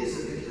 It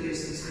is a peculiar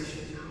sensation.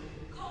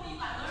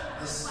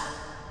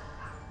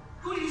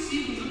 Who do you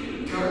see when you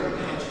look at a girl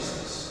in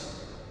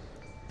consciousness?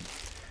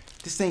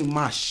 This ain't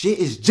my shit,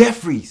 it's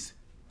Jeffrey's.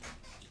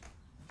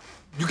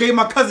 You gave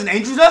my cousin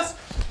Angel dust?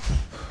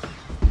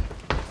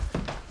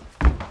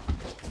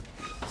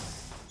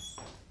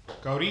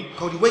 Cody,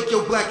 wake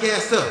your black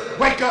ass up.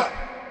 Wake up!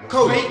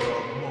 Cody, Wake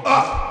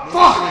up!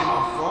 Fuck! It ain't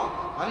my fault.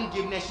 I didn't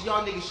give him that shit.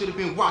 Y'all niggas should have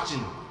been watching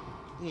him.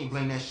 You ain't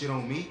blame that shit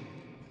on me.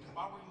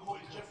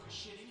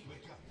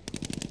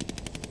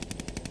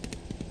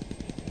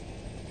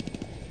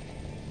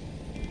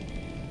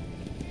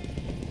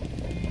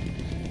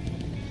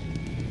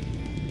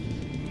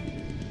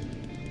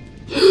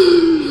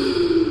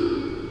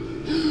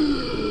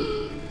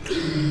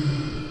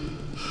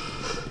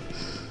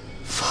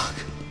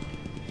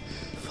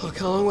 Fuck,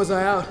 how long was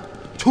I out?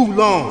 Too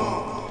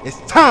long. It's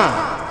time.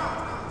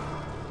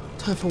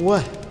 Time for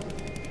what?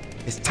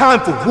 It's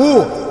time for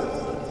war.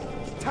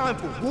 It's time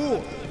for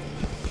war.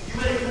 You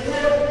ready for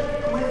war?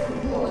 I'm ready for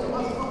war. I'm a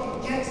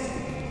motherfucking gangster.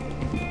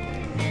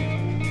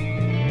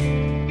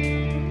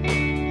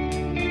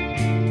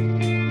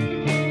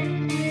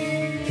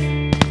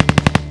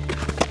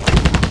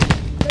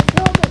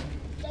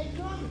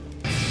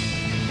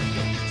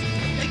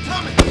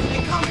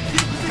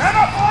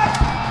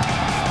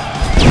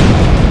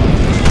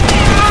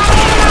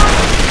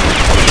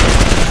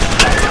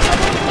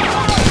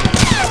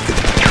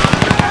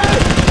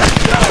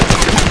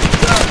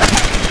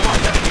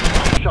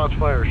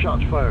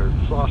 Shots fired.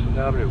 Slauson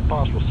Avenue.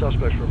 Possible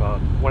suspects from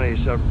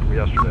 187 from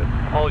yesterday.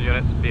 All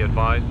units be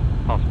advised.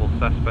 Possible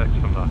suspects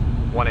from the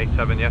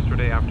 187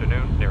 yesterday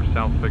afternoon near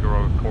South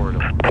Figueroa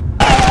Corridor.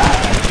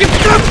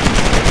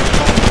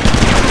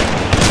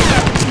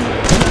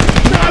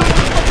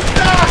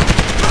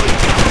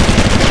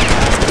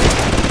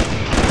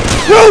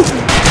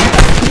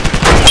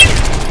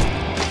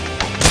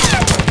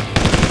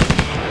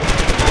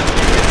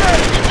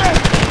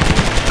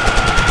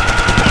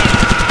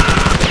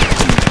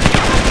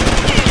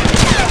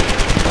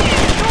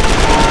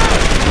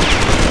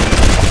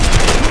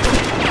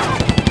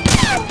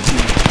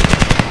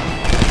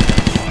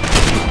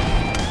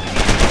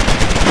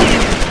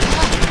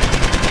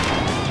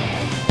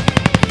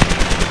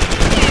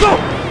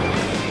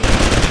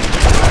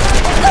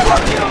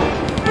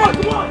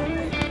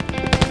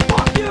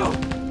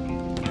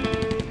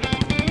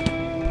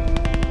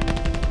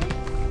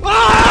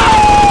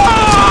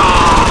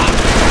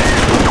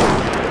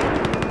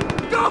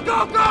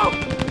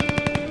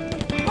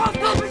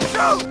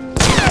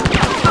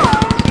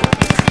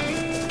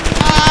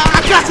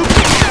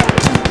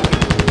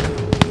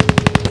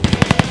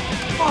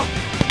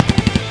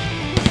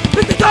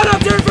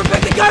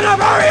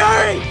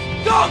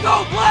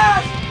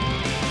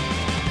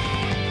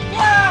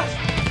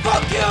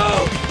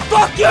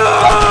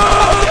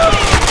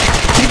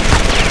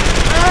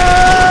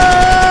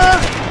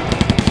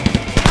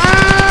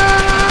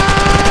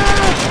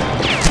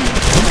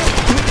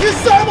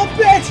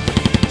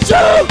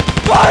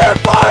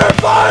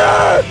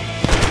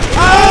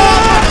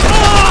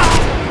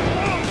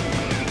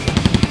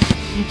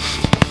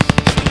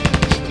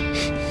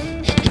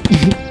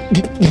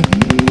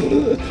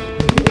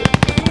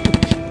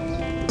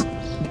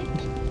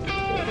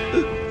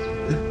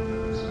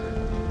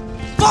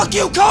 Fuck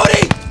you,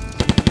 Cody!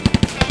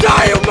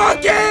 Die, you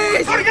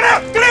monkeys! Cody, get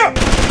out! Get out!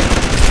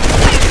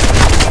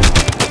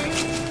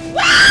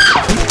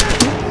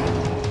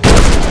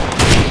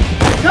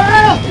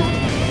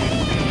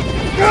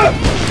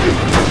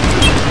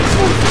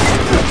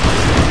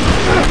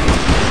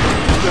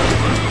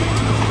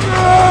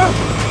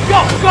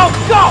 Go! Go!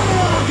 Go!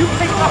 You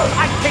take my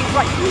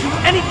You'll do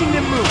anything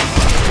that moves.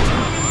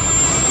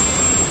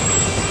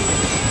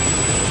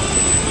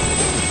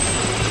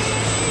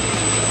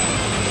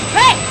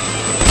 Hey!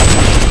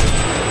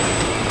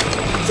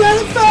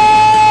 Jennifer!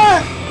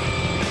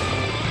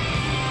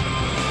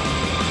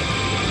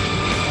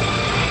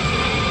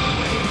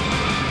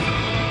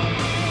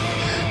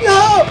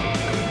 No!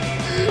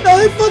 No,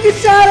 they fucking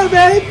shot her,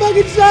 man! They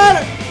fucking shot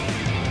her!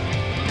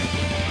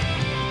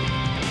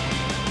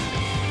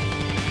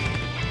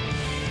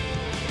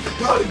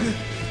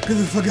 Get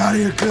the fuck out of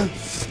here,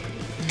 cuz.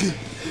 Get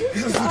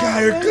the fuck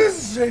out of here, cuz. This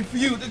is straight for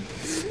you.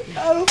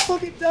 I don't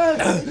fucking die.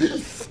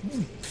 This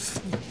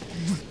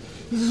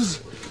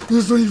is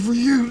straight for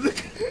you.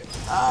 Look.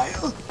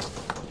 Kyle.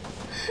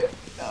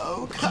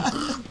 No,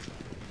 Kyle.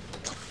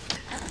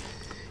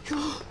 Come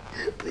on.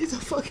 Please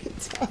don't fucking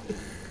die.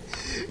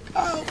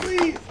 Kyle,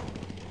 please.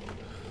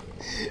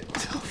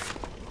 Don't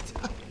fucking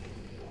die.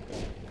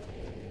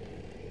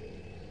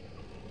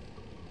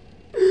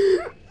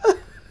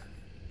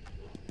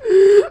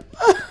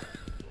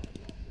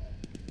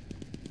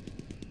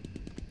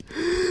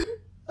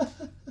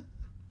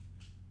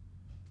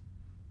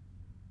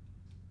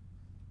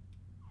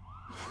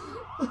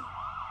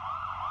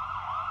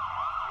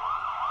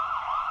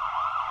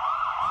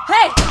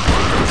 Hey!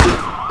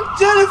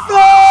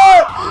 Jennifer!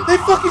 They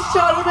fucking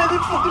shot her, man. They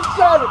fucking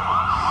shot her.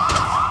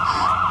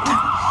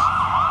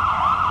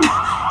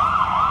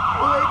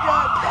 Oh my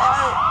God,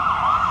 Kyle.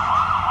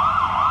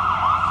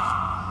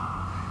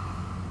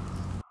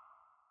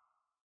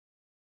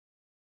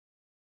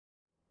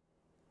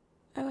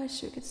 I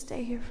wish we could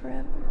stay here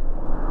forever.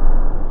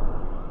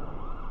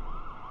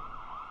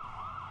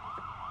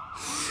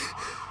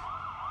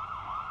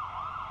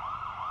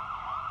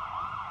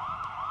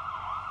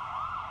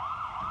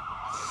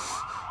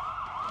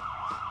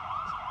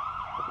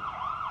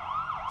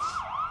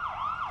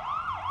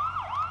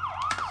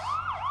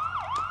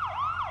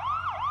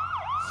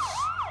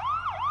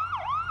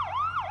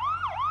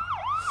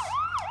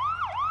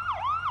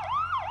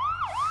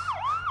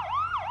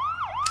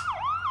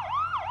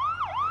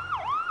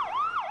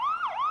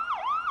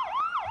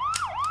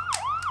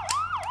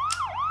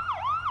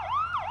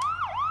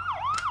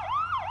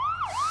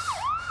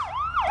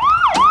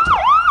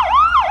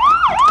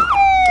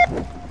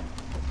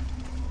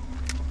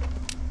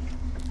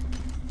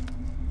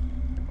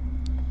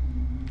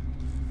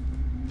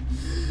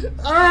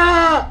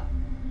 Ah!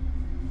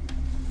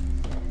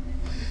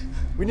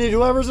 We need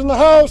whoever's in the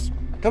house.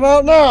 Come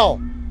out now.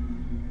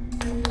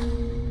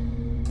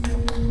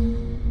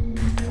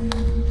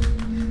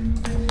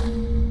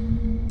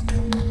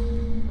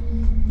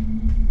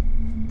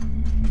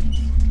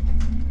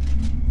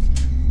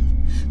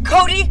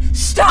 Cody,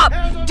 stop!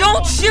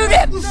 Don't shoot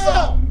him! What's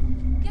up?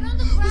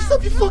 What's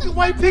up, you fucking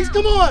white pigs?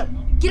 Come on!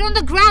 Get on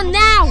the ground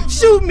now!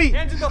 Shoot me!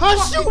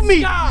 Shoot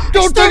me!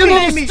 Don't take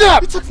another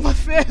step! You took my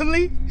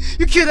family.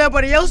 You killed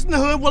everybody else in the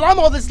hood. Well, I'm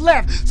all that's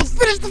left. So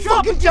finish the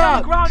fucking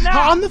job.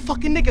 I'm the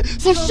fucking nigga.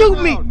 So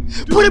shoot me.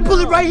 Put a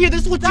bullet right here.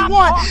 This is what you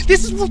want.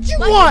 This is what you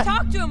want.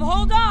 Talk to him.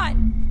 Hold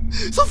on.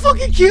 So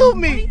fucking kill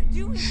me.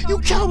 You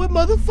coward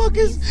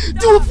motherfuckers.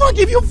 Do it for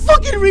give you a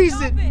fucking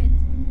reason.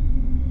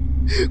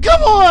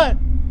 Come on.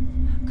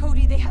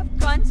 Cody, they have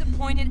guns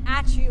pointed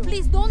at you.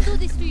 Please don't do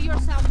this to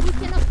yourself. We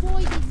can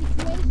avoid this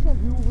situation.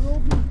 You will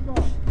be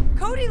shot.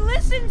 Cody,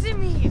 listen to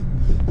me.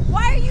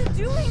 Why are you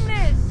doing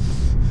this?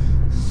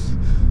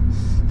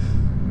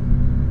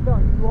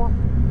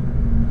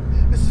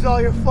 This is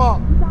all your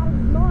fault.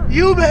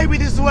 You made me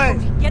this way.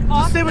 Get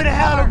off Just say the what the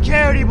hell I car. don't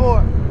care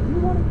anymore.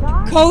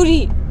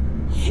 Cody,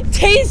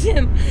 tase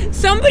him.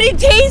 Somebody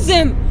tase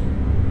him.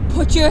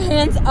 Put your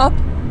hands up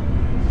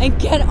and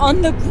get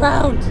on the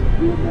ground.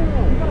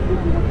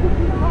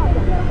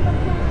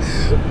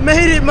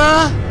 Made it,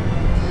 ma.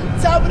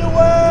 Top of the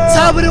world.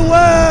 Top of the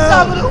world.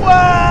 Top of the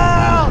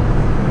world.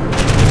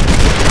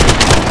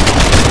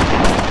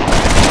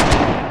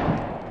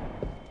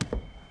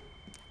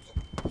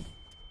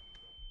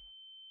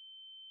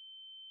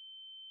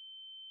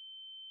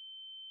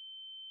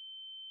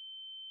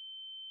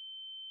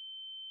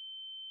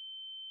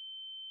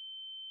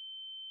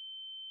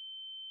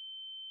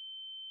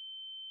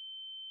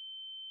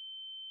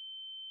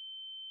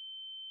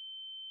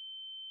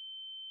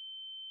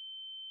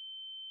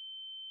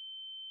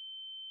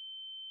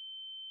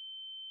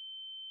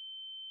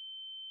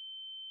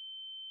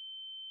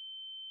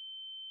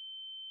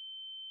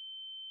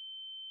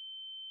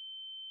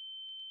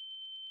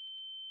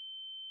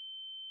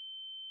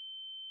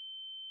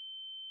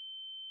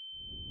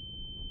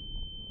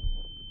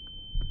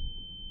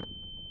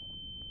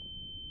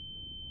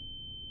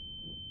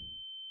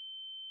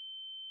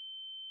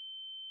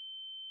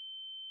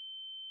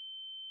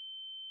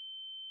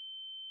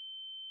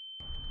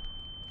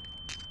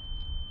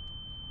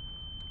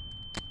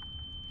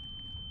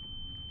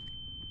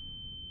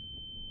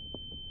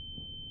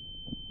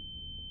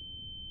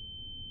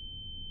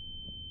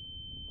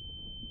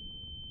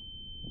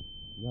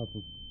 Yeah,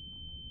 but...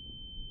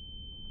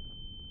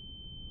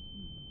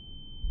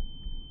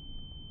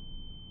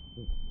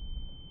 What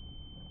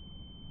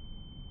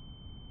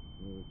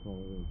do we call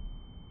it?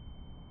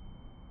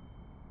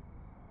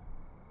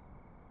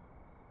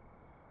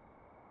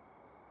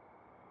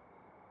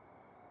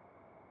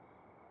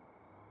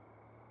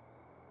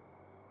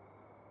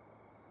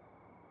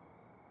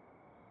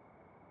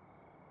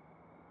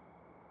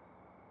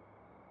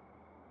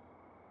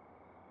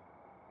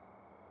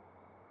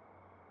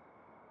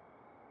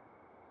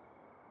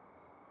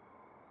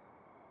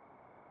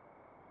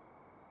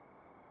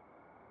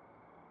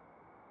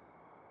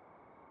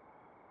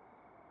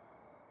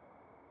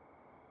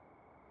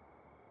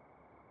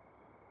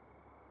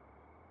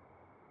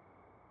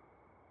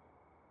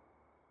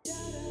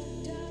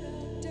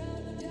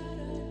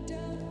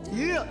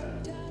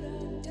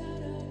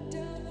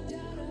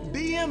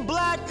 being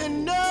black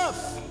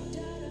enough,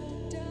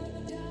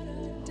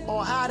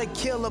 or how to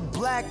kill a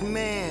black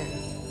man.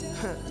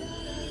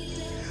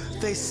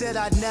 They said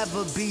I'd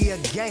never be a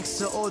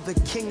gangster or the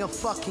king of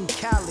fucking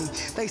Cali.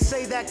 They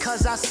say that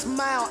cause I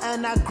smile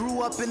and I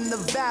grew up in the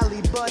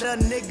valley. But a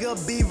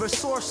nigga be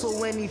resourceful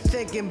when he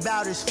thinking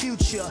about his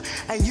future.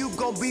 And you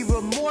gon' be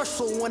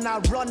remorseful when I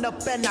run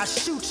up and I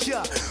shoot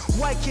ya.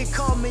 White kid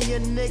call me a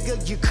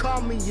nigga, you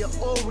call me your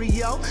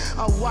Oreo.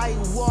 A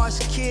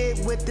whitewashed kid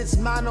with its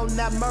mind on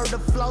that murder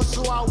flow.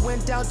 So I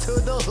went down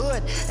to the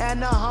hood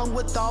and I hung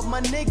with all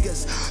my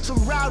niggas.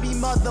 Some rowdy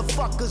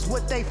motherfuckers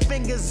with their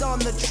fingers on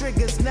the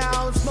triggers. Now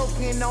I'm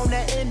smoking on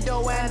that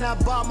endo and I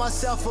bought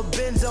myself a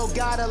benzo.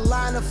 Got a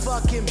line of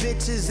fucking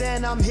bitches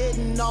and I'm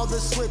hitting all the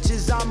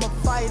switches. I'm a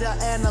fighter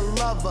and a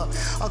lover,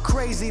 a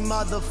crazy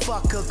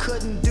motherfucker.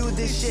 Couldn't do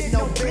this shit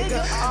no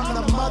bigger. I'm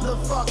the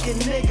motherfucking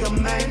nigga,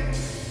 man.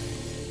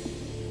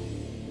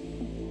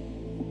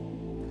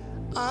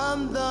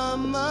 I'm the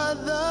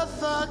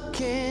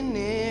motherfucking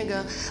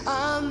nigga.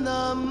 I'm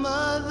the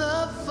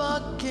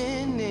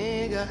motherfucking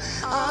nigga.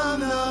 I'm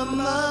the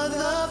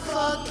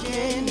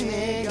motherfucking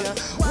nigga.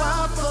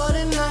 Wild for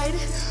the night,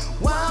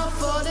 wild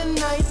for the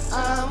night.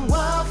 I'm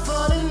wild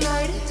for the